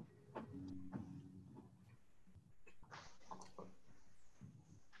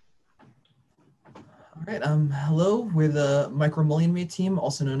right, hello, we're the Micromullion Mate team,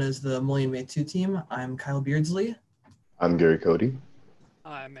 also known as the Mullion Mate 2 team. I'm Kyle Beardsley. I'm Gary Cody.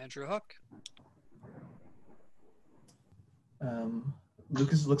 I'm Andrew Huck.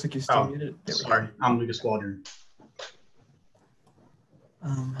 Lucas, it looks like you're still muted. Sorry, I'm Lucas Waldron.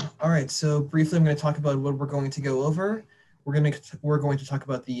 All right, so briefly I'm going to talk about what we're going to go over. We're going to talk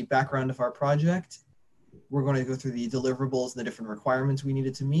about the background of our project. We're going to go through the deliverables and the different requirements we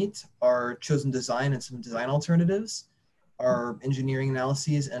needed to meet, our chosen design and some design alternatives, our engineering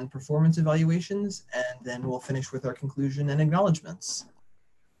analyses and performance evaluations, and then we'll finish with our conclusion and acknowledgements.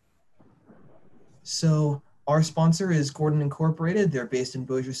 So our sponsor is Gordon Incorporated. They're based in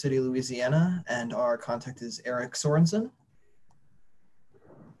Bossier City, Louisiana, and our contact is Eric Sorensen.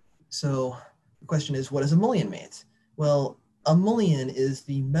 So the question is, what is a mullion mate? Well, a mullion is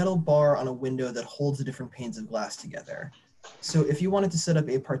the metal bar on a window that holds the different panes of glass together. So if you wanted to set up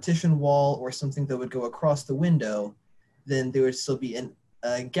a partition wall or something that would go across the window, then there would still be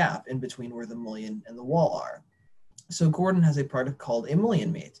gap in between where the mullion and the wall are. So Gordon has a product called a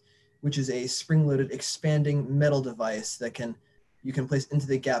mullion mate, which is a spring-loaded expanding metal device that you can place into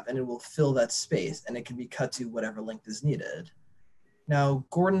the gap and it will fill that space, and it can be cut to whatever length is needed. Now,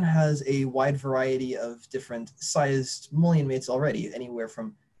 Gordon has a wide variety of different sized mullion mates already, anywhere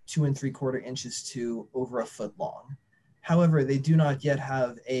from 2 3/4 inches to over a foot long. However, they do not yet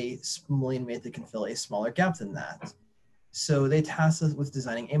have a mullion mate that can fill a smaller gap than that. So they tasked us with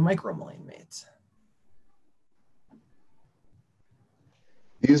designing a micro mullion mate.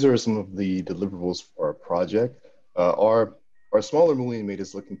 These are some of the deliverables for our project. Our smaller mullion mate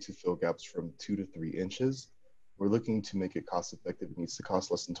is looking to fill gaps from 2 to 3 inches. We're looking to make it cost effective. It needs to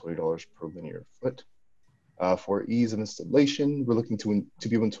cost less than $20 per linear foot. For ease of installation, we're looking to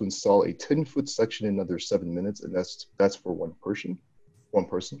be able to install a 10-foot section in under 7 minutes, and that's for one person. We're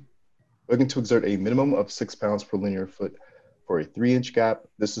looking to exert a minimum of 6 pounds per linear foot for a 3-inch gap.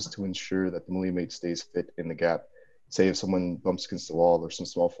 This is to ensure that the mullion mate stays fit in the gap. Say if someone bumps against the wall or some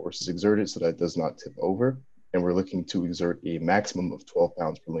small force is exerted so that it does not tip over. And we're looking to exert a maximum of 12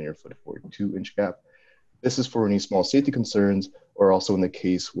 pounds per linear foot for a 2-inch gap. This is for any small safety concerns, or also in the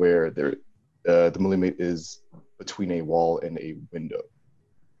case where the mullion mate is between a wall and a window.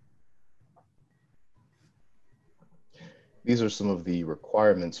 These are some of the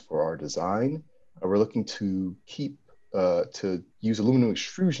requirements for our design. We're looking to use aluminum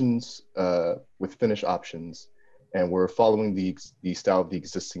extrusions with finish options, and we're following the style of the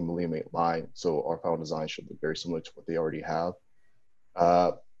existing mullion mate line. So our final design should look very similar to what they already have.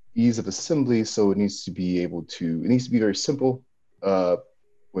 Ease of assembly, so it needs to be very simple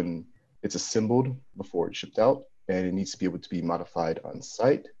when it's assembled before it's shipped out, and it needs to be able to be modified on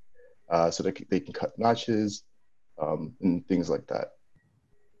site so that they can cut notches and things like that.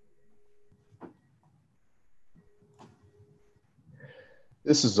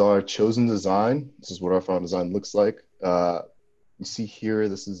 This is our chosen design. This is what our final design looks like. You see here,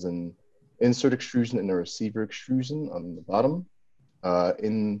 this is an insert extrusion and a receiver extrusion on the bottom.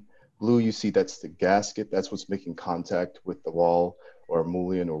 In blue, you see that's the gasket. That's what's making contact with the wall or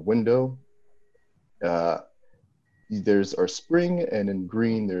mullion or window. There's our spring, and in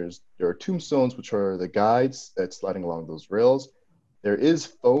green, there are tombstones, which are the guides that's sliding along those rails. There is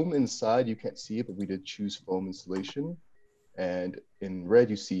foam inside. You can't see it, but we did choose foam insulation. And in red,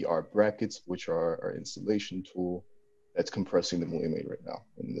 you see our brackets, which are our installation tool that's compressing the mullion mate right now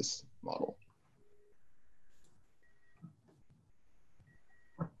in this model.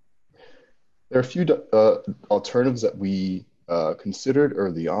 There are a few alternatives that we considered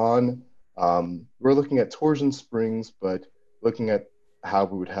early on. We're looking at torsion springs, but looking at how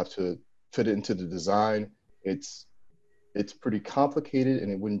we would have to fit it into the design, it's pretty complicated,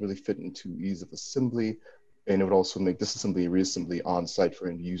 and it wouldn't really fit into ease of assembly. And it would also make disassembly and reassembly on site for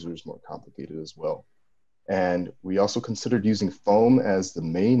end users more complicated as well. And we also considered using foam as the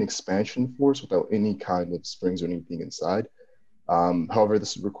main expansion force without any kind of springs or anything inside. However,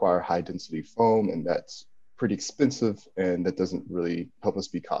 this would require high density foam, and that's pretty expensive, and that doesn't really help us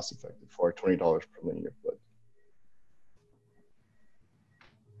be cost effective for our $20 per linear foot.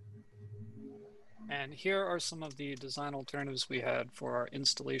 And here are some of the design alternatives we had for our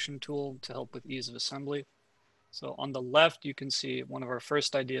installation tool to help with ease of assembly. So on the left, you can see one of our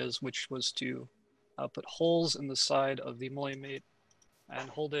first ideas, which was to put holes in the side of the mullion mate and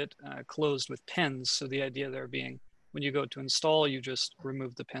hold it closed with pins. So the idea there being, when you go to install, you just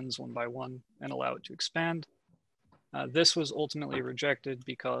remove the pins one by one and allow it to expand. This was ultimately rejected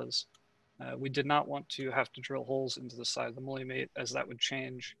because we did not want to have to drill holes into the side of the mullion mate, as that would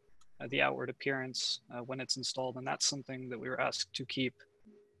change the outward appearance when it's installed. And that's something that we were asked to keep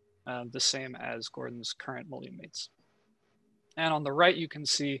the same as Gordon's current mullion mates. And on the right, you can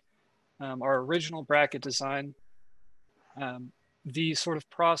see our original bracket design. The sort of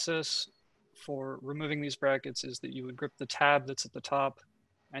process for removing these brackets is that you would grip the tab that's at the top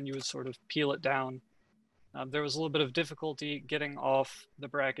and you would sort of peel it down. There was a little bit of difficulty getting off the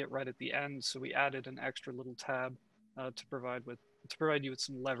bracket right at the end, so we added an extra little tab to provide you with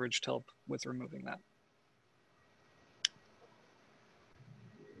some leverage to help with removing that.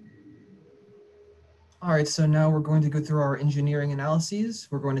 All right, so now we're going to go through our engineering analyses.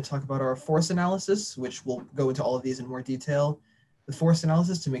 We're going to talk about our force analysis, which we'll go into all of these in more detail. The force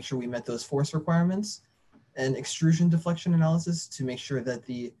analysis to make sure we met those force requirements, and extrusion deflection analysis to make sure that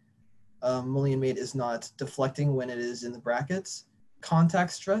the mullion mate is not deflecting when it is in the brackets,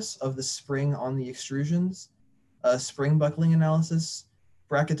 contact stress of the spring on the extrusions, spring buckling analysis,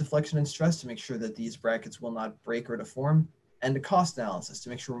 bracket deflection and stress to make sure that these brackets will not break or deform, and a cost analysis to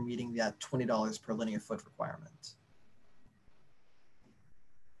make sure we're meeting that $20 per linear foot requirement.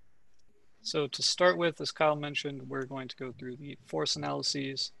 So to start with, as Kyle mentioned, we're going to go through the force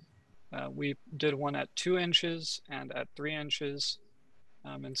analyses. We did one at 2 inches and at 3 inches.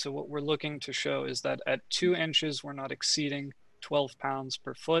 And so what we're looking to show is that at 2 inches, we're not exceeding 12 pounds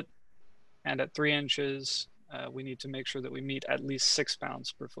per foot. And at 3 inches, we need to make sure that we meet at least 6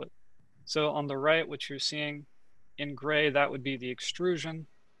 pounds per foot. So on the right, what you're seeing in gray, that would be the extrusion.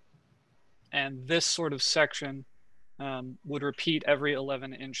 And this sort of section would repeat every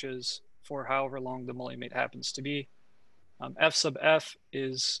 11 inches for however long the mullimate happens to be. F sub F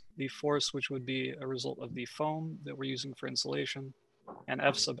is the force which would be a result of the foam that we're using for insulation. And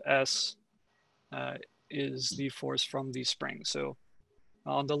F sub S is the force from the spring. So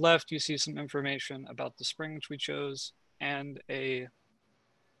on the left, you see some information about the spring which we chose and a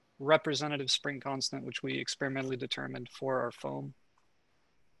representative spring constant which we experimentally determined for our foam.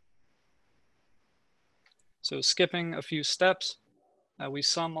 So skipping a few steps, we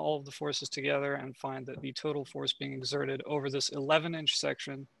sum all of the forces together and find that the total force being exerted over this 11-inch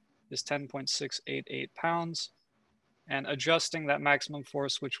section is 10.688 pounds. And adjusting that maximum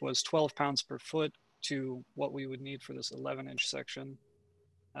force, which was 12 pounds per foot, to what we would need for this 11-inch section,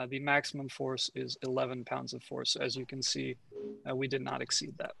 the maximum force is 11 pounds of force. So as you can see, we did not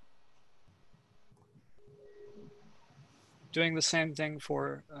exceed that. Doing the same thing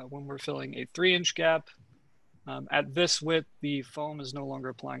for when we're filling a 3-inch gap. At this width, the foam is no longer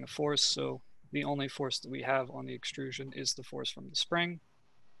applying a force, so the only force that we have on the extrusion is the force from the spring.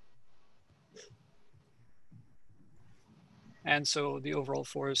 And so the overall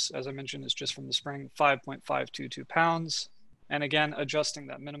force, as I mentioned, is just from the spring, 5.522 pounds. And again, adjusting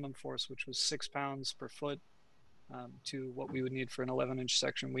that minimum force, which was 6 pounds per foot, to what we would need for an 11-inch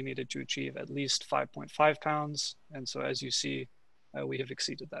section, we needed to achieve at least 5.5 pounds. And so as you see, we have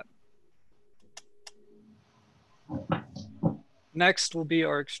exceeded that. Next will be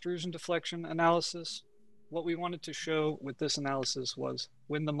our extrusion deflection analysis. What we wanted to show with this analysis was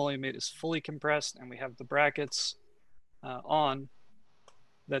when the mullimate is fully compressed and we have the brackets on,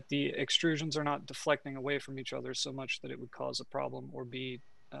 that the extrusions are not deflecting away from each other so much that it would cause a problem or be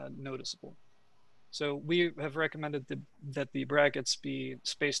noticeable. So we have recommended that the brackets be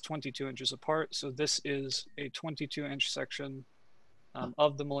spaced 22 inches apart. So this is a 22-inch section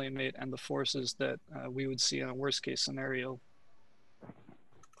of the mullimate and the forces that we would see in a worst case scenario.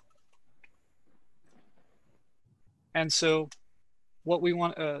 And so what we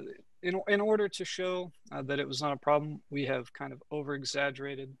want, in order to show that it was not a problem, we have kind of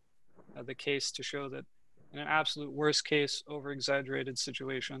over-exaggerated the case to show that in an absolute worst case, over-exaggerated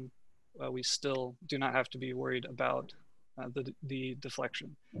situation, we still do not have to be worried about the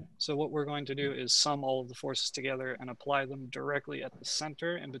deflection. So what we're going to do is sum all of the forces together and apply them directly at the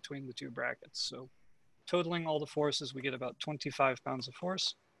center and between the two brackets. So totaling all the forces, we get about 25 pounds of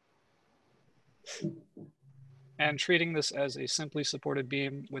force. And treating this as a simply supported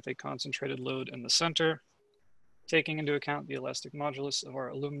beam with a concentrated load in the center, taking into account the elastic modulus of our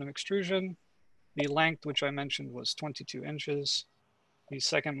aluminum extrusion, the length, which I mentioned, was 22 inches, the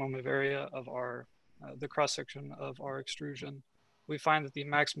second moment of area of our, the cross-section of our extrusion, we find that the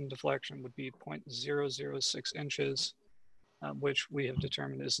maximum deflection would be 0.006 inches, which we have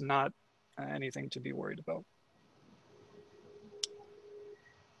determined is not anything to be worried about.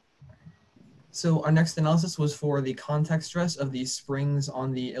 So our next analysis was for the contact stress of the springs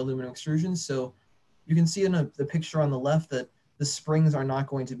on the aluminum extrusion. So you can see in the picture on the left that the springs are not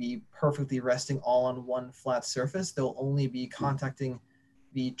going to be perfectly resting all on one flat surface. They'll only be contacting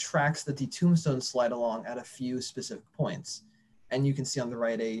the tracks that the tombstones slide along at a few specific points. And you can see on the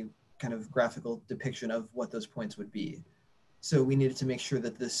right a kind of graphical depiction of what those points would be. So we needed to make sure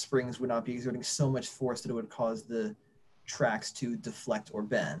that the springs would not be exerting so much force that it would cause the tracks to deflect or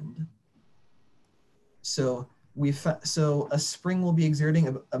bend. So a spring will be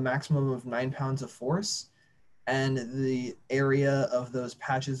exerting a maximum of 9 pounds of force, and the area of those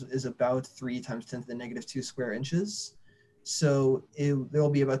patches is about 3 times 10 to the negative 2 square inches. So there will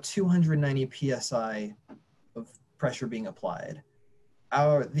be about 290 psi of pressure being applied.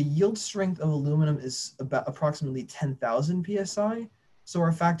 The yield strength of aluminum is about approximately 10,000 psi, so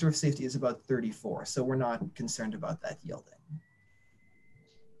our factor of safety is about 34. So we're not concerned about that yielding.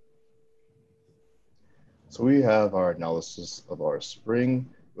 So we have our analysis of our spring.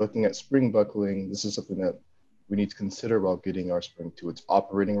 Looking at spring buckling, this is something that we need to consider while getting our spring to its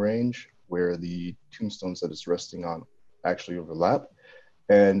operating range, where the tombstones that it's resting on actually overlap.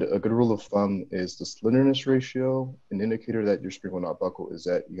 And a good rule of thumb is the slenderness ratio. An indicator that your spring will not buckle is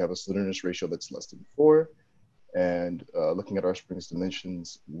that you have a slenderness ratio that's less than 4. And looking at our spring's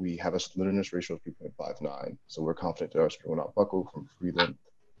dimensions, we have a slenderness ratio of 3.59. So we're confident that our spring will not buckle from free length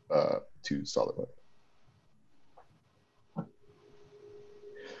to SolidWorks.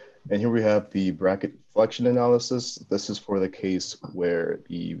 And here we have the bracket flexion analysis. This is for the case where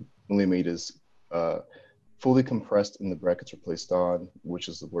the Mullally Made is fully compressed and the brackets are placed on, which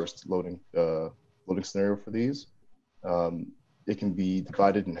is the worst loading scenario for these. It can be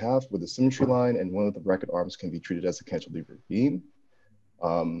divided in half with a symmetry line, and one of the bracket arms can be treated as a cantilever beam.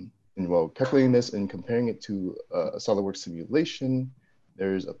 And while calculating this and comparing it to a SolidWorks simulation,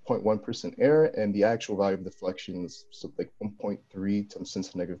 there's a 0.1% error, and the actual value of deflection is like 1.3 times 10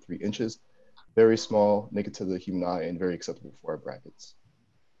 to the negative 3 inches. Very small, naked to the human eye, and very acceptable for our brackets.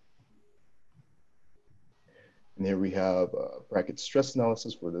 And here we have bracket stress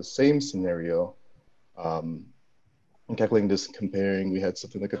analysis for the same scenario. And calculating this and comparing, we had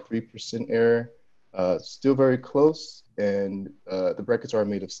something like a 3% error, still very close, and the brackets are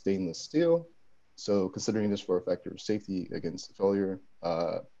made of stainless steel. So considering this for a factor of safety against failure,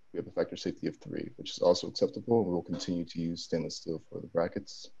 we have a factor of safety of 3, which is also acceptable, and we'll continue to use stainless steel for the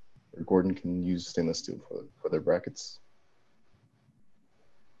brackets, or Gordon can use stainless steel for their brackets.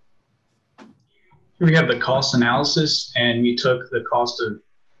 Here we have the cost analysis, and we took the cost of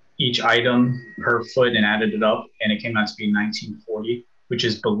each item per foot and added it up, and it came out to be $19.40, which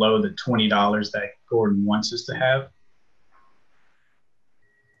is below the $20 that Gordon wants us to have.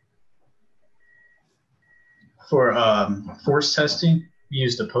 For force testing, we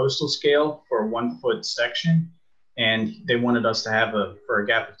used a postal scale for a 1 foot section, and they wanted us to have for a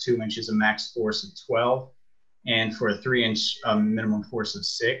gap of 2 inches, a max force of 12, and for a 3 inch minimum force of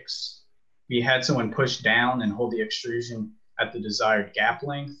 6. We had someone push down and hold the extrusion at the desired gap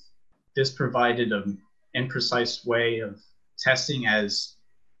length. This provided an imprecise way of testing, as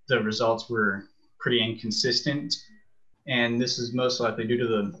the results were pretty inconsistent. And this is most likely due to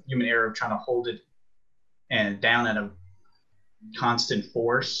the human error of trying to hold it and down at a constant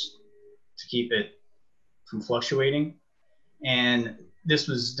force to keep it from fluctuating. And this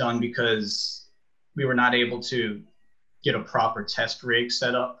was done because we were not able to get a proper test rig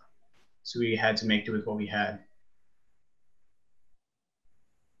set up. So we had to make do with what we had.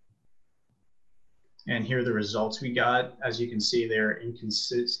 And here are the results we got. As you can see, they're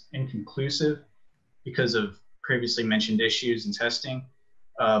inconclusive because of previously mentioned issues in testing.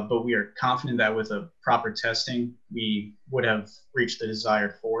 But we are confident that with a proper testing, we would have reached the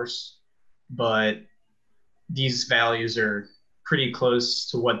desired force. But these values are pretty close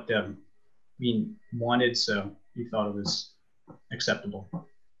to what we wanted, so we thought it was acceptable.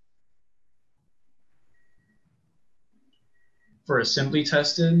 For assembly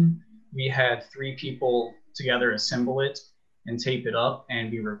testing, we had 3 people together assemble it and tape it up, and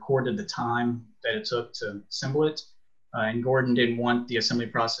we recorded the time that it took to assemble it. And Gordon didn't want the assembly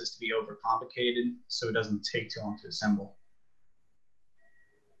process to be overcomplicated, so it doesn't take too long to assemble.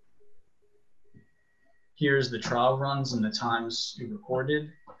 Here's the trial runs and the times we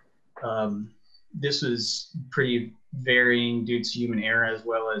recorded. This was pretty varying due to human error, as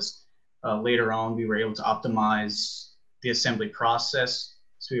well as later on we were able to optimize the assembly process,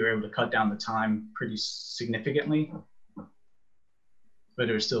 so we were able to cut down the time pretty significantly, but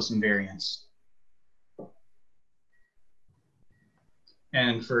there was still some variance.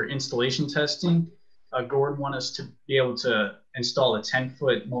 And for installation testing, Gordon wanted us to be able to install a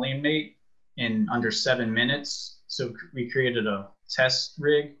 10-foot mullion mate in under 7 minutes. So we created a test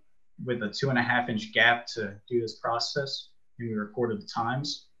rig with a 2.5-inch gap to do this process, and we recorded the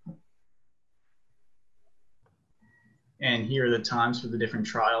times. And here are the times for the different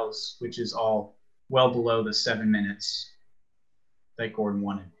trials, which is all well below the 7 minutes that Gordon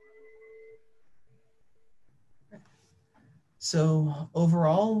wanted. So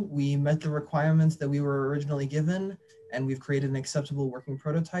overall, we met the requirements that we were originally given, and we've created an acceptable working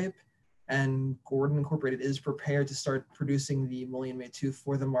prototype. And Gordon Incorporated is prepared to start producing the Mullion Mate 2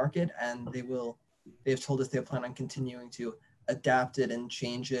 for the market, and they've told us they plan on continuing to adapt it and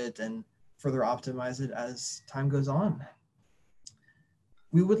change it and further optimize it as time goes on.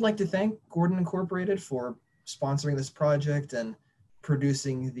 We would like to thank Gordon Incorporated for sponsoring this project and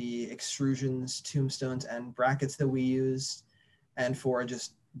producing the extrusions, tombstones, and brackets that we used, and for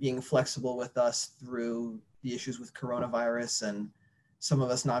just being flexible with us through the issues with coronavirus and some of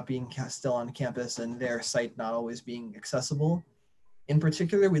us not being still on campus and their site not always being accessible. In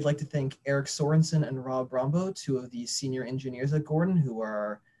particular, we'd like to thank Eric Sorensen and Rob Brombo, 2 of the senior engineers at Gordon, who are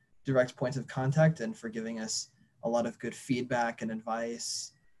our direct points of contact, and for giving us a lot of good feedback and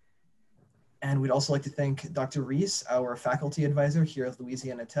advice. And we'd also like to thank Dr. Reese, our faculty advisor here at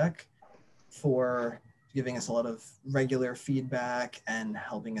Louisiana Tech, for giving us a lot of regular feedback and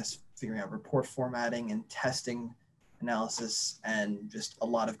helping us figuring out report formatting and testing analysis, and just a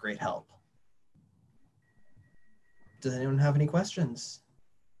lot of great help. Does anyone have any questions?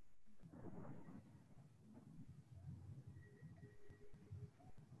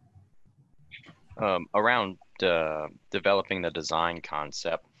 Around developing the design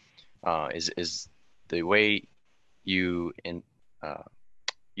concept, is the way you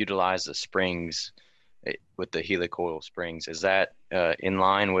utilize the springs with the helicoil springs, is that in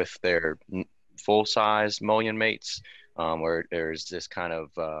line with their full-size mullion mates, or is this kind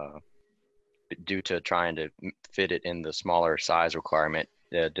of due to trying to fit it in the smaller size requirement,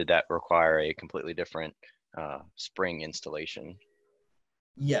 did that require a completely different spring installation?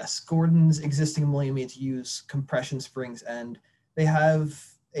 Yes, Gordon's existing mullion mates use compression springs, and they have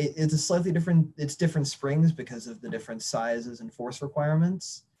it's a slightly different, it's different springs because of the different sizes and force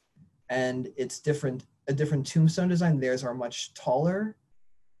requirements, and it's a different tombstone design. Theirs are much taller,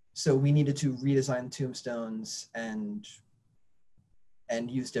 so we needed to redesign tombstones and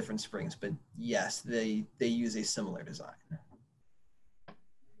use different springs. But yes, they use a similar design.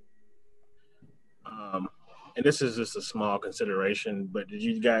 And this is just a small consideration, but did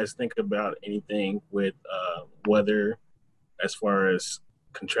you guys think about anything with weather as far as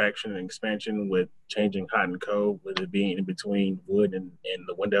contraction and expansion with changing hot and cold, with it being in between wood and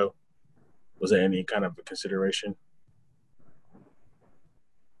the window? Was there any kind of a consideration?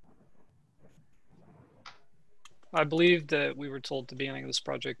 I believe that we were told at the beginning of this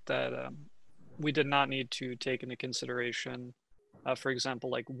project that we did not need to take into consideration, for example,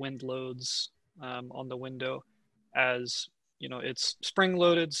 like wind loads on the window, as you know, it's spring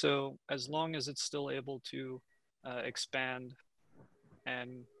loaded, so as long as it's still able to expand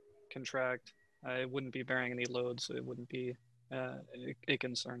and contract, it wouldn't be bearing any load, so it wouldn't be a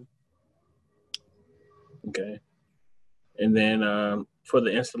concern. Okay. And then for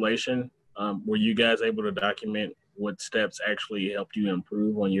the installation, were you guys able to document what steps actually helped you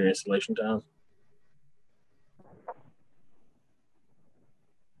improve on your installation time?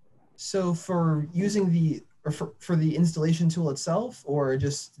 So for using for the installation tool itself, or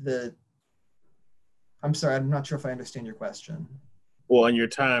just I'm sorry, I'm not sure if I understand your question. Well, in your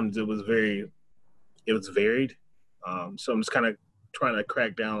times, it was varied. So I'm just kind of trying to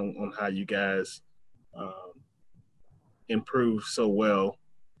crack down on how you guys improved so well.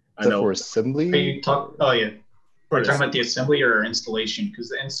 I know for assembly. Oh yeah. Are you talking about the assembly or installation? Because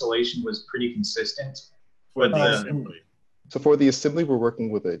the installation was pretty consistent. So for the assembly, we're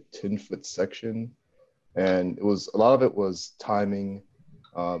working with a 10-foot section, and a lot of it was timing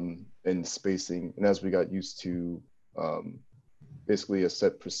and spacing. And as we got used to basically a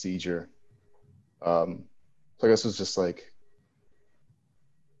set procedure, so I guess it was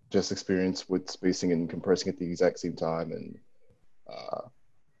just experience with spacing and compressing at the exact same time, and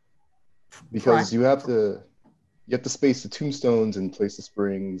because you have to space the tombstones and place the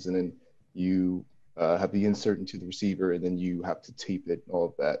springs, and then you have the insert into the receiver, and then you have to tape it, all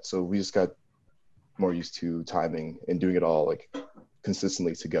of that. So we just got more used to timing and doing it all like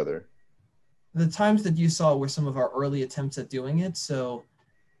consistently together. The times that you saw were some of our early attempts at doing it. So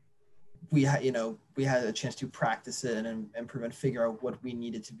we had a chance to practice it and improve and figure out what we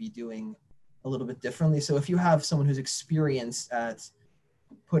needed to be doing a little bit differently. So if you have someone who's experienced at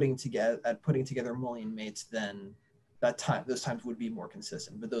putting together mullion mates, then those times would be more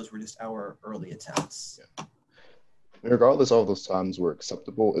consistent. But those were just our early attempts. Yeah. Regardless, all of those times were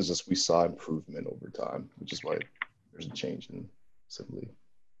acceptable. It's just we saw improvement over time, which is why there's a change in assembly.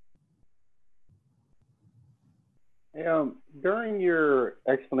 During your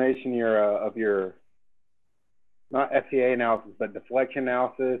explanation of your not FTA analysis, but deflection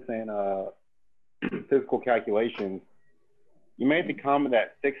analysis and physical calculations, you made the comment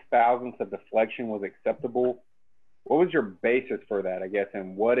that 6/1000 of deflection was acceptable. What was your basis for that, I guess,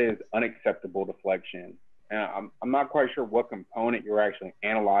 and what is unacceptable deflection? And I'm not quite sure what component you were actually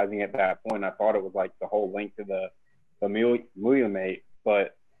analyzing at that point. I thought it was like the whole length of the mullion mate,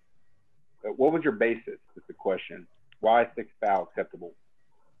 but what was your basis is the question. Why is 6/1000 acceptable?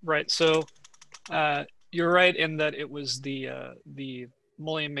 Right, so you're right in that it was the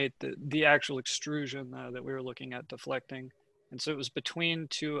mullion mate, the actual extrusion that we were looking at deflecting. And so it was between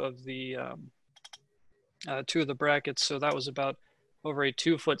two of the brackets. So that was about over a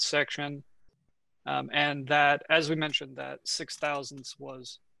 2-foot section. And that, as we mentioned, that 6/1000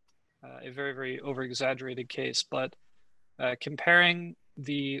 was a very, very over-exaggerated case. But comparing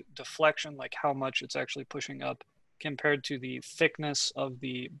the deflection, like how much it's actually pushing up, compared to the thickness of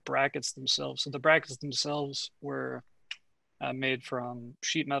the brackets themselves. So the brackets themselves were made from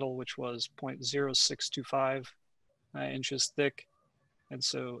sheet metal, which was 0.0625 inches thick. And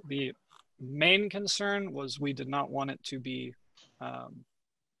so the main concern was we did not want it to be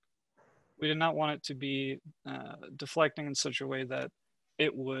deflecting in such a way that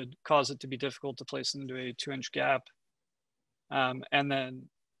it would cause it to be difficult to place into a 2-inch gap. And then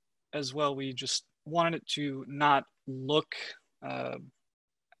as well, we just wanted it to not look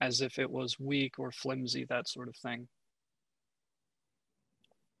as if it was weak or flimsy, that sort of thing.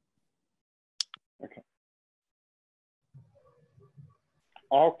 Okay.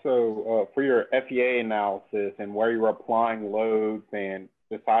 Also, for your FEA analysis and where you were applying loads and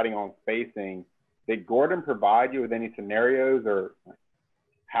deciding on spacing, did Gordon provide you with any scenarios or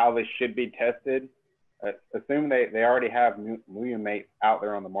how this should be tested? Assume they already have mullion mates out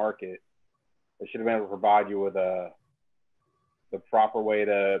there on the market. They should have been able to provide you with the proper way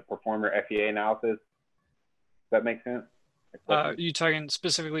to perform your FEA analysis. Does that make sense? Are you talking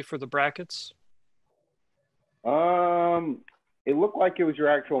specifically for the brackets? It looked like it was your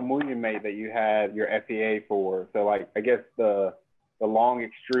actual mullion mate that you had your FEA for. So like, I guess the long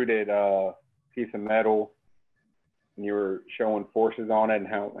extruded piece of metal, and you were showing forces on it and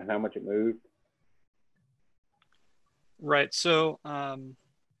how much it moved. Right. So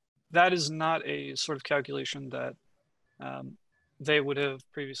that is not a sort of calculation that they would have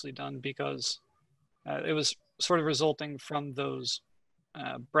previously done, because it was sort of resulting from those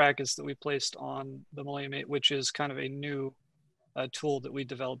brackets that we placed on the mullion mate, which is kind of a new tool that we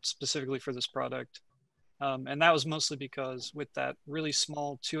developed specifically for this product. And that was mostly because with that really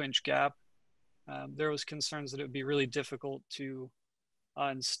small 2-inch gap, there was concerns that it would be really difficult to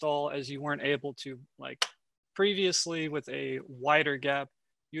install, as you weren't able to, like previously with a wider gap,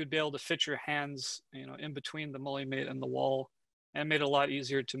 you would be able to fit your hands, in between the mullion mate and the wall, and made it a lot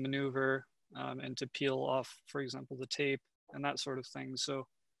easier to maneuver and to peel off, for example, the tape and that sort of thing. So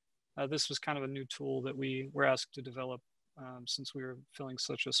this was kind of a new tool that we were asked to develop since we were filling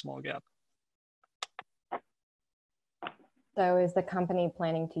such a small gap. So is the company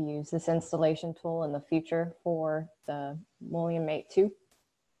planning to use this installation tool in the future for the mullion mate 2?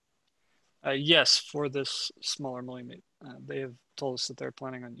 Yes, for this smaller mullion mate. They have told us that they're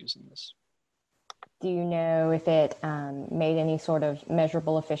planning on using this. Do you know if it made any sort of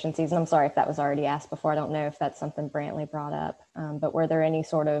measurable efficiencies? And I'm sorry if that was already asked before. I don't know if that's something Brantley brought up, but were there any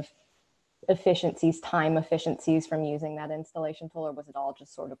sort of efficiencies, time efficiencies from using that installation tool, or was it all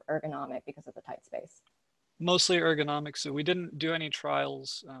just sort of ergonomic because of the tight space? Mostly ergonomic. So we didn't do any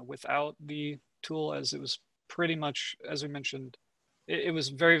trials without the tool, as it was pretty much, as we mentioned, it was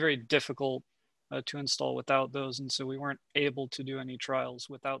very, very difficult to install without those. And so we weren't able to do any trials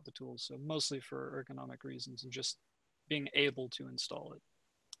without the tools. So mostly for ergonomic reasons and just being able to install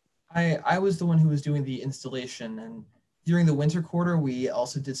it. I was the one who was doing the installation, and during the winter quarter, we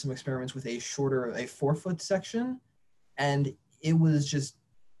also did some experiments with a 4-foot section, and it was just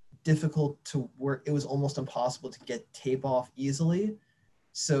difficult to work. It was almost impossible to get tape off easily.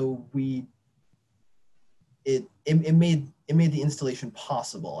 So it made the installation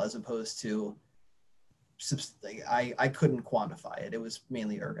possible, as opposed to, I couldn't quantify it. It was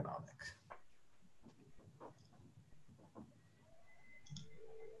mainly ergonomic.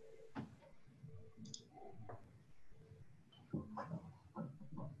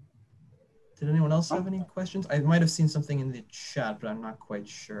 Did anyone else have any questions? I might have seen something in the chat, but I'm not quite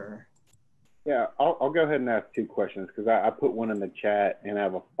sure. Yeah, I'll go ahead and ask 2 questions, because I put one in the chat and I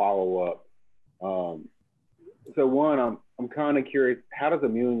have a follow-up. So one, I'm kind of curious, how does a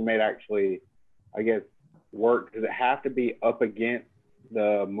mullion mate actually, I guess, work? Does it have to be up against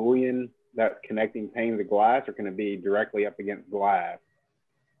the mullion that's connecting panes of glass, or can it be directly up against glass?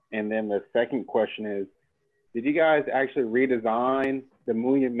 And then the second question is, did you guys actually redesign the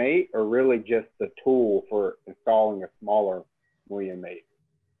mullion mate, or really just the tool for installing a smaller mullion mate?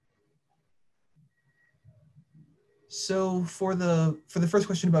 So for the first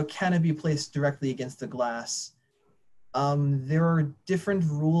question about can it be placed directly against the glass, there are different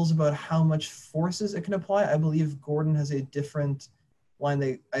rules about how much forces it can apply. I believe Gordon has a different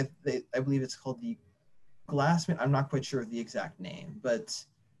line. I believe it's called the glass. I'm not quite sure of the exact name, but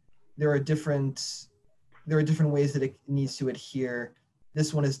there are different ways that it needs to adhere.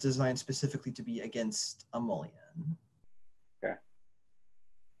 This one is designed specifically to be against a mullion. Okay.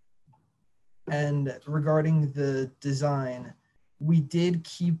 And regarding the design, we did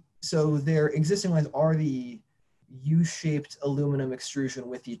keep, so their existing lines are the U-shaped aluminum extrusion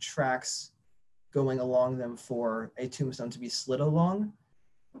with the tracks going along them for a tombstone to be slid along.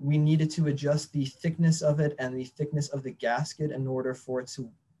 We needed to adjust the thickness of it and the thickness of the gasket in order for it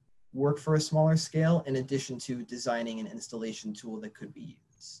to work for a smaller scale, in addition to designing an installation tool that could be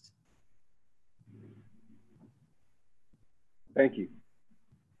used. Thank you.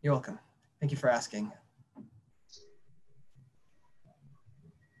 You're welcome. Thank you for asking.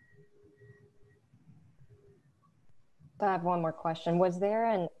 So I have one more question. Was there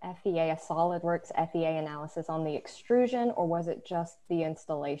an FEA, a SolidWorks FEA analysis on the extrusion, or was it just the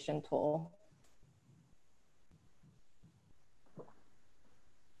installation tool?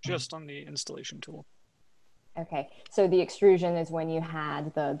 Just on the installation tool. Okay, so the extrusion is when you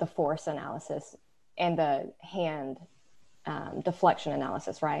had the force analysis and the hand deflection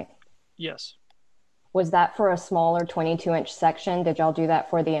analysis, right? Yes. Was that for a smaller 22-inch section? Did y'all do that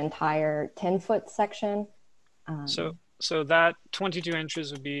for the entire 10-foot section? So that 22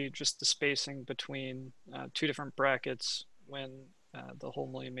 inches would be just the spacing between two different brackets when the whole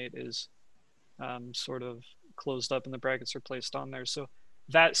mullion mate is sort of closed up and the brackets are placed on there. So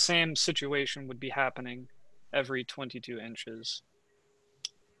that same situation would be happening every 22 inches.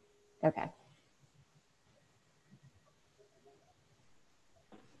 Okay.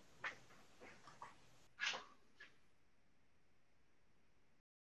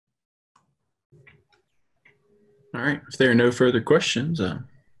 All right, if there are no further questions,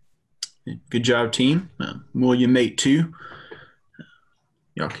 good job, team. Mullion Mate 2.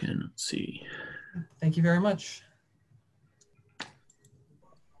 Y'all can, let's see. Thank you very much.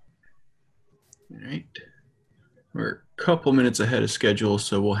 All right. We're a couple minutes ahead of schedule,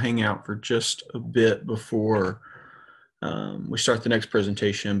 so we'll hang out for just a bit before we start the next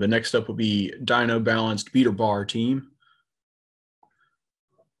presentation. But next up will be Dyno Balanced Beater Bar team.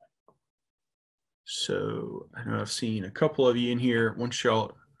 So I know I've seen a couple of you in here. Once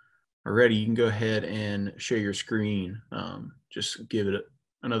y'all are ready, you can go ahead and share your screen. Just give it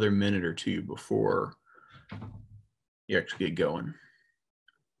another minute or two before you actually get going.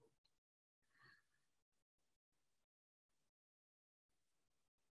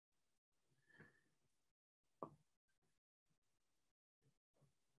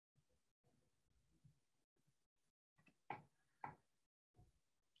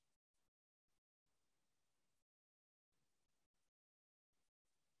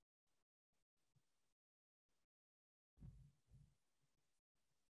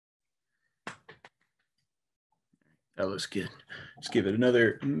 That looks good. Let's give it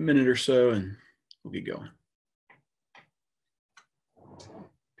another minute or so and we'll get going.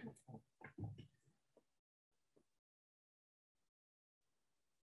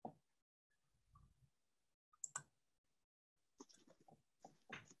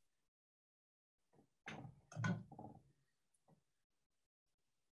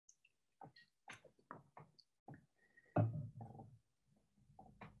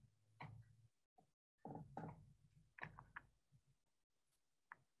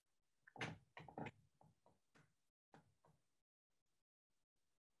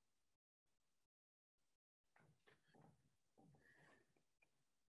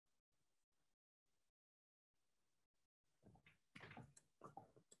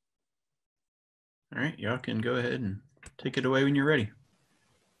 All right, y'all can go ahead and take it away when you're ready.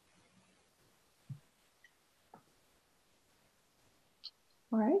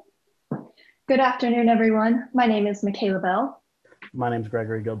 All right. Good afternoon, everyone. My name is Michaela Bell. My name is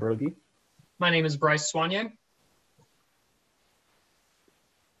Gregory Gilbrogi. My name is Bryce Swanyan.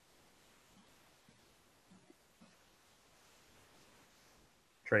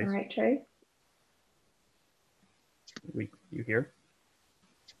 Trace. All right, Trey. You here?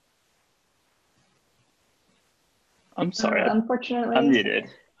 I'm sorry. Unfortunately, I'm muted.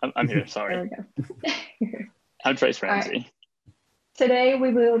 I'm here. Sorry. There we go. I'm Trace All Ramsey. right. Today,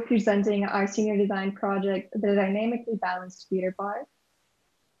 we will be presenting our senior design project, the Dynamically Balanced Beater Bar.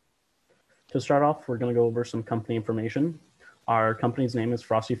 To start off, we're going to go over some company information. Our company's name is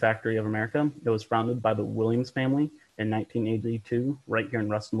Frosty Factory of America. It was founded by the Williams family in 1982, right here in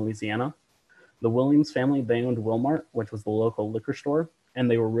Ruston, Louisiana. The Williams family, they owned Wilmart, which was the local liquor store, and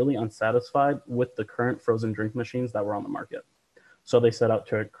they were really unsatisfied with the current frozen drink machines that were on the market. So they set out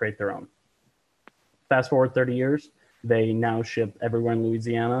to create their own. Fast forward 30 years, they now ship everywhere in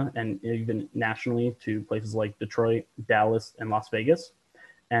Louisiana and even nationally to places like Detroit, Dallas, and Las Vegas.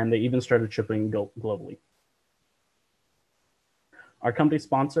 And they even started shipping globally. Our company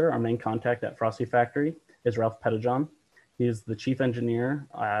sponsor, our main contact at Frosty Factory, is Ralph Pettijohn. He is the chief engineer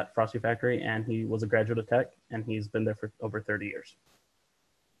at Frosty Factory, and he was a graduate of Tech, and he's been there for over 30 years.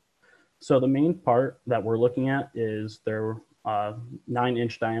 So the main part that we're looking at is their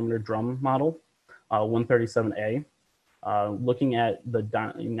 9-inch diameter drum model, 137A, looking at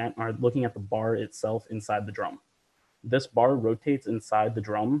the bar itself inside the drum. This bar rotates inside the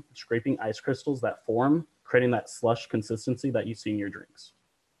drum, scraping ice crystals that form, creating that slush consistency that you see in your drinks.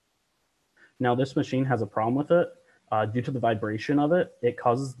 Now, this machine has a problem with it. Due to the vibration of it, it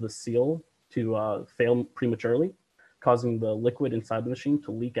causes the seal to fail prematurely, causing the liquid inside the machine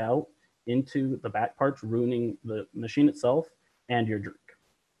to leak out into the back parts, ruining the machine itself and your drink.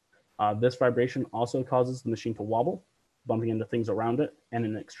 This vibration also causes the machine to wobble, bumping into things around it, and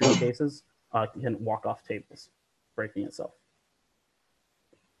in extreme cases, can walk off tables, breaking itself.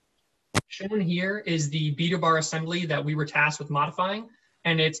 Shown here is the beater bar assembly that we were tasked with modifying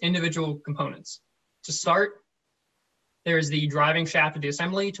and its individual components. To start, there is the driving shaft of the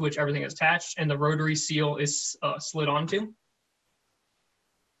assembly to which everything is attached and the rotary seal is slid onto.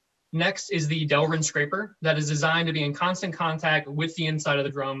 Next is the Delrin scraper that is designed to be in constant contact with the inside of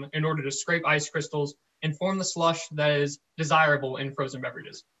the drum in order to scrape ice crystals and form the slush that is desirable in frozen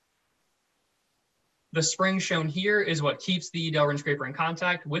beverages. The spring shown here is what keeps the Delrin scraper in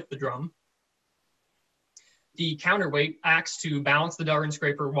contact with the drum. The counterweight acts to balance the Delrin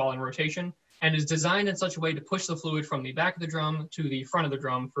scraper while in rotation and is designed in such a way to push the fluid from the back of the drum to the front of the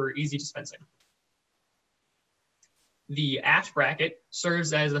drum for easy dispensing. The aft bracket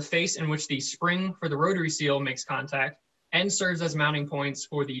serves as the face in which the spring for the rotary seal makes contact and serves as mounting points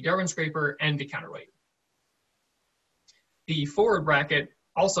for the Delrin scraper and the counterweight. The forward bracket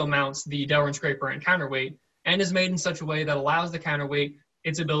also mounts the Delrin scraper and counterweight and is made in such a way that allows the counterweight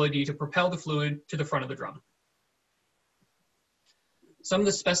its ability to propel the fluid to the front of the drum. Some of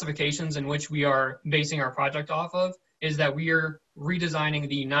the specifications in which we are basing our project off of is that we are redesigning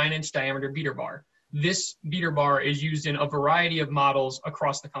the 9-inch diameter beater bar. This beater bar is used in a variety of models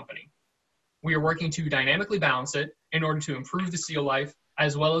across the company. We are working to dynamically balance it in order to improve the seal life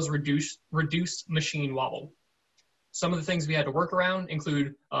as well as reduce machine wobble. Some of the things we had to work around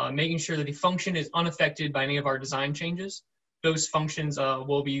include making sure that the function is unaffected by any of our design changes. Those functions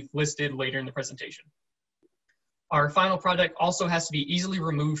will be listed later in the presentation. Our final product also has to be easily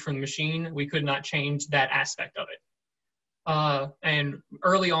removed from the machine. We could not change that aspect of it. And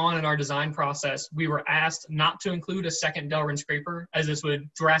early on in our design process, we were asked not to include a second Delrin scraper as this would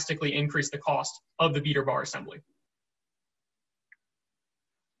drastically increase the cost of the beater bar assembly.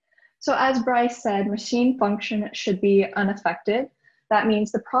 So as Bryce said, machine function should be unaffected. That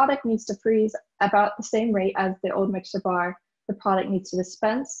means the product needs to freeze about the same rate as the old mixer bar. The product needs to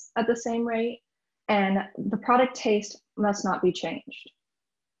dispense at the same rate, and the product taste must not be changed.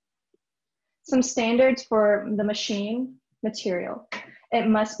 Some standards for the machine material. It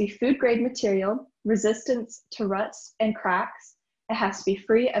must be food grade material, resistance to ruts and cracks. It has to be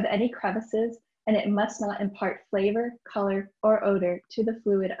free of any crevices, and it must not impart flavor, color, or odor to the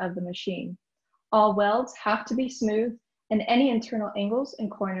fluid of the machine. All welds have to be smooth, and any internal angles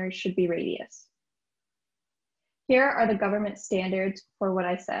and corners should be radius. Here are the government standards for what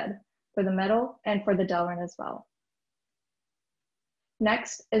I said, for the metal and for the Delrin as well.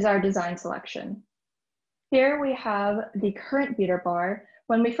 Next is our design selection. Here we have the current beater bar.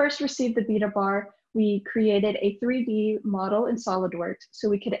 When we first received the beater bar, we created a 3D model in SolidWorks so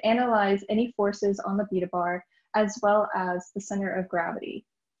we could analyze any forces on the beater bar as well as the center of gravity.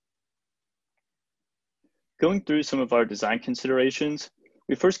 Going through some of our design considerations,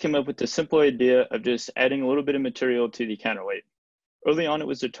 we first came up with the simple idea of just adding a little bit of material to the counterweight. Early on, it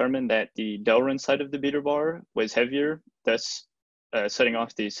was determined that the Delrin side of the beater bar was heavier, thus setting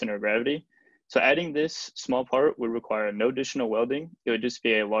off the center of gravity. So adding this small part would require no additional welding. It would just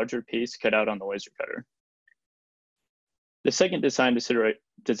be a larger piece cut out on the laser cutter. The second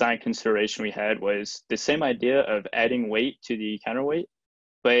design consideration we had was the same idea of adding weight to the counterweight,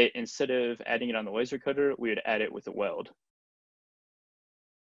 but instead of adding it on the laser cutter, we would add it with a weld.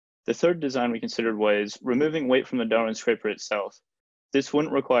 The third design we considered was removing weight from the Delrin scraper itself. This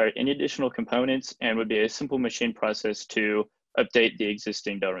wouldn't require any additional components and would be a simple machine process to update the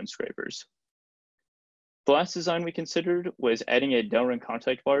existing Delrin scrapers. The last design we considered was adding a Delrin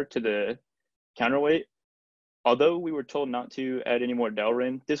contact bar to the counterweight. Although we were told not to add any more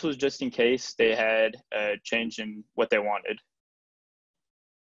Delrin, this was just in case they had a change in what they wanted.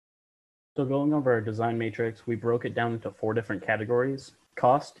 So going over our design matrix, we broke it down into 4 different categories: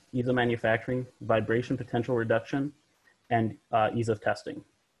 cost, ease of manufacturing, vibration potential reduction, and ease of testing.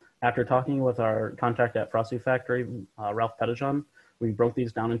 After talking with our contact at Frosty Factory, Ralph Pettijohn, we broke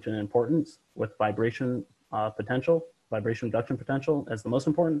these down into importance, with vibration reduction potential as the most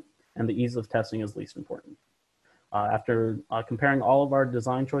important, and the ease of testing as least important. After comparing all of our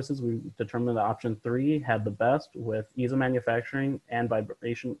design choices, we determined that option 3 had the best, with ease of manufacturing and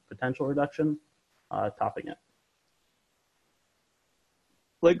vibration potential reduction topping it.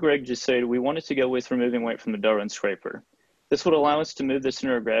 Like Greg just said, we wanted to go with removing weight from the Delrin scraper. This would allow us to move the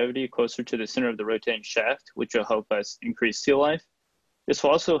center of gravity closer to the center of the rotating shaft, which will help us increase seal life. This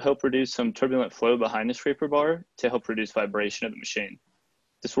will also help reduce some turbulent flow behind the scraper bar to help reduce vibration of the machine.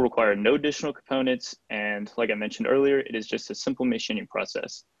 This will require no additional components, and like I mentioned earlier, it is just a simple machining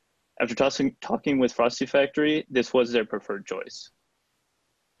process. After talking with Frosty Factory, this was their preferred choice.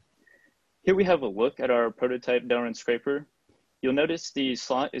 Here we have a look at our prototype Delrin scraper. You'll notice the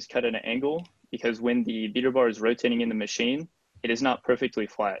slot is cut at an angle because when the beater bar is rotating in the machine, it is not perfectly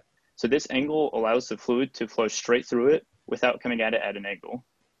flat. So this angle allows the fluid to flow straight through it without coming at it at an angle.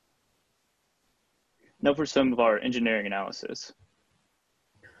 Now for some of our engineering analysis.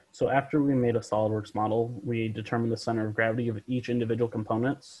 So after we made a SolidWorks model, we determined the center of gravity of each individual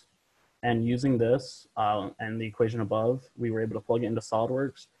components. And using this and the equation above, we were able to plug it into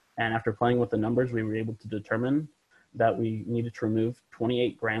SolidWorks. And after playing with the numbers, we were able to determine that we needed to remove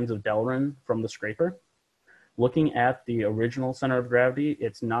 28 grams of Delrin from the scraper. Looking at the original center of gravity,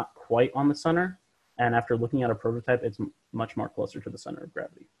 it's not quite on the center. And after looking at a prototype, it's much more closer to the center of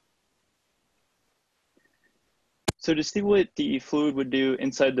gravity. So to see what the fluid would do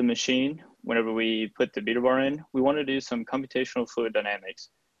inside the machine whenever we put the beater bar in, we want to do some computational fluid dynamics.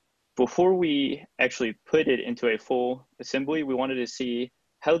 Before we actually put it into a full assembly, we wanted to see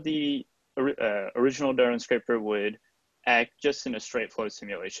how the original Delrin scraper would act just in a straight flow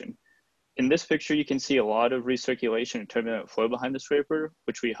simulation. In this picture, you can see a lot of recirculation and turbulent flow behind the scraper,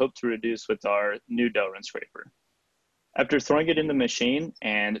 which we hope to reduce with our new Delrin scraper. After throwing it in the machine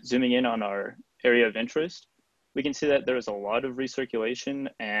and zooming in on our area of interest, we can see that there is a lot of recirculation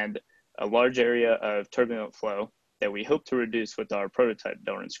and a large area of turbulent flow that we hope to reduce with our prototype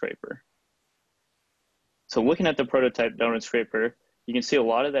Delrin scraper. So looking at the prototype Delrin scraper, you can see a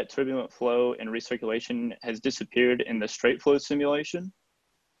lot of that turbulent flow and recirculation has disappeared in the straight flow simulation.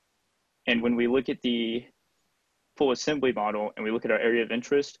 And when we look at the full assembly model and we look at our area of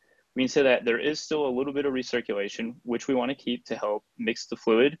interest, we can say that there is still a little bit of recirculation, which we want to keep to help mix the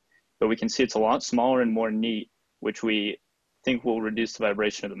fluid, but we can see it's a lot smaller and more neat, which we think will reduce the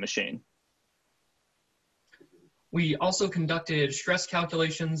vibration of the machine. We also conducted stress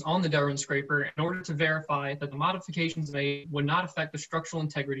calculations on the Delrin scraper in order to verify that the modifications made would not affect the structural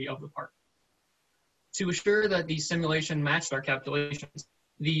integrity of the part. To assure that the simulation matched our calculations,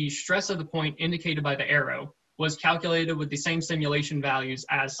 the stress of the point indicated by the arrow was calculated with the same simulation values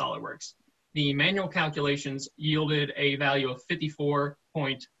as SolidWorks. The manual calculations yielded a value of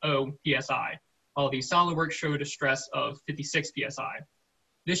 54.0 psi, while the SolidWorks showed a stress of 56 psi.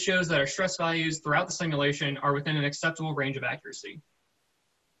 This shows that our stress values throughout the simulation are within an acceptable range of accuracy.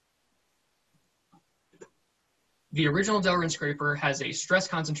 The original Delrin scraper has a stress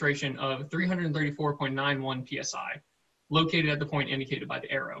concentration of 334.91 psi, located at the point indicated by the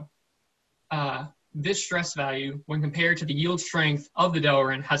arrow. This stress value, when compared to the yield strength of the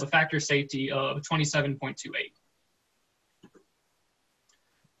Delrin, has a factor of safety of 27.28.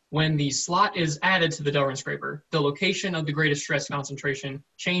 When the slot is added to the Delrin scraper, the location of the greatest stress concentration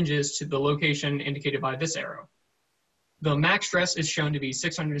changes to the location indicated by this arrow. The max stress is shown to be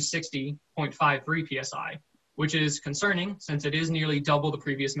 660.53 psi, which is concerning since it is nearly double the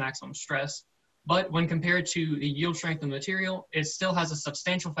previous maximum stress. But when compared to the yield strength of the material, it still has a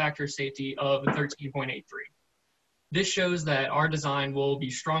substantial factor of safety of 13.83. This shows that our design will be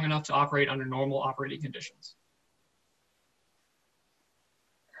strong enough to operate under normal operating conditions.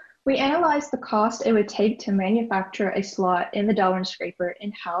 We analyzed the cost it would take to manufacture a slot in the Delrin scraper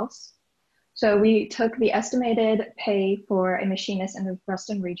in-house. So we took the estimated pay for a machinist in the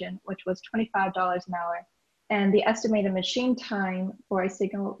Ruston region, which was $25 an hour, and the estimated machine time for a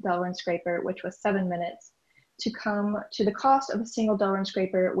single Delrin scraper, which was 7 minutes, to come to the cost of a single Delrin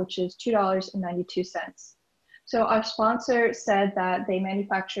scraper, which is $2.92. So our sponsor said that they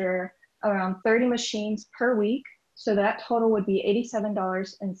manufacture around 30 machines per week. So that total would be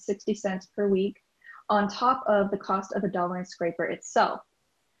 $87.60 per week on top of the cost of the Delrin scraper itself.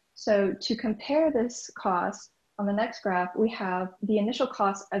 So to compare this cost, on the next graph, we have the initial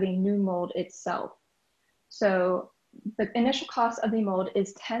cost of a new mold itself. So the initial cost of the mold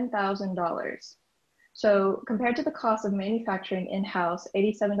is $10,000. So compared to the cost of manufacturing in-house,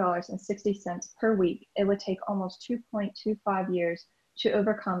 $87.60 per week, it would take almost 2.25 years to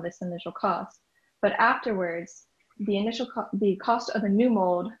overcome this initial cost. But afterwards, the cost of a new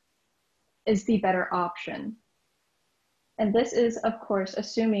mold is the better option. And this is, of course,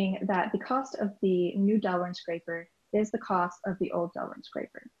 assuming that the cost of the new Delrin scraper is the cost of the old Delrin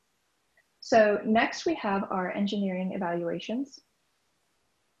scraper. So next we have our engineering evaluations.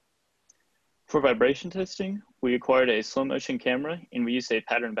 For vibration testing, we acquired a slow motion camera and we used a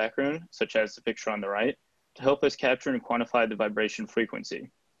pattern background, such as the picture on the right, to help us capture and quantify the vibration frequency.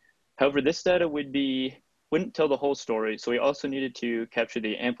 However, this data wouldn't tell the whole story, so we also needed to capture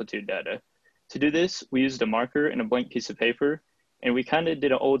the amplitude data. To do this, we used a marker and a blank piece of paper, And we kind of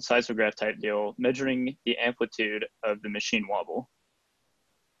did an old seismograph type deal, measuring the amplitude of the machine wobble.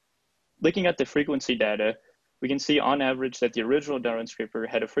 Looking at the frequency data, we can see on average that the original Delrin scraper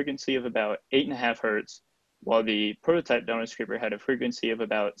had a frequency of about 8.5 hertz, while the prototype Delrin scraper had a frequency of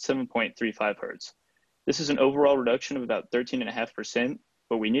about 7.35 hertz. This is an overall reduction of about 13.5%,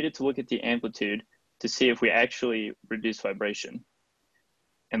 but we needed to look at the amplitude to see if we actually reduced vibration.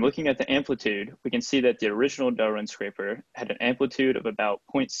 And looking at the amplitude, we can see that the original Delrin scraper had an amplitude of about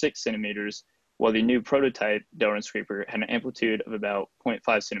 0.6 centimeters, while the new prototype Delrin scraper had an amplitude of about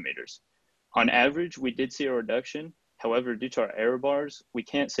 0.5 centimeters. On average, we did see a reduction. However, due to our error bars, we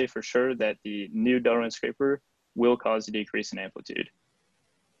can't say for sure that the new Delrin scraper will cause a decrease in amplitude.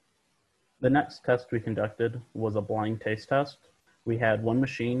 The next test we conducted was a blind taste test. We had one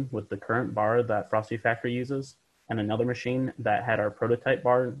machine with the current bar that Frosty Factory uses, and another machine that had our prototype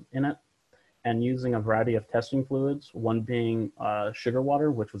bar in it, and using a variety of testing fluids, one being sugar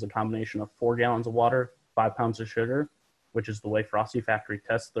water, which was a combination of 4 gallons of water, 5 pounds of sugar, which is the way Frosty Factory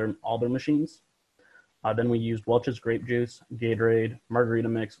tests all their machines. Then we used Welch's grape juice, Gatorade, margarita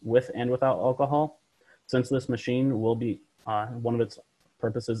mix with and without alcohol. Since this machine will be, one of its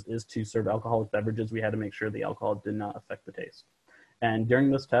purposes is to serve alcoholic beverages, we had to make sure the alcohol did not affect the taste. And during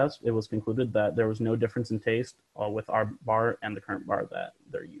this test, it was concluded that there was no difference in taste with our bar and the current bar that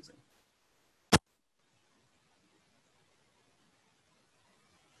they're using.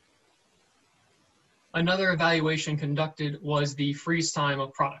 Another evaluation conducted was the freeze time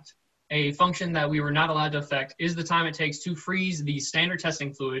of product. A function that we were not allowed to affect is the time it takes to freeze the standard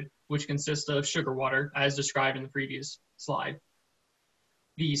testing fluid, which consists of sugar water, as described in the previous slide.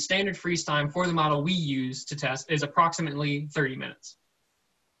 The standard freeze time for the model we use to test is approximately 30 minutes.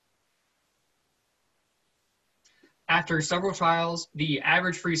 After several trials, the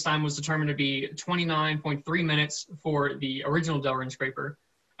average freeze time was determined to be 29.3 minutes for the original Delrin scraper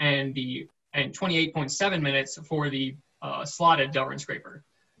and 28.7 minutes for the slotted Delrin scraper.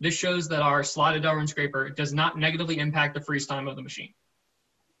 This shows that our slotted Delrin scraper does not negatively impact the freeze time of the machine.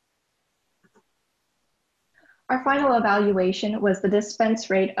 Our final evaluation was the dispense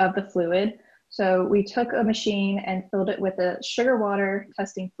rate of the fluid. So we took a machine and filled it with a sugar water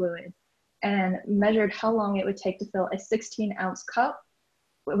testing fluid and measured how long it would take to fill a 16-ounce cup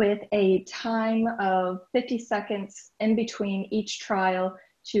with a time of 50 seconds in between each trial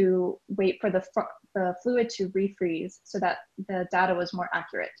to wait for the fluid to refreeze so that the data was more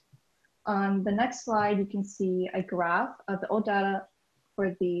accurate. On the next slide, you can see a graph of the old data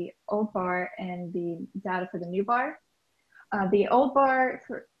for the old bar and the data for the new bar. The old bar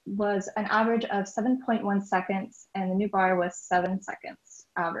was an average of 7.1 seconds and the new bar was 7 seconds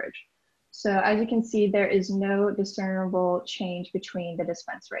average. So as you can see, there is no discernible change between the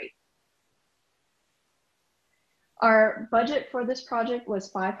dispense rate. Our budget for this project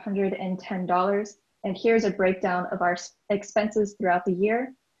was $510, and here's a breakdown of our expenses throughout the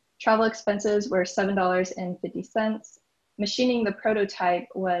year. Travel expenses were $7.50. Machining the prototype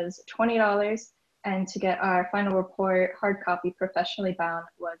was $20, and to get our final report hard copy professionally bound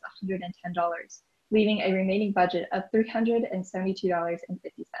was $110, leaving a remaining budget of $372.50.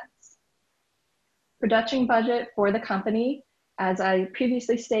 Production budget for the company, as I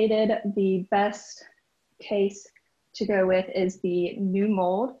previously stated, the best case to go with is the new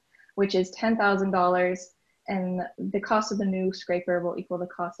mold, which is $10,000, and the cost of the new scraper will equal the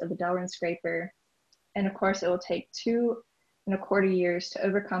cost of the Delrin scraper. And of course, it will take 2.25 years to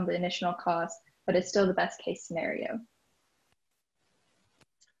overcome the initial cost, but it's still the best case scenario.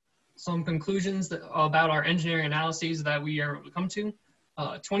 Some conclusions about our engineering analyses that we are able to come to.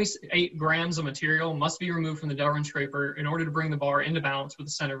 28 grams of material must be removed from the Delrin scraper in order to bring the bar into balance with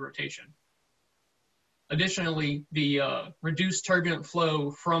the center of rotation. Additionally, the reduced turbulent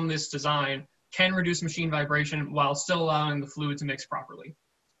flow from this design can reduce machine vibration while still allowing the fluid to mix properly.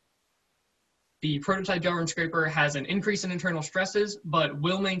 The prototype Delrin scraper has an increase in internal stresses, but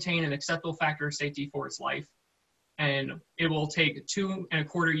will maintain an acceptable factor of safety for its life. And it will take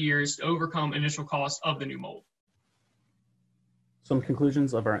 2.25 years to overcome initial costs of the new mold. Some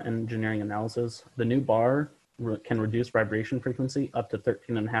conclusions of our engineering analysis. The new bar can reduce vibration frequency up to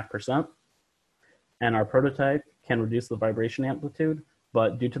 13.5%. And our prototype can reduce the vibration amplitude,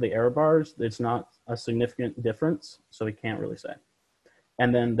 but due to the error bars, it's not a significant difference, so we can't really say.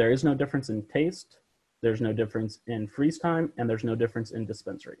 And then there is no difference in taste, there's no difference in freeze time, and there's no difference in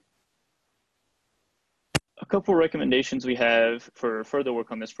dispense rate. A couple recommendations we have for further work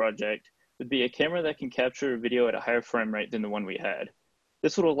on this project would be a camera that can capture video at a higher frame rate than the one we had.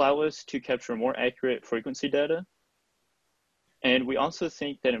 This would allow us to capture more accurate frequency data. And we also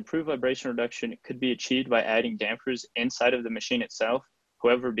think that improved vibration reduction could be achieved by adding dampers inside of the machine itself.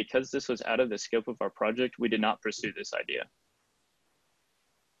 However, because this was out of the scope of our project, we did not pursue this idea.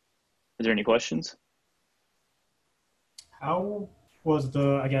 Is there any questions? How was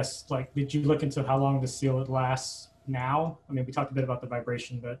I guess, like, did you look into how long the seal would last now? I mean, we talked a bit about the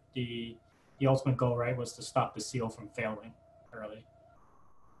vibration, but the ultimate goal, right, was to stop the seal from failing early.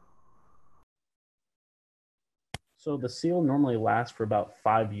 So the seal normally lasts for about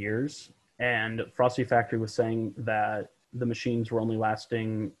 5 years, and Frosty Factory was saying that the machines were only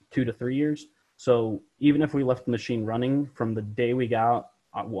lasting 2 to 3 years. So even if we left the machine running from the day we got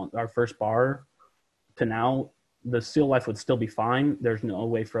our first bar to now, the seal life would still be fine. There's no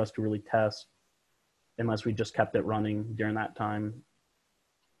way for us to really test unless we just kept it running during that time.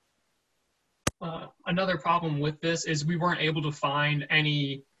 Another problem with this is we weren't able to find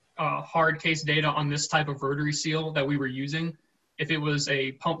any hard case data on this type of rotary seal that we were using. If it was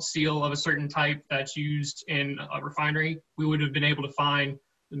a pump seal of a certain type that's used in a refinery, we would have been able to find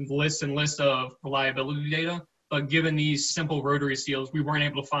lists and lists of reliability data. But given these simple rotary seals, we weren't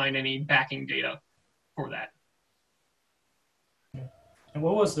able to find any backing data for that. And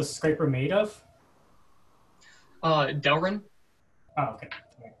what was the scraper made of? Delrin. Oh, okay.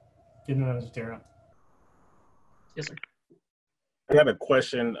 Didn't know it was Delrin. Yes, sir. I got a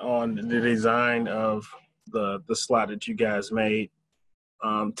question on the design of the slot that you guys made.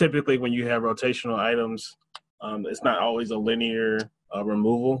 Typically, when you have rotational items, it's not always a linear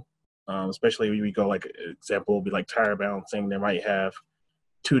removal, especially when we go, like, example would be like tire balancing. They might have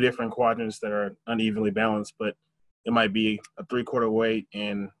 2 different quadrants that are unevenly balanced, but it might be a 3/4 weight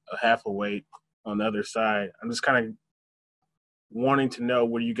and a half a weight on the other side. I'm just kind of wanting to know,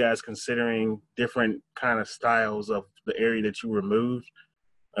 were you guys considering different kind of styles of the area that you removed,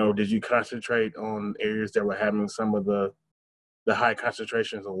 or did you concentrate on areas that were having some of the high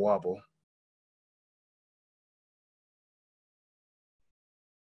concentrations of wobble?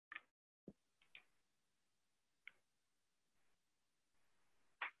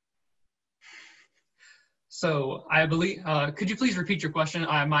 So I believe, could you please repeat your question?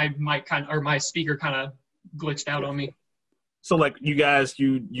 My mic my speaker kind of glitched out on me. So, like, you guys,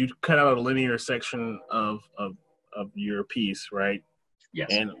 you cut out a linear section of your piece, right? Yes.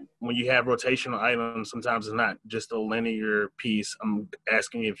 And when you have rotational items, sometimes it's not just a linear piece. I'm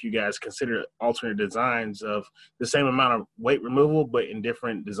asking if you guys consider alternate designs of the same amount of weight removal, but in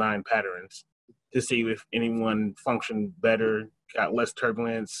different design patterns, to see if anyone functioned better, got less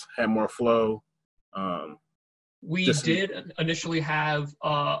turbulence, had more flow. We did initially have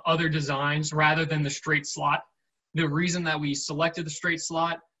other designs rather than the straight slot. The reason that we selected the straight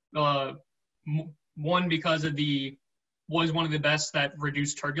slot, one, because of was one of the best that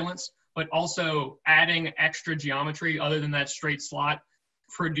reduced turbulence, but also adding extra geometry other than that straight slot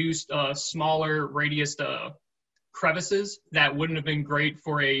produced smaller radius crevices that wouldn't have been great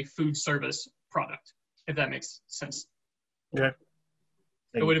for a food service product, if that makes sense. Okay.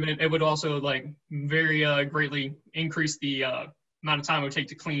 It would also, like, very greatly increase the amount of time it would take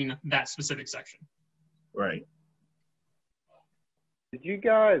to clean that specific section. Right. Did you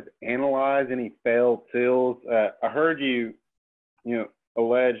guys analyze any failed seals? I heard you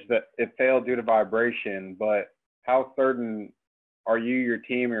allege that it failed due to vibration, but how certain are you, your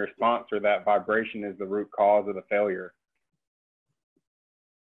team, or your sponsor that vibration is the root cause of the failure?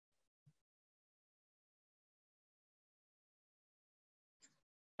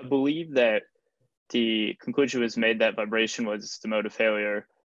 I believe that the conclusion was made that vibration was the mode of failure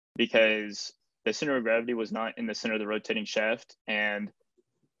because the center of gravity was not in the center of the rotating shaft. And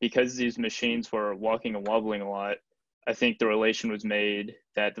because these machines were walking and wobbling a lot, I think the relation was made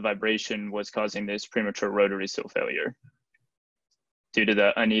that the vibration was causing this premature rotary seal failure due to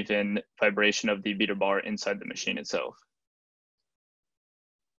the uneven vibration of the beater bar inside the machine itself.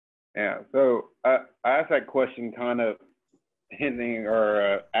 Yeah, so I asked that question kind of hinting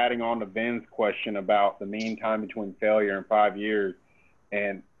or adding on to Ben's question about the mean time between failure and 5 years.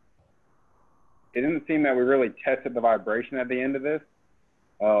 And it didn't seem that we really tested the vibration at the end of this.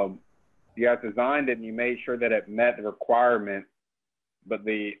 You guys designed it and you made sure that it met the requirement, but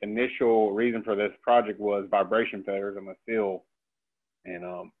the initial reason for this project was vibration failures on the seal. And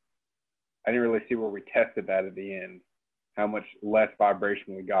I didn't really see where we tested that at the end, how much less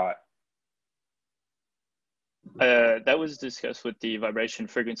vibration we got. That was discussed with the vibration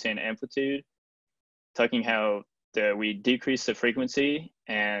frequency and amplitude, talking how we decreased the frequency,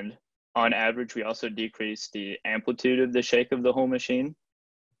 and on average, we also decreased the amplitude of the shake of the whole machine.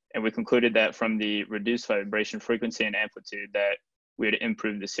 And we concluded that from the reduced vibration frequency and amplitude that we would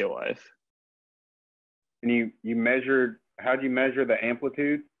improve the seal life. And you measured how'd you measure the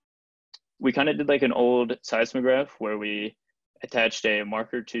amplitude? We kind of did like an old seismograph where we attached a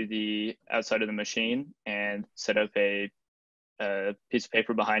marker to the outside of the machine and set up a piece of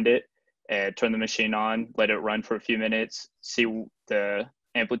paper behind it, and turn the machine on, let it run for a few minutes, see the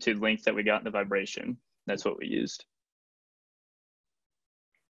amplitude length that we got in the vibration. That's what we used.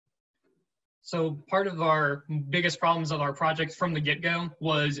 So part of our biggest problems of our project from the get-go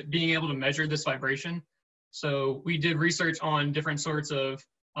was being able to measure this vibration. So we did research on different sorts of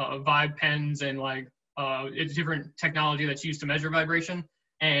vibe pens and it's different technology that's used to measure vibration.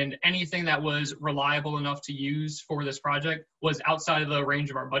 And anything that was reliable enough to use for this project was outside of the range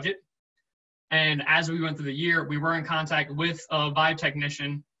of our budget. And as we went through the year, we were in contact with a vibe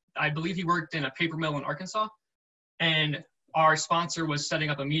technician. I believe he worked in a paper mill in Arkansas. And our sponsor was setting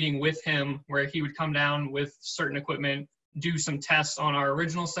up a meeting with him where he would come down with certain equipment, do some tests on our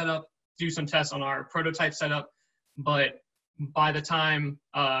original setup, do some tests on our prototype setup. But by the time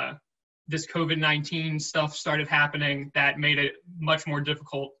this COVID-19 stuff started happening, that made it much more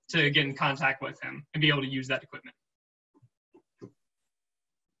difficult to get in contact with him and be able to use that equipment.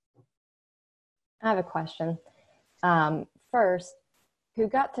 I have a question. First, who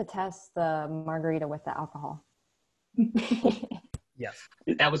got to test the margarita with the alcohol? Yes.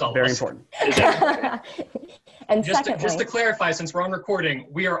 That was all very important. And just secondly, to clarify, since we're on recording,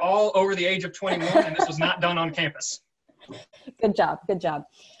 we are all over the age of 21 and this was not done on campus. Good job, good job.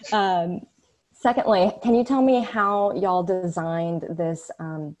 Secondly, can you tell me how y'all designed this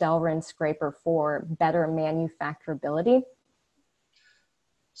Delrin scraper for better manufacturability?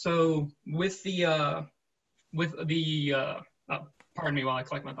 So with the pardon me while I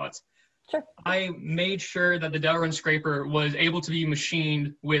collect my thoughts. Sure. I made sure that the Delrin scraper was able to be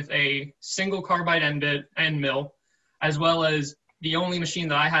machined with a single carbide end mill, as well as the only machine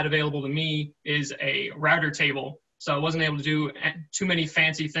that I had available to me is a router table. So I wasn't able to do too many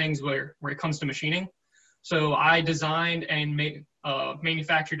fancy things where it comes to machining. So I designed and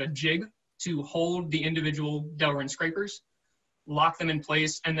manufactured a jig to hold the individual Delrin scrapers, lock them in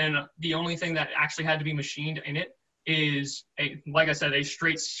place, and then the only thing that actually had to be machined in it is, like I said, a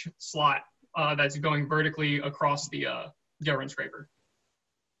straight slot that's going vertically across the Delrin scraper.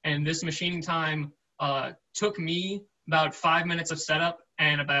 And this machining time took me about 5 minutes of setup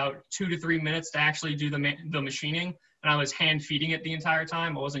and about 2 to 3 minutes to actually do the machining. And I was hand feeding it the entire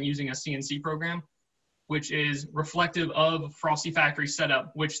time. I wasn't using a CNC program, which is reflective of Frosty Factory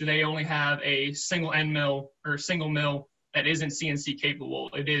setup, which they only have a single end mill or single mill that isn't CNC capable.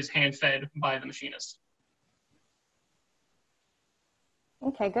 It is hand fed by the machinist.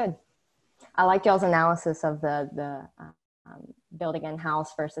 Okay, good. I like y'all's analysis of the building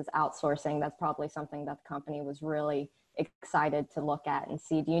in-house versus outsourcing. That's probably something that the company was really excited to look at and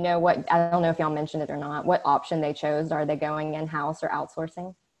see. Do you know what, I don't know if y'all mentioned it or not, what option they chose? Are they going in-house or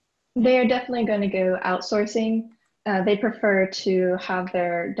outsourcing? They're definitely going to go outsourcing. They prefer to have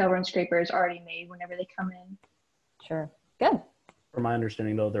their Delrin scrapers already made whenever they come in. Sure, good. From my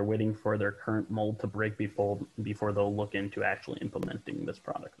understanding, though, they're waiting for their current mold to break before they'll look into actually implementing this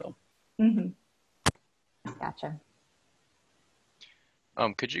product, though. Mm-hmm. Gotcha.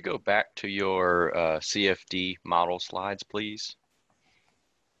 Could you go back to your CFD model slides, please?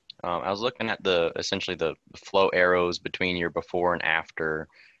 I was looking at essentially the flow arrows between your before and after,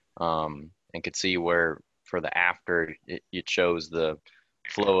 and could see where for the after it shows the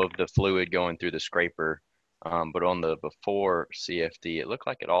flow of the fluid going through the scraper. But on the before CFD, it looked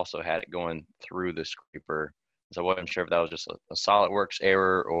like it also had it going through the scraper. So I wasn't sure if that was just a SolidWorks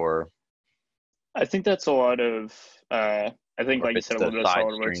error or. I think that's a lot of, I think like you said, a little bit of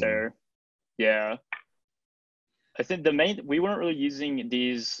SolidWorks error. Yeah. I think we weren't really using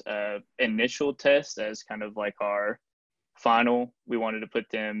these initial tests as kind of like our final. We wanted to put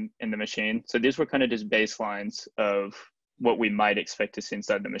them in the machine. So these were kind of just baselines of what we might expect to see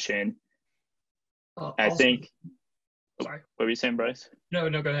inside the machine. I think, sorry. What were you saying, Bryce? No,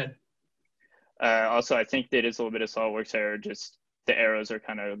 go ahead. Also, I think that is a little bit of SolidWorks error, just the arrows are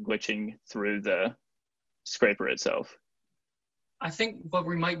kind of glitching through the scraper itself. I think what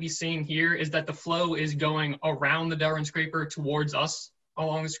we might be seeing here is that the flow is going around the Delrin scraper towards us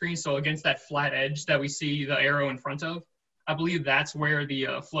along the screen. So against that flat edge that we see the arrow in front of, I believe that's where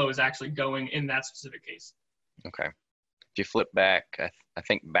the flow is actually going in that specific case. Okay. If you flip back, I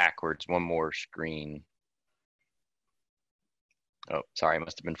think backwards one more screen. Oh, sorry, it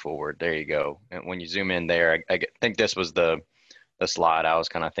must have been forward. There you go. And when you zoom in there, I think this was the slide I was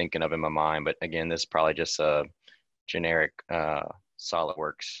kind of thinking of in my mind. But again, this is probably just a generic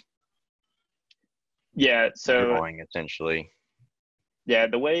SolidWorks. Yeah, so drawing essentially. Yeah,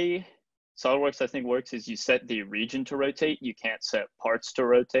 the way SOLIDWORKS, I think, works is you set the region to rotate. You can't set parts to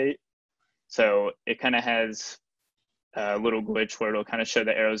rotate. So it kind of has a little glitch where it'll kind of show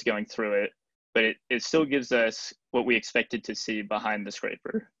the arrows going through it, but it still gives us what we expected to see behind the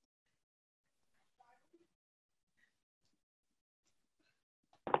scraper.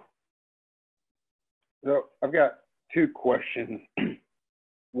 So I've got two questions.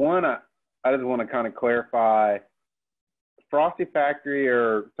 One, I just want to kind of clarify, Frosty Factory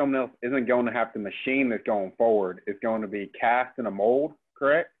or someone else isn't going to have to machine this going forward. It's going to be cast in a mold,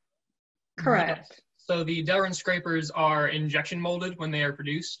 correct? Correct. So the Delrin scrapers are injection molded when they are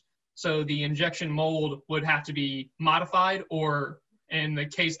produced. So the injection mold would have to be modified, or in the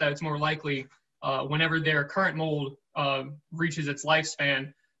case that it's more likely, whenever their current mold reaches its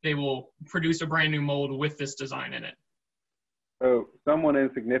lifespan, they will produce a brand new mold with this design in it. So someone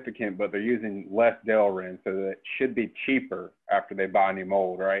insignificant, but they're using less Delrin, so that it should be cheaper after they buy a new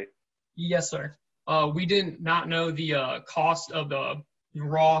mold, right? Yes, sir. We did not know the cost of the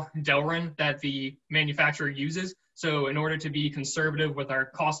raw Delrin that the manufacturer uses. So in order to be conservative with our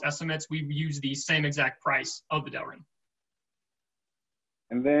cost estimates, we use the same exact price of the Delrin.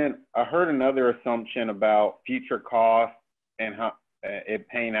 And then I heard another assumption about future costs and how it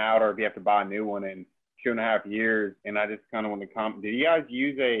paying out, or if you have to buy a new one in 2.5 years. And I just kind of want to comment, do you guys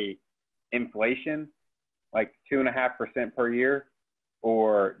use a inflation, like 2.5% per year,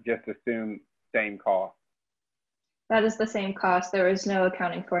 or just assume same cost? That is the same cost. There is no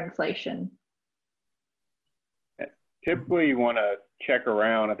accounting for inflation. Typically, you want to check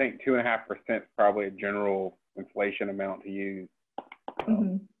around. I think 2.5% is probably a general inflation amount to use.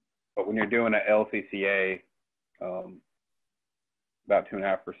 But when you're doing an LCCA, about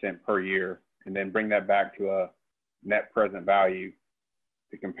 2.5% per year, and then bring that back to a net present value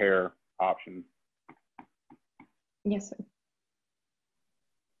to compare options. Yes, sir.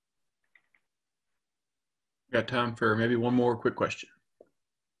 Got time for maybe one more quick question.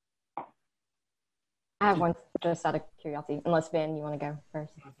 I have one just out of curiosity, unless Ben, you want to go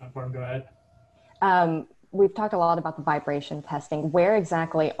first. Go ahead. We've talked a lot about the vibration testing. Where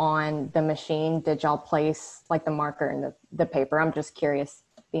exactly on the machine did y'all place like the marker and the paper? I'm just curious,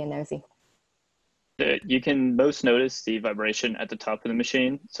 being nosy. You can most notice the vibration at the top of the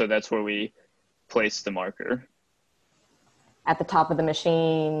machine. So that's where we place the marker. At the top of the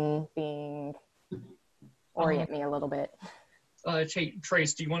machine being, orient me a little bit.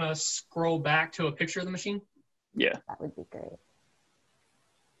 Trace, do you want to scroll back to a picture of the machine? Yeah. That would be great.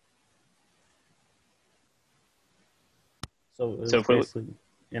 So it's basically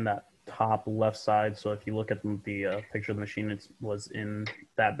in that top left side. So if you look at the picture of the machine, it was in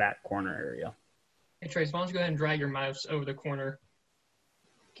that back corner area. Hey, Trace, why don't you go ahead and drag your mouse over the corner?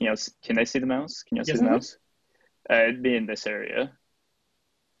 Can I see the mouse? Can you see Yes. the mouse? It'd be in this area.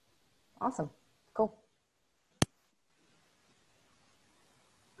 Awesome. Cool.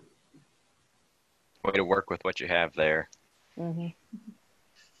 Way to work with what you have there. Mm-hmm.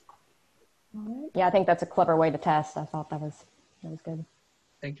 Yeah, I think that's a clever way to test. I thought that was good.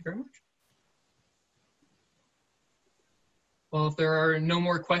 Thank you very much. Well, if there are no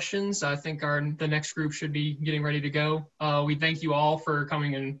more questions, I think the next group should be getting ready to go. We thank you all for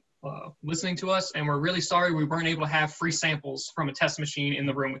coming and listening to us, and we're really sorry we weren't able to have free samples from a test machine in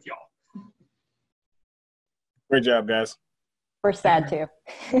the room with y'all. Great job, guys. We're sad too.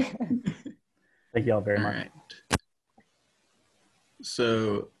 Thank you all very much. Right.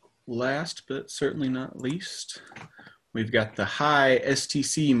 So last but certainly not least, we've got the High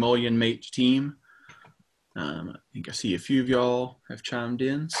STC Mullion Mate team. I think I see a few of y'all have chimed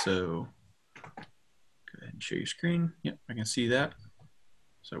in, so go ahead and share your screen. Yep, I can see that.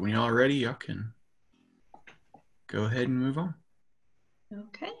 So when y'all are ready, y'all can go ahead and move on.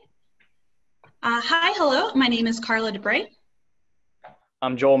 Okay. Hi, hello. My name is Carla DeBray.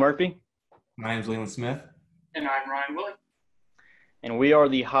 I'm Joel Murphy. My name is Leland Smith. And I'm Ryan Willie. And we are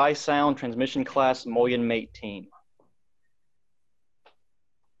the High Sound Transmission Class Mullion Mate team.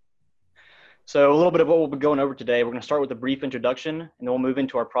 So a little bit of what we'll be going over today. We're going to start with a brief introduction, and then we'll move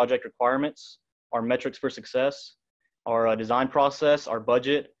into our project requirements, our metrics for success, our design process, our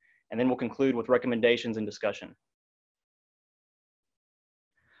budget, and then we'll conclude with recommendations and discussion.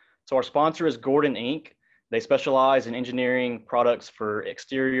 So our sponsor is Gordon Inc. They specialize in engineering products for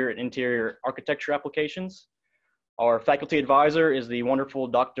exterior and interior architecture applications. Our faculty advisor is the wonderful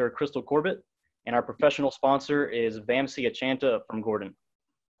Dr. Crystal Corbett, and our professional sponsor is Vamsi Achanta from Gordon.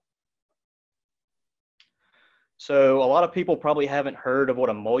 So a lot of people probably haven't heard of what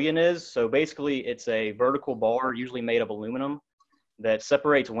a mullion is. So basically it's a vertical bar, usually made of aluminum, that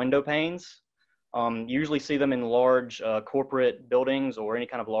separates window panes. You usually see them in large corporate buildings or any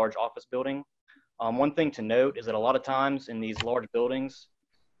kind of large office building. One thing to note is that a lot of times in these large buildings,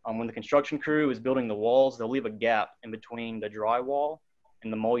 when the construction crew is building the walls, they'll leave a gap in between the drywall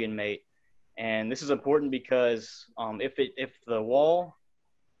and the mullion mate. And this is important because if the wall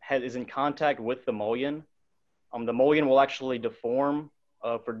is in contact with the mullion will actually deform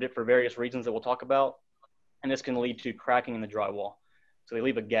for various reasons that we'll talk about. And this can lead to cracking in the drywall. So they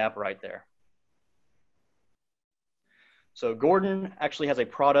leave a gap right there. So Gordon actually has a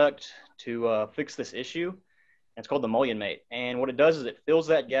product to fix this issue. It's called the mullion mate. And what it does is it fills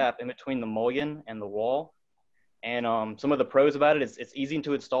that gap in between the mullion and the wall. And some of the pros about it is it's easy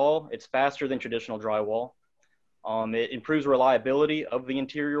to install. It's faster than traditional drywall. It improves reliability of the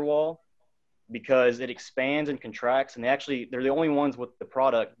interior wall because it expands and contracts. And they're the only ones with the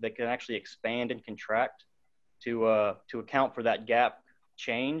product that can actually expand and contract to account for that gap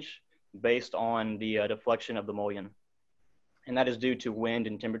change based on the deflection of the mullion. And that is due to wind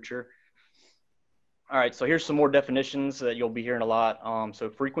and temperature. All right, so here's some more definitions that you'll be hearing a lot. So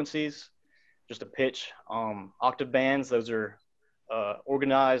frequencies, just a pitch. Octave bands, those are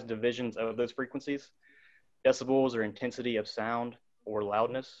organized divisions of those frequencies. Decibels are intensity of sound or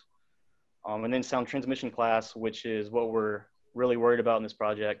loudness. And then sound transmission class, which is what we're really worried about in this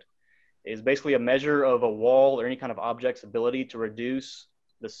project, is basically a measure of a wall or any kind of object's ability to reduce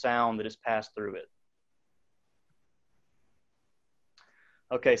the sound that is passed through it.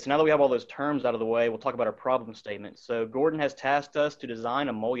 Okay, so now that we have all those terms out of the way, we'll talk about our problem statement. So Gordon has tasked us to design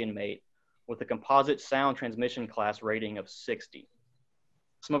a mullion mate with a composite sound transmission class rating of 60.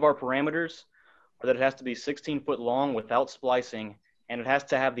 Some of our parameters are that it has to be 16 foot long without splicing, and it has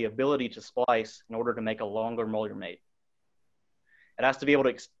to have the ability to splice in order to make a longer mullion mate. It has to be able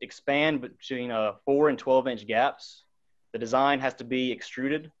to expand between 4 and 12-inch gaps. The design has to be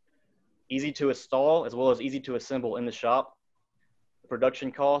extruded, easy to install, as well as easy to assemble in the shop.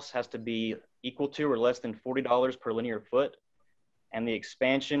 Production cost has to be equal to or less than $40 per linear foot, and the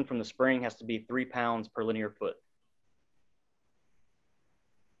expansion from the spring has to be 3 pounds per linear foot.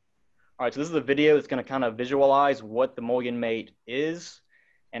 All right, so this is a video that's going to kind of visualize what the mullion mate is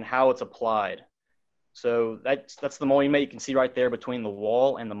and how it's applied. So that's the mullion mate you can see right there between the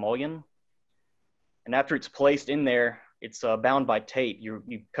wall and the mullion. And after it's placed in there, it's bound by tape. You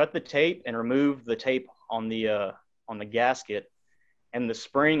cut the tape and remove the tape on the gasket, and the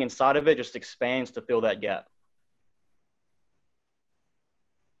spring inside of it just expands to fill that gap.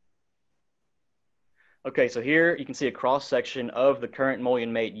 Okay, so here you can see a cross section of the current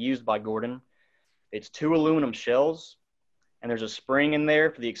mullion mate used by Gordon. It's 2 aluminum shells, and there's a spring in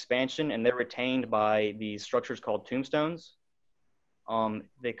there for the expansion, and they're retained by these structures called tombstones.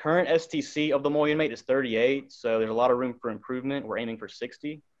 The current STC of the mullion mate is 38, so there's a lot of room for improvement. We're aiming for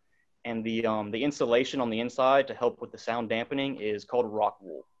 60. And the insulation on the inside to help with the sound dampening is called rock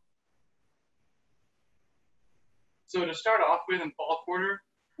wool. So to start off with in fall quarter,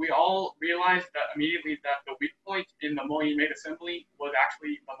 we all realized that immediately that the weak point in the mullion mate assembly was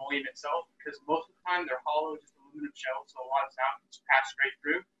actually the mullion itself, because most of the time they're hollow, just aluminum shells, so a lot of sound is passed straight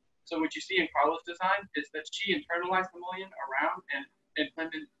through. So what you see in Carla's design is that she internalized the mullion around and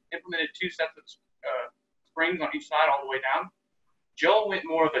implemented 2 sets of springs on each side all the way down. Joe went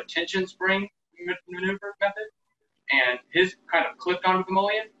more of a tension spring maneuver method, and his kind of clipped onto the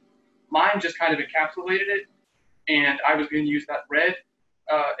mullion. Mine just kind of encapsulated it, and I was going to use that red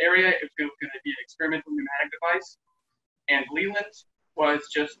area. It was going to be an experimental pneumatic device. And Leland's was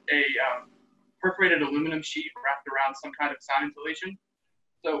just a perforated aluminum sheet wrapped around some kind of sound insulation.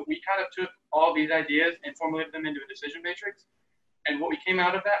 So we kind of took all these ideas and formulated them into a decision matrix. And what we came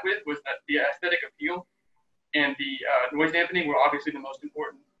out of that with was that the aesthetic appeal and the noise dampening were obviously the most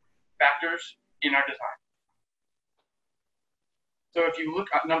important factors in our design. So if you look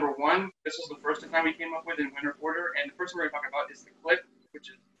at number 1, this was the first design we came up with in winter quarter, and the first one we're going to talk about is the clip, which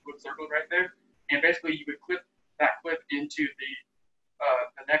is what's circled right there. And basically you would clip that clip into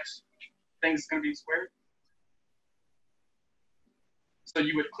the next thing that's going to be squared. So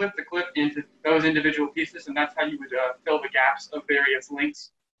you would clip the clip into those individual pieces, and that's how you would fill the gaps of various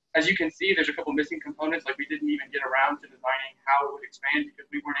links. As you can see, there's a couple missing components, like we didn't even get around to designing how it would expand because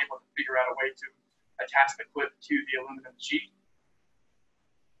we weren't able to figure out a way to attach the clip to the aluminum sheet.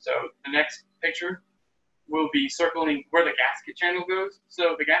 So the next picture will be circling where the gasket channel goes.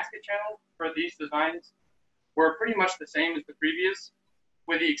 So the gasket channel for these designs were pretty much the same as the previous,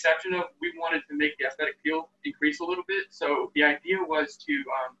 with the exception of we wanted to make the aesthetic appeal increase a little bit. So the idea was to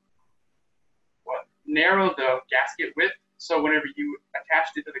narrow the gasket width. So whenever you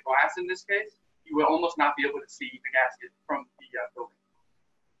attached it to the glass in this case, you will almost not be able to see the gasket from the building,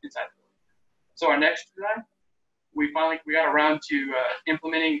 inside the building. So our next design, we got around to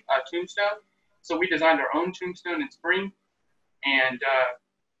implementing a tombstone. So we designed our own tombstone in spring, and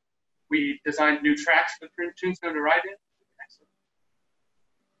we designed new tracks for the tombstone to ride in.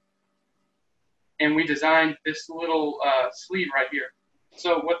 And we designed this little sleeve right here.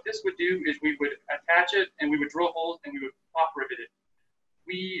 So what this would do is we would attach it, and we would drill holes, and we would pop rivet it.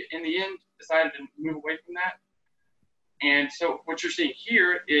 We, in the end, decided to move away from that. And so what you're seeing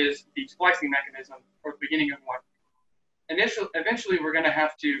here is the splicing mechanism, or the beginning of one. Eventually, we're going to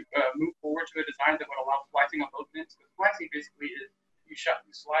have to move forward to a design that would allow splicing on both ends. But splicing basically is you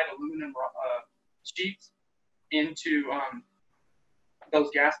slide aluminum sheets into those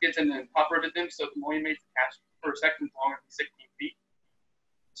gaskets and then pop rivet them so the mullion mates attached for sections longer than 16 feet.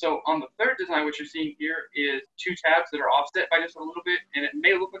 So on the third design, what you're seeing here is two tabs that are offset by just a little bit, and it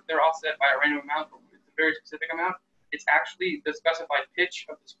may look like they're offset by a random amount, but it's a very specific amount. It's actually the specified pitch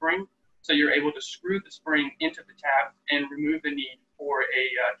of the spring, so you're able to screw the spring into the tab and remove the need for a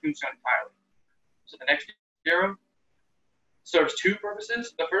tombstone tiling. So the next arrow serves two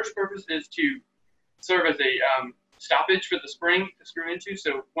purposes. The first purpose is to serve as a stoppage for the spring to screw into.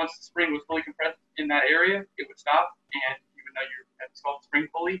 So once the spring was fully compressed in that area, it would stop, and you would know you had installed the spring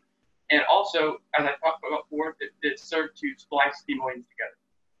fully. And also, as I talked about before, it served to splice the mullions together.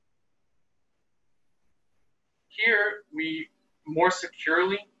 Here, we more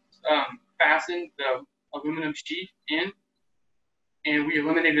securely fastened the aluminum sheet in, and we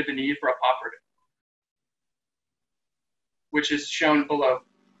eliminated the need for a pop rivet, which is shown below.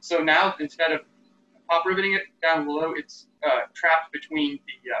 So now, instead of pop riveting it down below, it's trapped between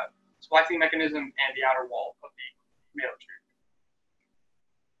the splicing mechanism and the outer wall of the male extruder.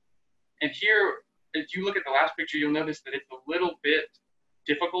 And here, if you look at the last picture, you'll notice that it's a little bit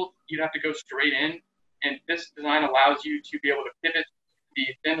difficult. You'd have to go straight in, and this design allows you to be able to pivot the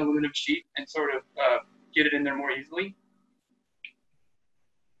thin aluminum sheet and sort of get it in there more easily.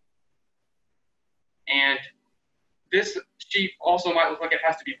 And this sheet also might look like it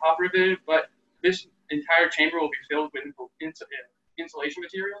has to be pop riveted, but this entire chamber will be filled with insulation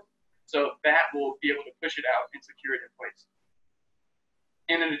material, so that will be able to push it out and secure it in place.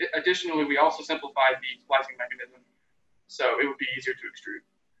 And then additionally, we also simplified the splicing mechanism, so it would be easier to extrude.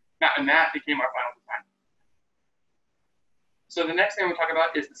 And that became our final design. So the next thing we'll talk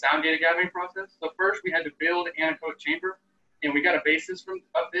about is the sound data gathering process. So first, we had to build an anechoic chamber, and we got a basis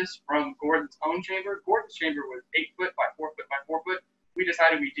of this from Gordon's own chamber. Gordon's chamber was 8 foot by 4 foot by 4 foot. We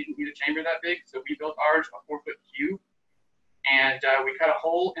decided we didn't need a chamber that big, so we built ours a 4-foot cube, and we cut a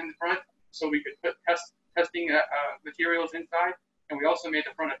hole in the front so we could put testing materials inside, and we also made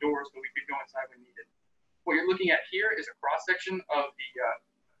the front a door so we could go inside when needed. What you're looking at here is a cross-section of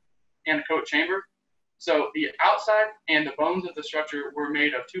the anechoic chamber. So the outside and the bones of the structure were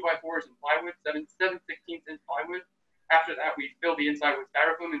made of 2x4s and plywood, 7/16" plywood. After that, we filled the inside with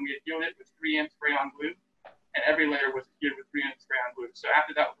styrofoam, and we adhered it with 3M spray-on glue, and every layer was adhered with 3M spray-on glue. So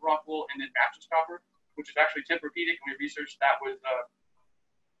after that was rock wool and then mattress copper, which is actually Tempur-Pedic, and we researched that was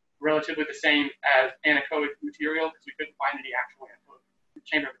relatively the same as anechoic material because we couldn't find any actual anechoic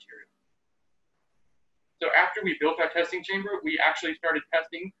chamber material. So after we built our testing chamber, we actually started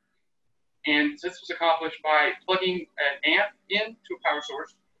testing, and this was accomplished by plugging an amp into a power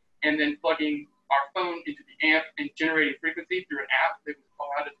source and then plugging our phone into the amp and generating frequency through an app that would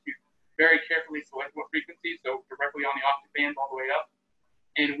allow us to very carefully select what frequency, so directly on the octave bands all the way up.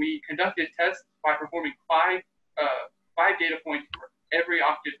 And we conducted tests by performing five data points for every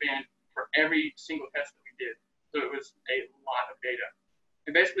octave band for every single test that we did. So it was a lot of data.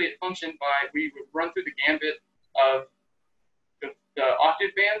 And basically it functioned by, we would run through the gambit of the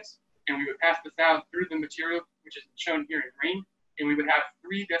octave bands, and we would pass the sound through the material, which is shown here in green, and we would have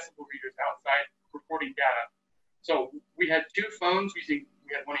 3 decibel readers outside recording data. So we had 2 phones we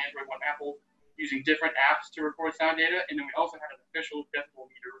had one Android, one Apple, using different apps to record sound data, and then we also had an official decibel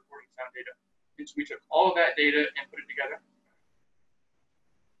meter recording sound data. And so we took all of that data and put it together.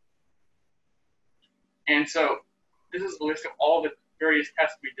 And so this is a list of all the various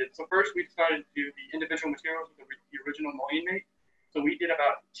tests we did. So first we decided to do the individual materials with the original mullion mate. So we did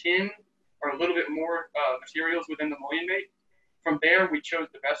about 10 or a little bit more materials within the mullion mate. From there, we chose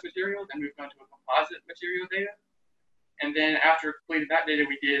the best materials and moved on to a composite material data. And then after completing that data,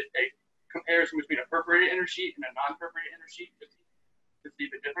 we did a comparison between a perforated inner sheet and a non-perforated inner sheet to see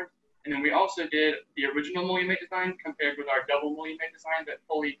the difference. And then we also did the original mullion mate design compared with our double mullion mate design that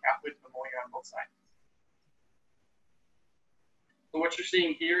fully encapsulated the mullion on both sides. So what you're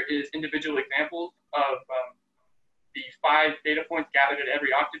seeing here is individual examples of the 5 data points gathered at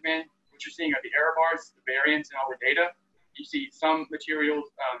every octave band. What you're seeing are the error bars, the variance, and all the data. You see some materials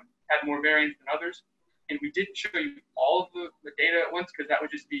had more variance than others. And we didn't show you all of the data at once because that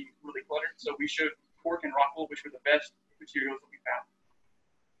would just be really cluttered. So we showed cork and rock wool, which were the best materials that we found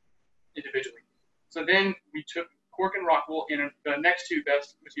individually. So then we took cork and rock wool and the next two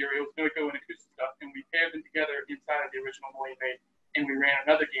best materials, Noiko and acoustic stuff, and we paired them together inside of the original mullion made, and we ran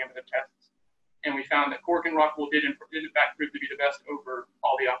another gamut of tests. And we found that cork and rock wool did in fact prove to be the best over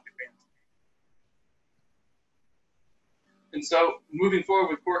all the octave bands. And so moving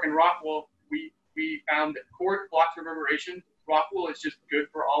forward with cork and rock wool, we found that cork blocks reverberation. Rock wool is just good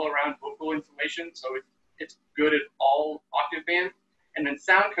for all around vocal insulation, so it's good at all octave bands. And then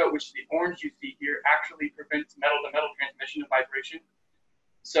sound coat, which is the orange you see here, actually prevents metal-to-metal transmission of vibration.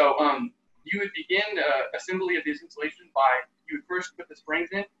 So you would begin assembly of this insulation by, you would first put the springs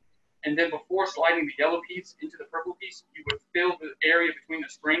in, and then before sliding the yellow piece into the purple piece, you would fill the area between the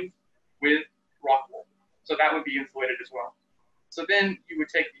springs with rock wool. So that would be insulated as well. So then you would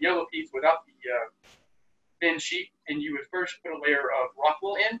take the yellow piece without the thin sheet, and you would first put a layer of rock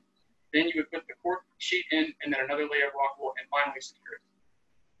wool in, then you would put the cork sheet in, and then another layer of rock wool, and finally secure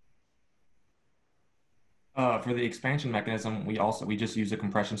it. For the expansion mechanism, we just use a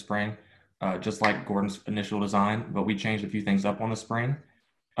compression spring, just like Gordon's initial design, but we changed a few things up on the spring.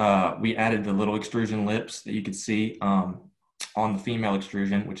 We added the little extrusion lips that you could see on the female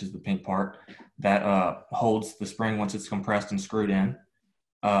extrusion, which is the pink part, that holds the spring once it's compressed and screwed in.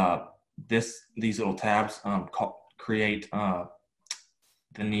 These little tabs create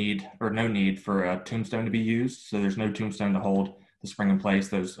the need or no need for a tombstone to be used. So there's no tombstone to hold the spring in place.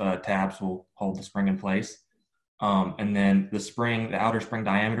 Those tabs will hold the spring in place. And then the outer spring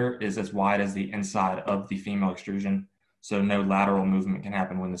diameter is as wide as the inside of the female extrusion. So no lateral movement can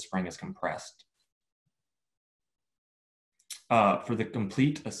happen when the spring is compressed. For the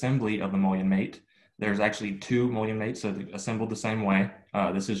complete assembly of the mullion mate, there's actually two mullion mates, so they're assembled the same way.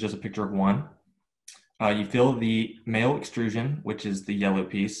 This is just a picture of one. You fill the male extrusion, which is the yellow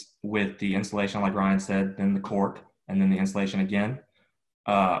piece, with the insulation, like Ryan said, then the cork, and then the insulation again.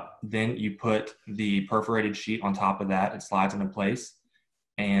 Then you put the perforated sheet on top of that. It slides into place,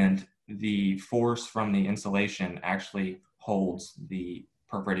 and the force from the insulation actually holds the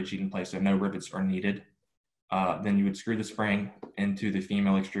perforated sheet in place, so no rivets are needed. Then you would screw the spring into the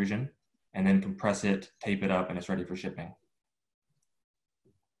female extrusion, and then compress it, tape it up, and it's ready for shipping.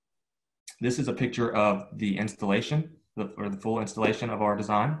 This is a picture of the installation, or the full installation of our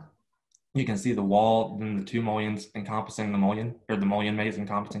design. You can see the wall, then the two mullions encompassing the mullion, or the mullion mates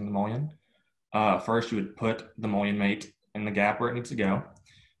encompassing the mullion. First, you would put the mullion mate in the gap where it needs to go,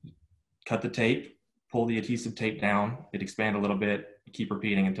 cut the tape, pull the adhesive tape down, it expand a little bit, keep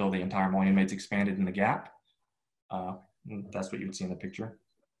repeating until the entire mullion mate's expanded in the gap. That's what you would see in the picture.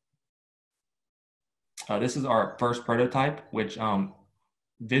 This is our first prototype, which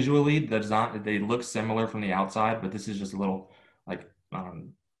visually the design, they look similar from the outside, but this is just a little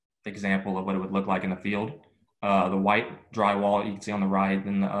example of what it would look like in the field. The white drywall you can see on the right,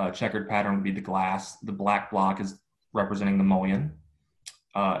 then the checkered pattern would be the glass. The black block is representing the mullion,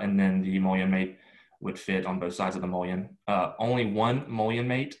 and then the mullion mate would fit on both sides of the mullion. Only one mullion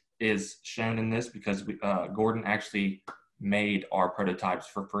mate is shown in this because Gordon actually made our prototypes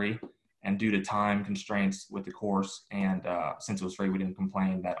for free, and due to time constraints with the course, and since it was free, we didn't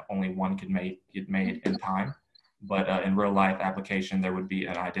complain that only one could get made in time. But in real life application, there would be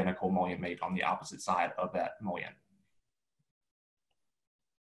an identical mullion mate on the opposite side of that mullion.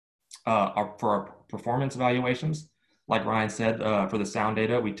 For our performance evaluations, like Ryan said, for the sound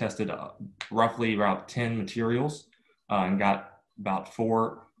data, we tested roughly about 10 materials and got about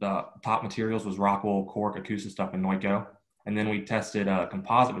 4. The top materials was rock wool, cork, acoustic stuff, and Noiko. And then we tested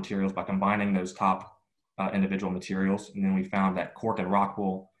composite materials by combining those top individual materials. And then we found that cork and rock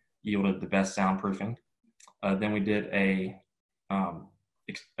wool yielded the best soundproofing. Then we did a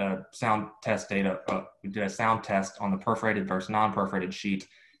sound test data. We did a sound test on the perforated versus non-perforated sheet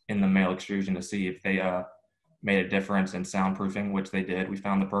in the male extrusion to see if they made a difference in soundproofing, which they did. We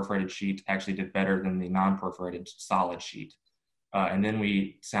found the perforated sheet actually did better than the non-perforated solid sheet. And then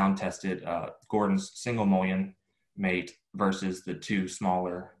we sound tested Gordon's single mullion mate versus the 2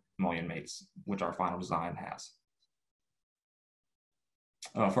 smaller mullion mates, which our final design has.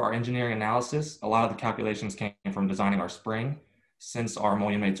 For our engineering analysis, a lot of the calculations came from designing our spring. Since our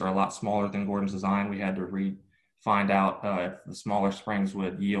mullion mates are a lot smaller than Gordon's design, we had to find out if the smaller springs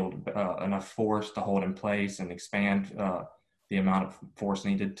would yield enough force to hold in place and expand the amount of force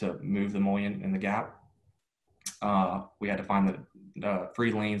needed to move the mullion in the gap. We had to find the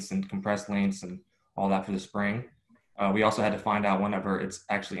free lengths and compressed lengths and all that for the spring. We also had to find out whenever it's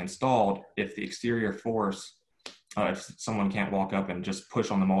actually installed, if the exterior force if someone can't walk up and just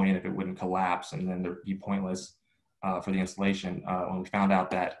push on the mullion, if it wouldn't collapse, and then it'd be pointless for the installation. When we found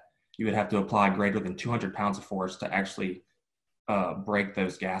out that you would have to apply greater than 200 pounds of force to actually break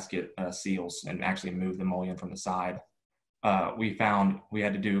those gasket seals and actually move the mullion from the side. We found we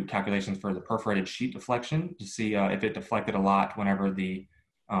had to do calculations for the perforated sheet deflection to see if it deflected a lot whenever the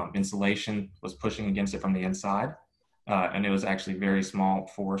insulation was pushing against it from the inside. And it was actually very small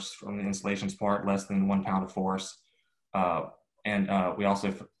force from the insulation's part, less than 1 pound of force. We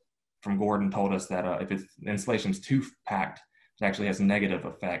also, from Gordon, told us that if the insulation's too packed, it actually has negative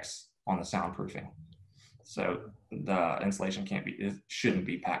effects on the soundproofing. So the insulation shouldn't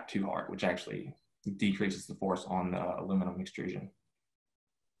be packed too hard, which actually decreases the force on the aluminum extrusion.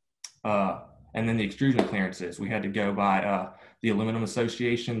 And then the extrusion clearances, we had to go by the Aluminum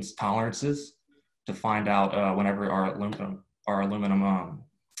Association's tolerances to find out whenever our aluminum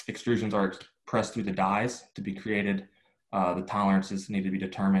extrusions are pressed through the dies to be created, the tolerances need to be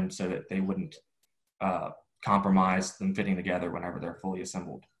determined so that they wouldn't compromise them fitting together whenever they're fully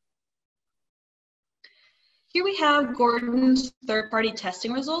assembled. Here we have Gordon's third-party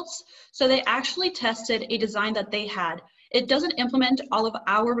testing results. So they actually tested a design that they had. It doesn't implement all of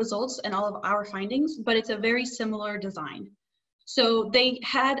our results and all of our findings, but it's a very similar design. So they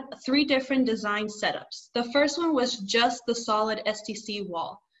had 3 different design setups. The first one was just the solid STC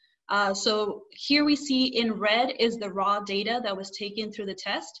wall. So here we see in red is the raw data that was taken through the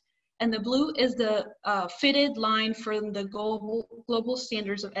test, and the blue is the fitted line from the global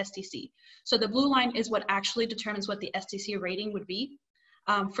standards of STC. So the blue line is what actually determines what the STC rating would be.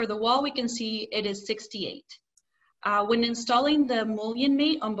 For the wall, we can see it is 68. When installing the mullion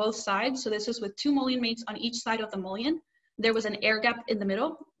mate on both sides, so this is with 2 mullion mates on each side of the mullion, there was an air gap in the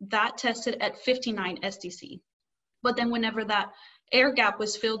middle that tested at 59 STC. But then whenever that air gap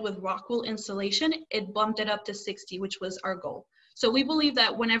was filled with rock wool insulation, it bumped it up to 60, which was our goal. So we believe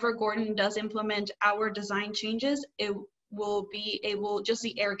that whenever Gordon does implement our design changes, it will be able, just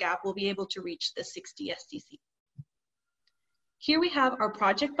the air gap will be able to reach the 60 STC. Here we have our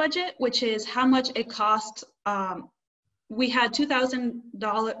project budget, which is how much it costs. We had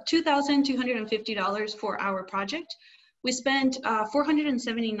 $2,250 for our project. We spent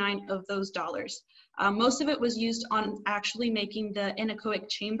 479 of those dollars. Most of it was used on actually making the anechoic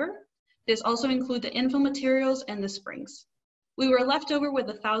chamber. This also includes the infill materials and the springs. We were left over with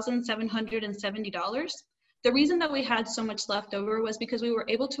 $1,770. The reason that we had so much left over was because we were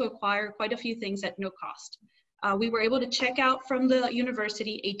able to acquire quite a few things at no cost. We were able to check out from the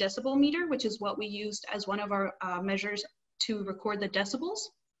university a decibel meter, which is what we used as one of our measures to record the decibels.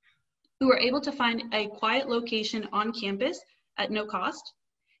 We were able to find a quiet location on campus at no cost,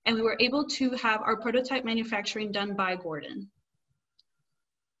 and we were able to have our prototype manufacturing done by Gordon.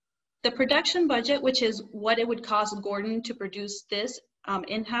 The production budget, which is what it would cost Gordon to produce this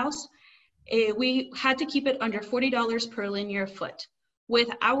in-house, we had to keep it under $40 per linear foot. With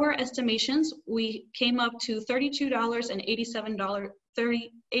our estimations, we came up to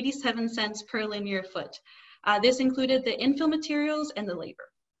 $32.87 per linear foot. This included the infill materials and the labor.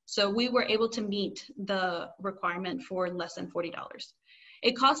 So we were able to meet the requirement for less than $40.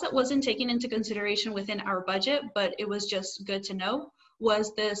 A cost that wasn't taken into consideration within our budget, but it was just good to know,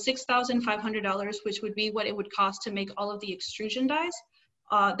 was the $6,500, which would be what it would cost to make all of the extrusion dies.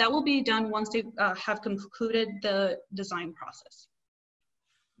 That will be done once they have concluded the design process.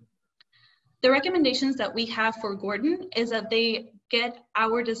 The recommendations that we have for Gordon is that they get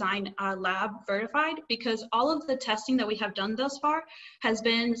our design lab verified, because all of the testing that we have done thus far has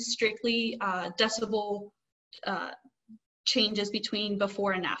been strictly decibel changes between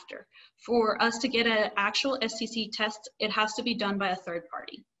before and after. For us to get an actual STC test, it has to be done by a third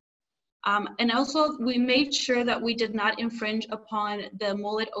party. And also, we made sure that we did not infringe upon the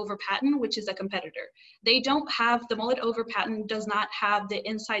mullet over patent, which is a competitor. They don't have, the mullet over patent does not have the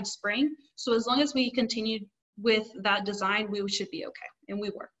inside spring. So as long as we continued with that design, we should be okay, and we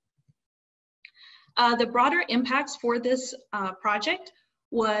were. The broader impacts for this project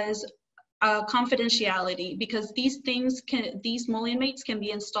was confidentiality, because these mullion mates can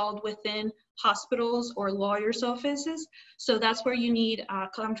be installed within hospitals or lawyers' offices. So that's where you need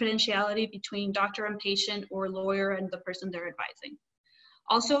confidentiality between doctor and patient, or lawyer and the person they're advising.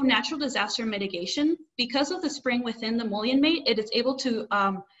 Also, natural disaster mitigation. Because of the spring within the mullion mate, it is able to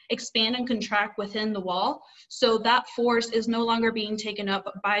expand and contract within the wall. So that force is no longer being taken up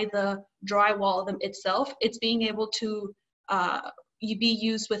by the drywall itself. It's being able to be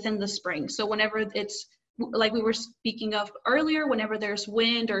used within the spring. So whenever it's, like we were speaking of earlier, whenever there's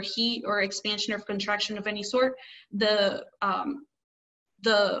wind or heat or expansion or contraction of any sort, the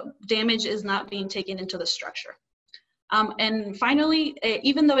damage is not being taken into the structure. And finally,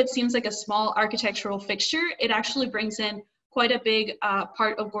 even though it seems like a small architectural fixture, it actually brings in quite a big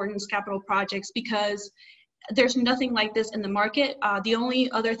part of Gordon's capital projects because there's nothing like this in the market. The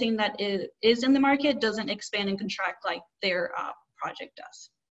only other thing that is in the market doesn't expand and contract like their project does.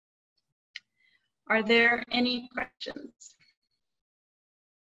 Are there any questions?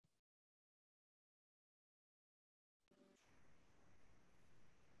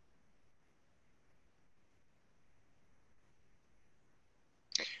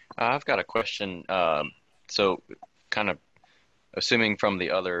 I've got a question. So kind of assuming from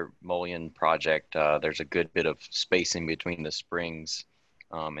the other mullion project, there's a good bit of spacing between the springs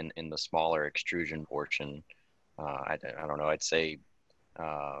in the smaller extrusion portion. I don't know, I'd say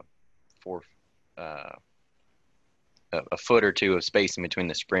a foot or two of spacing between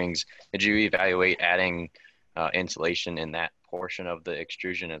the springs. Did you evaluate adding insulation in that portion of the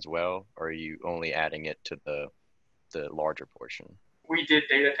extrusion as well, or are you only adding it to the larger portion? We did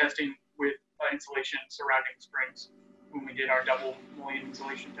data testing with insulation surrounding springs when we did our double mullion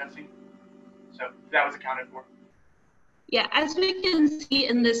insulation testing. So that was accounted for. Yeah, as we can see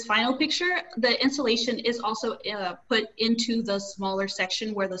in this final picture, the insulation is also put into the smaller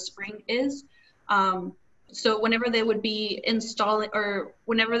section where the spring is. So whenever they would be installing, or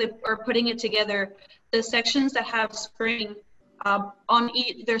whenever they are putting it together, the sections that have spring on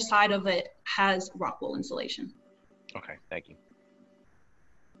either side of it has rock wool insulation. Okay, thank you.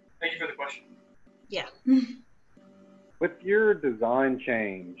 Thank you for the question. Yeah. With your design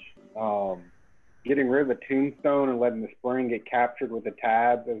change, getting rid of the tombstone and letting the spring get captured with the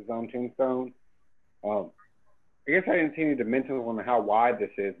tabs as its own tombstone, I guess I didn't see any dimensions on how wide this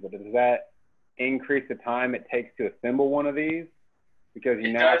is, but does that increase the time it takes to assemble one of these? Because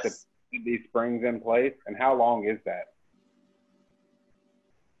you now have to put these springs in place, and how long is that?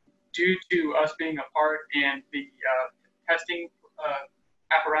 Due to us being apart and the testing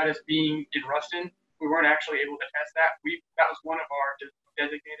apparatus being in Ruston, we weren't actually able to test that. That was one of our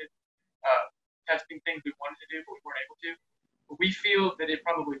designated testing things we wanted to do, but we weren't able to. But we feel that it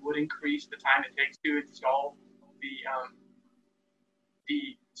probably would increase the time it takes to install the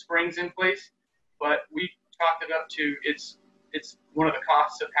springs in place. But we chalked it up to it's one of the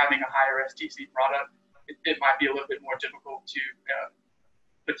costs of having a higher STC product. It might be a little bit more difficult to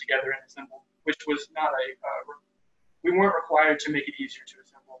put together and assemble, which was not we weren't required to make it easier to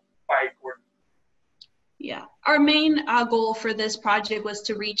assemble by Gordon. Yeah, our main goal for this project was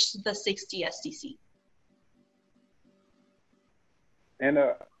to reach the 60 STC. And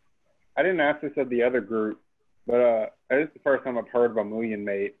I didn't ask this of the other group, but this is the first time I've heard of a mullion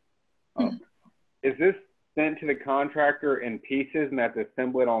mate. Is this sent to the contractor in pieces and they have to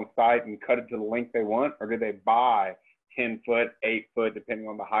assemble it on site and cut it to the length they want, or do they buy 10 foot, 8 foot, depending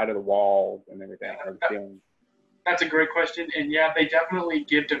on the height of the walls and everything? That's a great question. And yeah, they definitely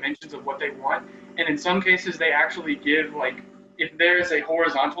give dimensions of what they want. And in some cases, they actually give, like, if there is a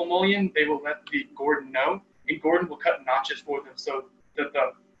horizontal mullion, they will let the Gordon know, and Gordon will cut notches for them so that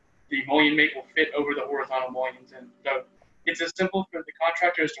the mullion mate will fit over the horizontal mullions. And so it's as simple for the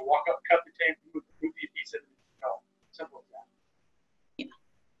contractor as to walk up, cut the tape, move the piece, and go. Simple as that. Yeah.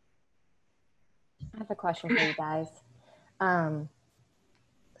 I have a question for you guys.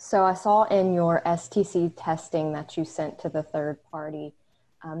 So I saw in your STC testing that you sent to the third party,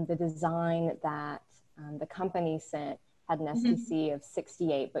 the design that the company sent had an STC of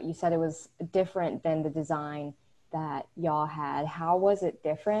 68, but you said it was different than the design that y'all had. How was it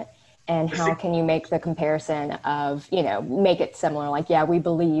different? And how can you make the comparison of, you know, make it similar? Like, yeah, we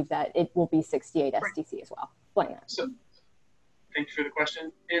believe that it will be 68 STC as well. Explain that. So, thank you for the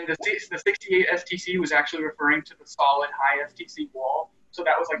question. And the 68 STC was actually referring to the solid high STC wall. So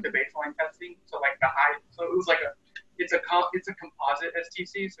that was like the baseline testing. So like the high, so it was like it's a composite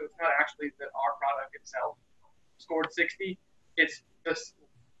STC. So it's not actually that our product itself scored 60. It's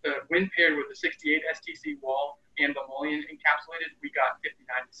when paired with the 68 STC wall and the mullion encapsulated, we got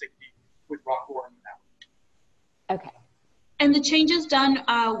 59 to 60 with rock wool in that. Okay. And the changes done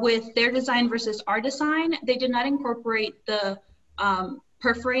with their design versus our design, they did not incorporate the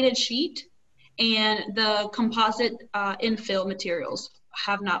perforated sheet, and the composite infill materials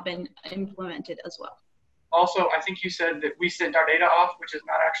have not been implemented as well. Also, I think you said that we sent our data off, which is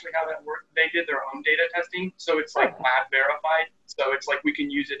not actually how that worked. They did their own data testing, so it's like lab verified. So it's like we can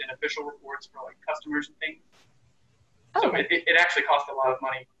use it in official reports for like customers and things. So it actually cost a lot of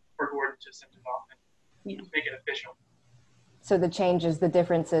money for Gordon to send it off and make it official. So the changes, the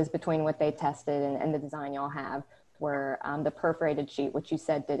differences between what they tested and the design y'all have were the perforated sheet, which you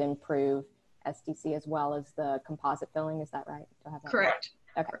said did improve STC, as well as the composite filling. Is that right? Do I have that correct?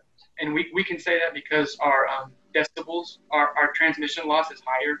 Right? Okay. And we can say that because our decibels, our transmission loss is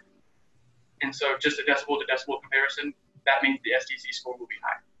higher. And so just a decibel to decibel comparison, that means the SDC score will be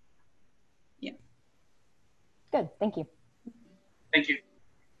higher. Yeah. Good, thank you. Thank you.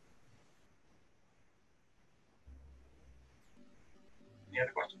 Any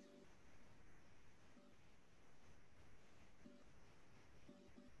other questions?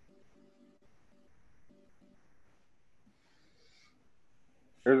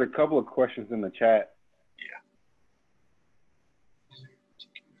 There's a couple of questions in the chat. Yeah.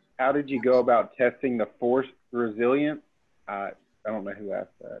 How did you go about testing the force resilience? I don't know who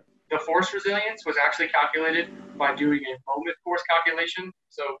asked that. The force resilience was actually calculated by doing a moment force calculation.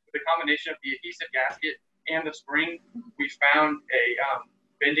 So with the combination of the adhesive gasket and the spring, we found a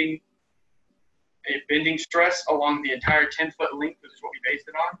bending stress along the entire 10-foot length, which is what we based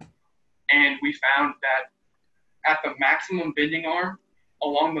it on. And we found that at the maximum bending arm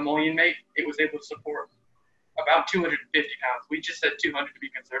along the mullion mate, it was able to support about 250 pounds. We just said 200 to be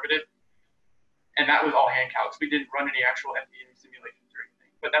conservative. And that was all hand calcs. We didn't run any actual FDM simulations or anything,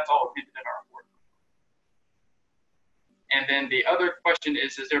 but that's all hinted in our report. And then the other question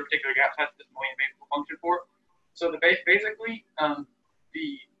is there a particular gap size this mullion mate will function for? So basically, the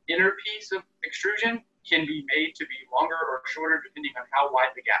inner piece of extrusion can be made to be longer or shorter depending on how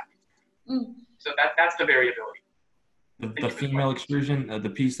wide the gap is. So that's the variability. The female extrusion, the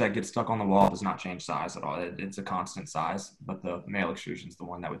piece that gets stuck on the wall does not change size at all. It's a constant size, but the male extrusion is the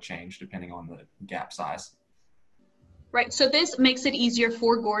one that would change depending on the gap size. Right, so this makes it easier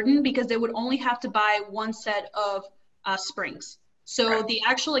for Gordon because they would only have to buy one set of springs. So the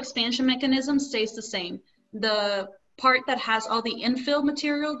actual expansion mechanism stays the same. The part that has all the infill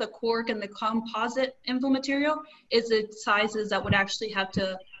material, the cork and the composite infill material, is the sizes that would actually have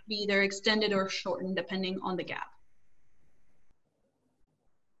to be either extended or shortened depending on the gap.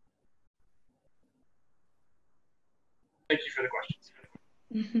 Thank you for the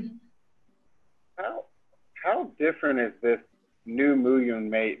questions. How different is this new mullion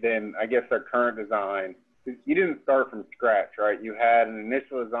mate than, I guess, our current design? You didn't start from scratch, right? You had an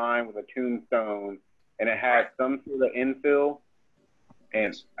initial design with a tombstone, and it had some sort of infill,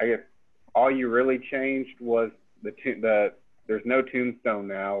 and I guess all you really changed was there's no tombstone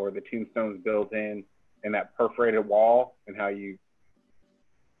now, or the tombstone's built in that perforated wall, and how you.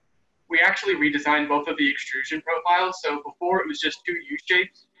 We actually redesigned both of the extrusion profiles. So before it was just two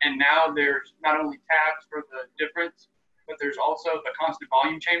U-shapes, and now there's not only tabs for the difference, but there's also the constant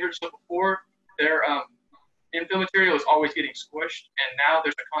volume chambers. So before their infill material is always getting squished, and now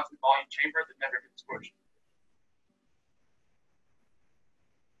there's a constant volume chamber that never gets squished.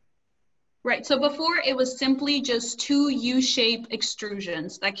 Right, so before it was simply just two U-shaped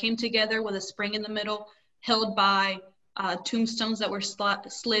extrusions that came together with a spring in the middle held by tombstones that were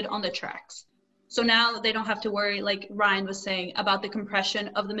slid on the tracks. So now they don't have to worry, like Ryan was saying, about the compression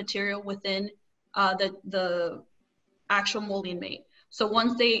of the material within the actual mullion mate. So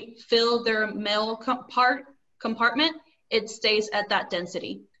once they fill their male compartment, it stays at that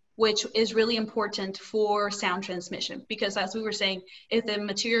density, which is really important for sound transmission. Because as we were saying, if the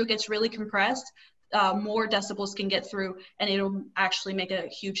material gets really compressed, more decibels can get through, and it'll actually make a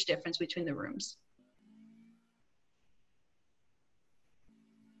huge difference between the rooms.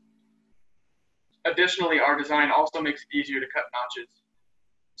 Additionally, our design also makes it easier to cut notches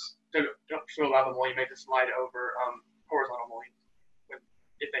to allow the mullion mate to slide over horizontal mullions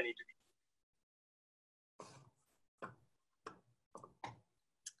if they need to be.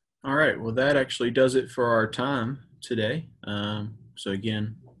 All right, well, that actually does it for our time today. So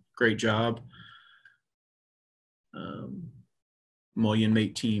again, great job. Mullion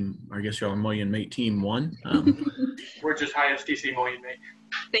Mate team, I guess y'all are Mullion Mate team 1. We're just high STC mullion mate.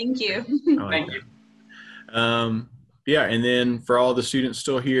 Thank you. Thank you. Yeah, and then for all the students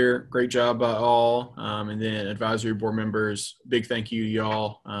still here, great job by all. And then advisory board members, big thank you to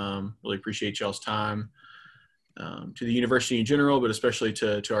y'all. Really appreciate y'all's time. To the university in general, but especially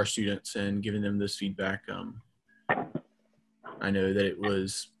to our students and giving them this feedback. I know that it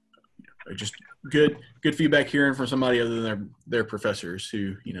was just good feedback hearing from somebody other than their professors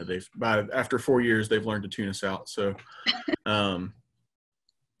who, you know, after 4 years, they've learned to tune us out. So,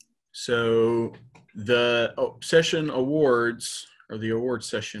 so the session awards, or the award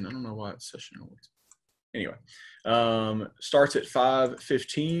session, I don't know why it's session awards. Anyway, starts at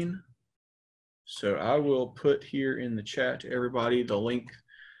 5:15. So I will put here in the chat to everybody the link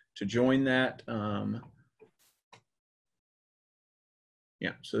to join that.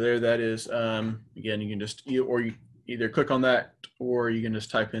 Yeah, so there that is. Again, you can just either click on that, or you can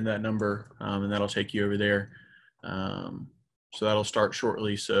just type in that number, and that'll take you over there. So that'll start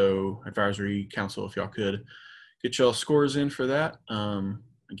shortly. So advisory council, if y'all could get y'all scores in for that.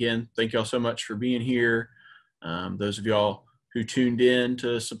 Again, thank y'all so much for being here. Those of y'all who tuned in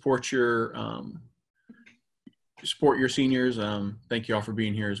to support your seniors, thank y'all for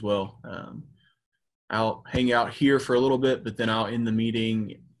being here as well. I'll hang out here for a little bit, but then I'll end the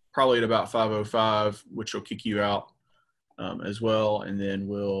meeting probably at about 5:05, which will kick you out as well, and then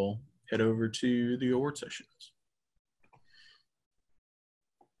we'll head over to the award sessions.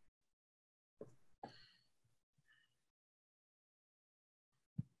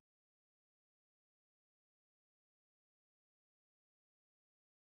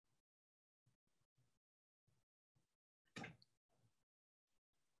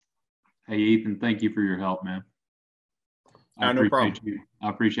 Hey, Ethan, thank you for your help, man. No problem. I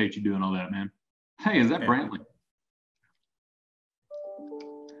appreciate you doing all that, man. Hey, is that Brantley?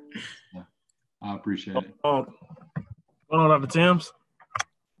 Yeah, I appreciate it. What's going on, Dr. Timms?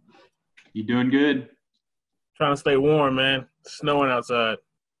 You doing good? Trying to stay warm, man. It's snowing outside.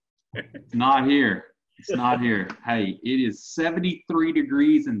 It's not here. It's not here. Hey, it is 73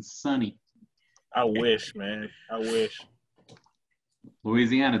 degrees and sunny. I wish, man. I wish.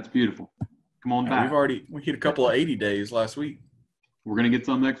 Louisiana, it's beautiful. Come on back. We hit a couple of 80 days last week. We're gonna get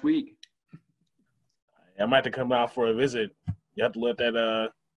some next week. I might have to come out for a visit. You have to let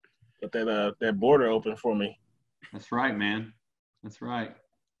that border open for me. That's right, man. That's right.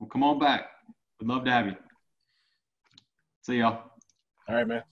 Well, come on back. We'd love to have you. See y'all. All right,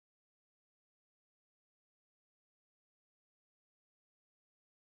 man.